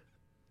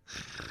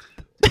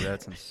 Dude,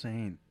 that's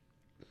insane.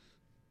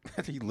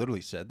 He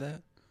literally said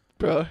that?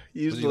 Bro,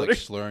 was he like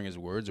slurring his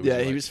words? Or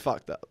was he was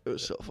fucked up. It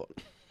was so fun.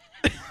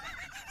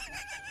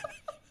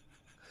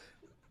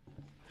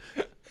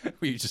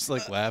 Were you just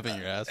like laughing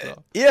your ass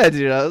off? Yeah,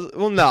 dude. I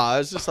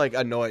was just like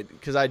annoyed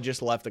because I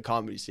just left the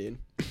comedy scene.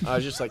 I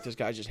was just like, this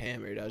guy's just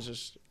hammered.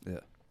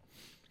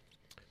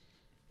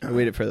 I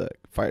waited for the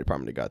fire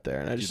department to get there,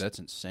 and Dude, that's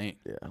insane.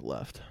 Yeah, I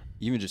left.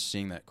 Even just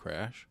seeing that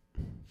crash,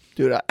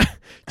 dude.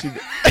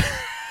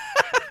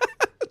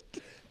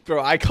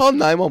 Bro, I call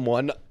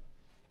 911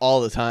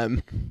 all the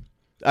time.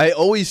 I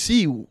always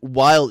see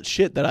wild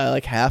shit that I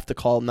like have to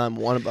call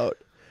 911 about.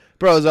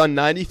 Bro, I was on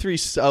 93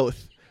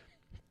 South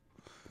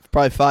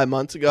probably 5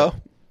 months ago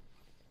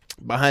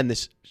behind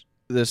this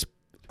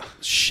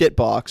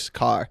shitbox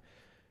car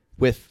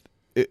with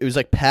it was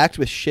like packed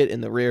with shit in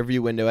the rear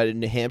view window. I had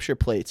New Hampshire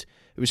plates.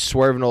 It was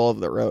swerving all over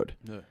the road.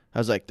 Yeah. I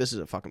was like, this is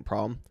a fucking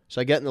problem. So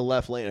I get in the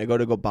left lane. I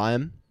go buy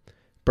him.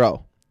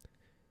 Bro,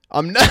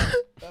 I'm not.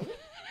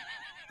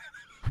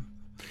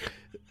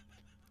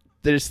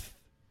 There's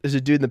a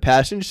dude in the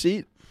passenger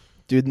seat.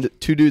 Two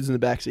dudes in the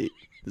back seat.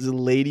 There's a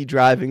lady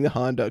driving the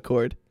Honda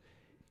Accord.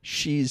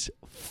 She's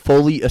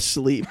fully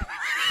asleep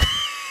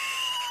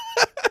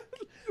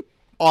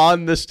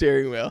on the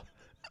steering wheel.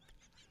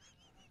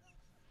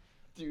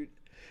 Dude,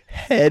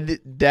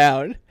 head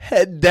down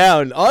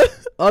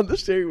on the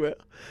steering wheel.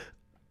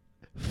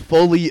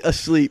 Fully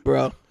asleep,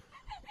 bro.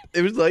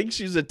 It was like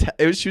she was a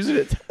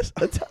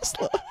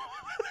Tesla.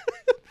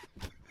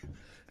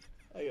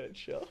 I gotta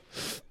chill.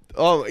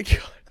 Oh my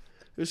god,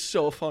 it was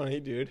so funny,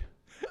 dude.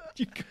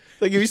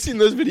 Like, have you seen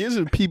those videos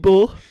of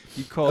people?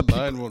 You called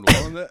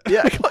 911 on that?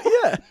 Yeah,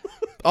 yeah.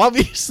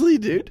 Obviously,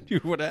 dude.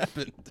 Dude, what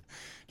happened? Did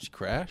she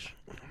crash?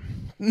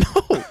 No,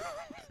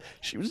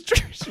 she was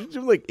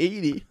doing like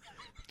 80,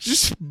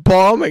 just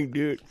bombing,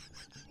 dude.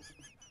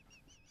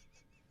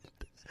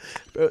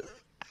 Bro.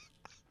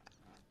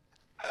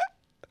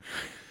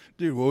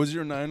 Dude, what was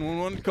your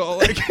 911 call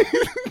like?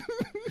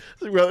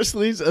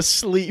 Rosalie's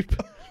asleep.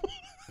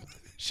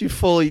 She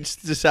fully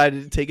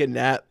decided to take a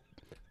nap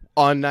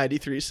on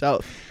 93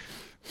 South.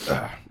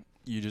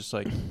 You just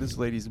like, this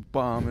lady's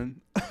bombing.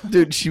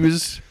 Dude, it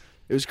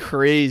was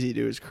crazy,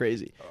 dude. It was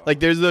crazy. Like,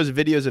 there's those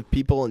videos of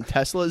people in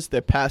Teslas.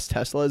 They're past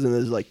Teslas, and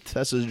there's like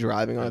Tesla's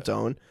driving on its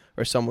own,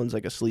 or someone's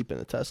like asleep in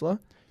a Tesla.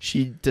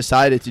 She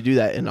decided to do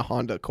that in a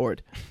Honda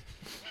Accord.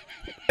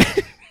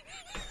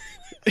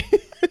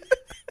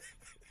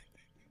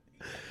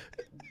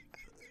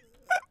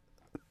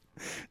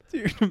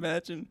 Dude,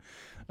 imagine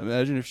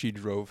if she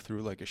drove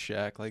through like a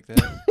shack like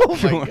that. Oh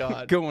my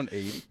god. Going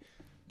 80.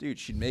 Dude,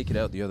 she'd make it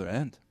out the other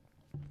end.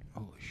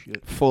 Holy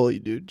shit. Fully,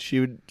 dude. She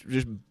would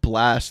just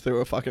blast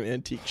through a fucking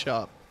antique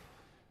shop.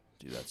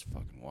 Dude, that's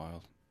fucking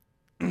wild.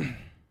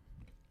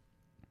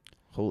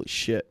 Holy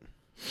shit.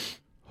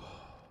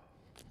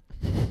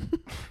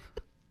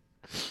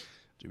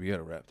 Dude, we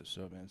gotta wrap this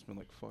up, man. It's been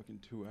like fucking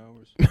 2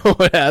 hours. No,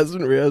 it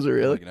hasn't. Has it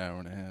really? Like an hour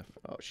and a half.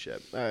 Oh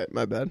shit. All right,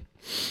 my bad.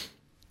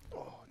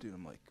 Oh, dude,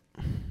 I'm like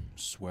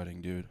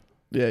sweating, dude.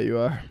 Yeah, you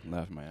are. I'm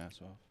laughing my ass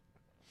off.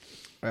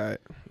 All right,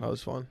 that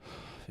was fun.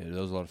 Yeah,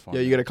 that was a lot of fun.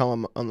 Yeah, you gotta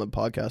come on the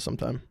podcast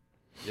sometime.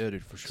 Yeah,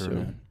 dude, for sure, So,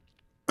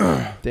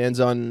 man.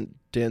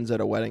 Dan's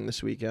at a wedding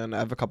this weekend. I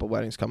have a couple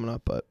weddings coming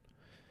up, but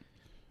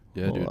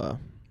yeah, dude.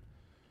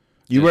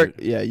 You work,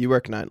 dude. yeah, you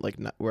work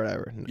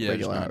whatever, Yeah, regular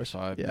just 9 to hours.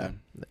 5, yeah, man.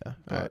 yeah.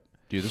 All right,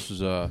 dude, this was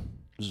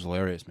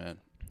hilarious, man.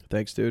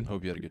 Thanks, dude.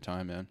 Hope you had a good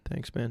time, man.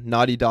 Thanks, man.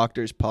 Naughty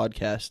Doctors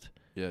podcast.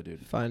 Yeah,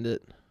 dude. Find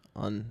it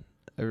on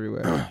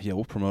everywhere. Yeah,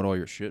 we'll promote all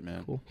your shit,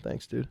 man. Cool.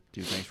 Thanks, dude.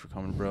 Dude, thanks for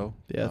coming, bro.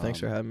 Yeah, thanks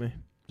for having me.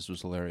 This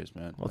was hilarious,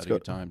 man. Let's Had go. a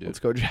good time, dude. Let's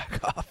go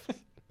jack off.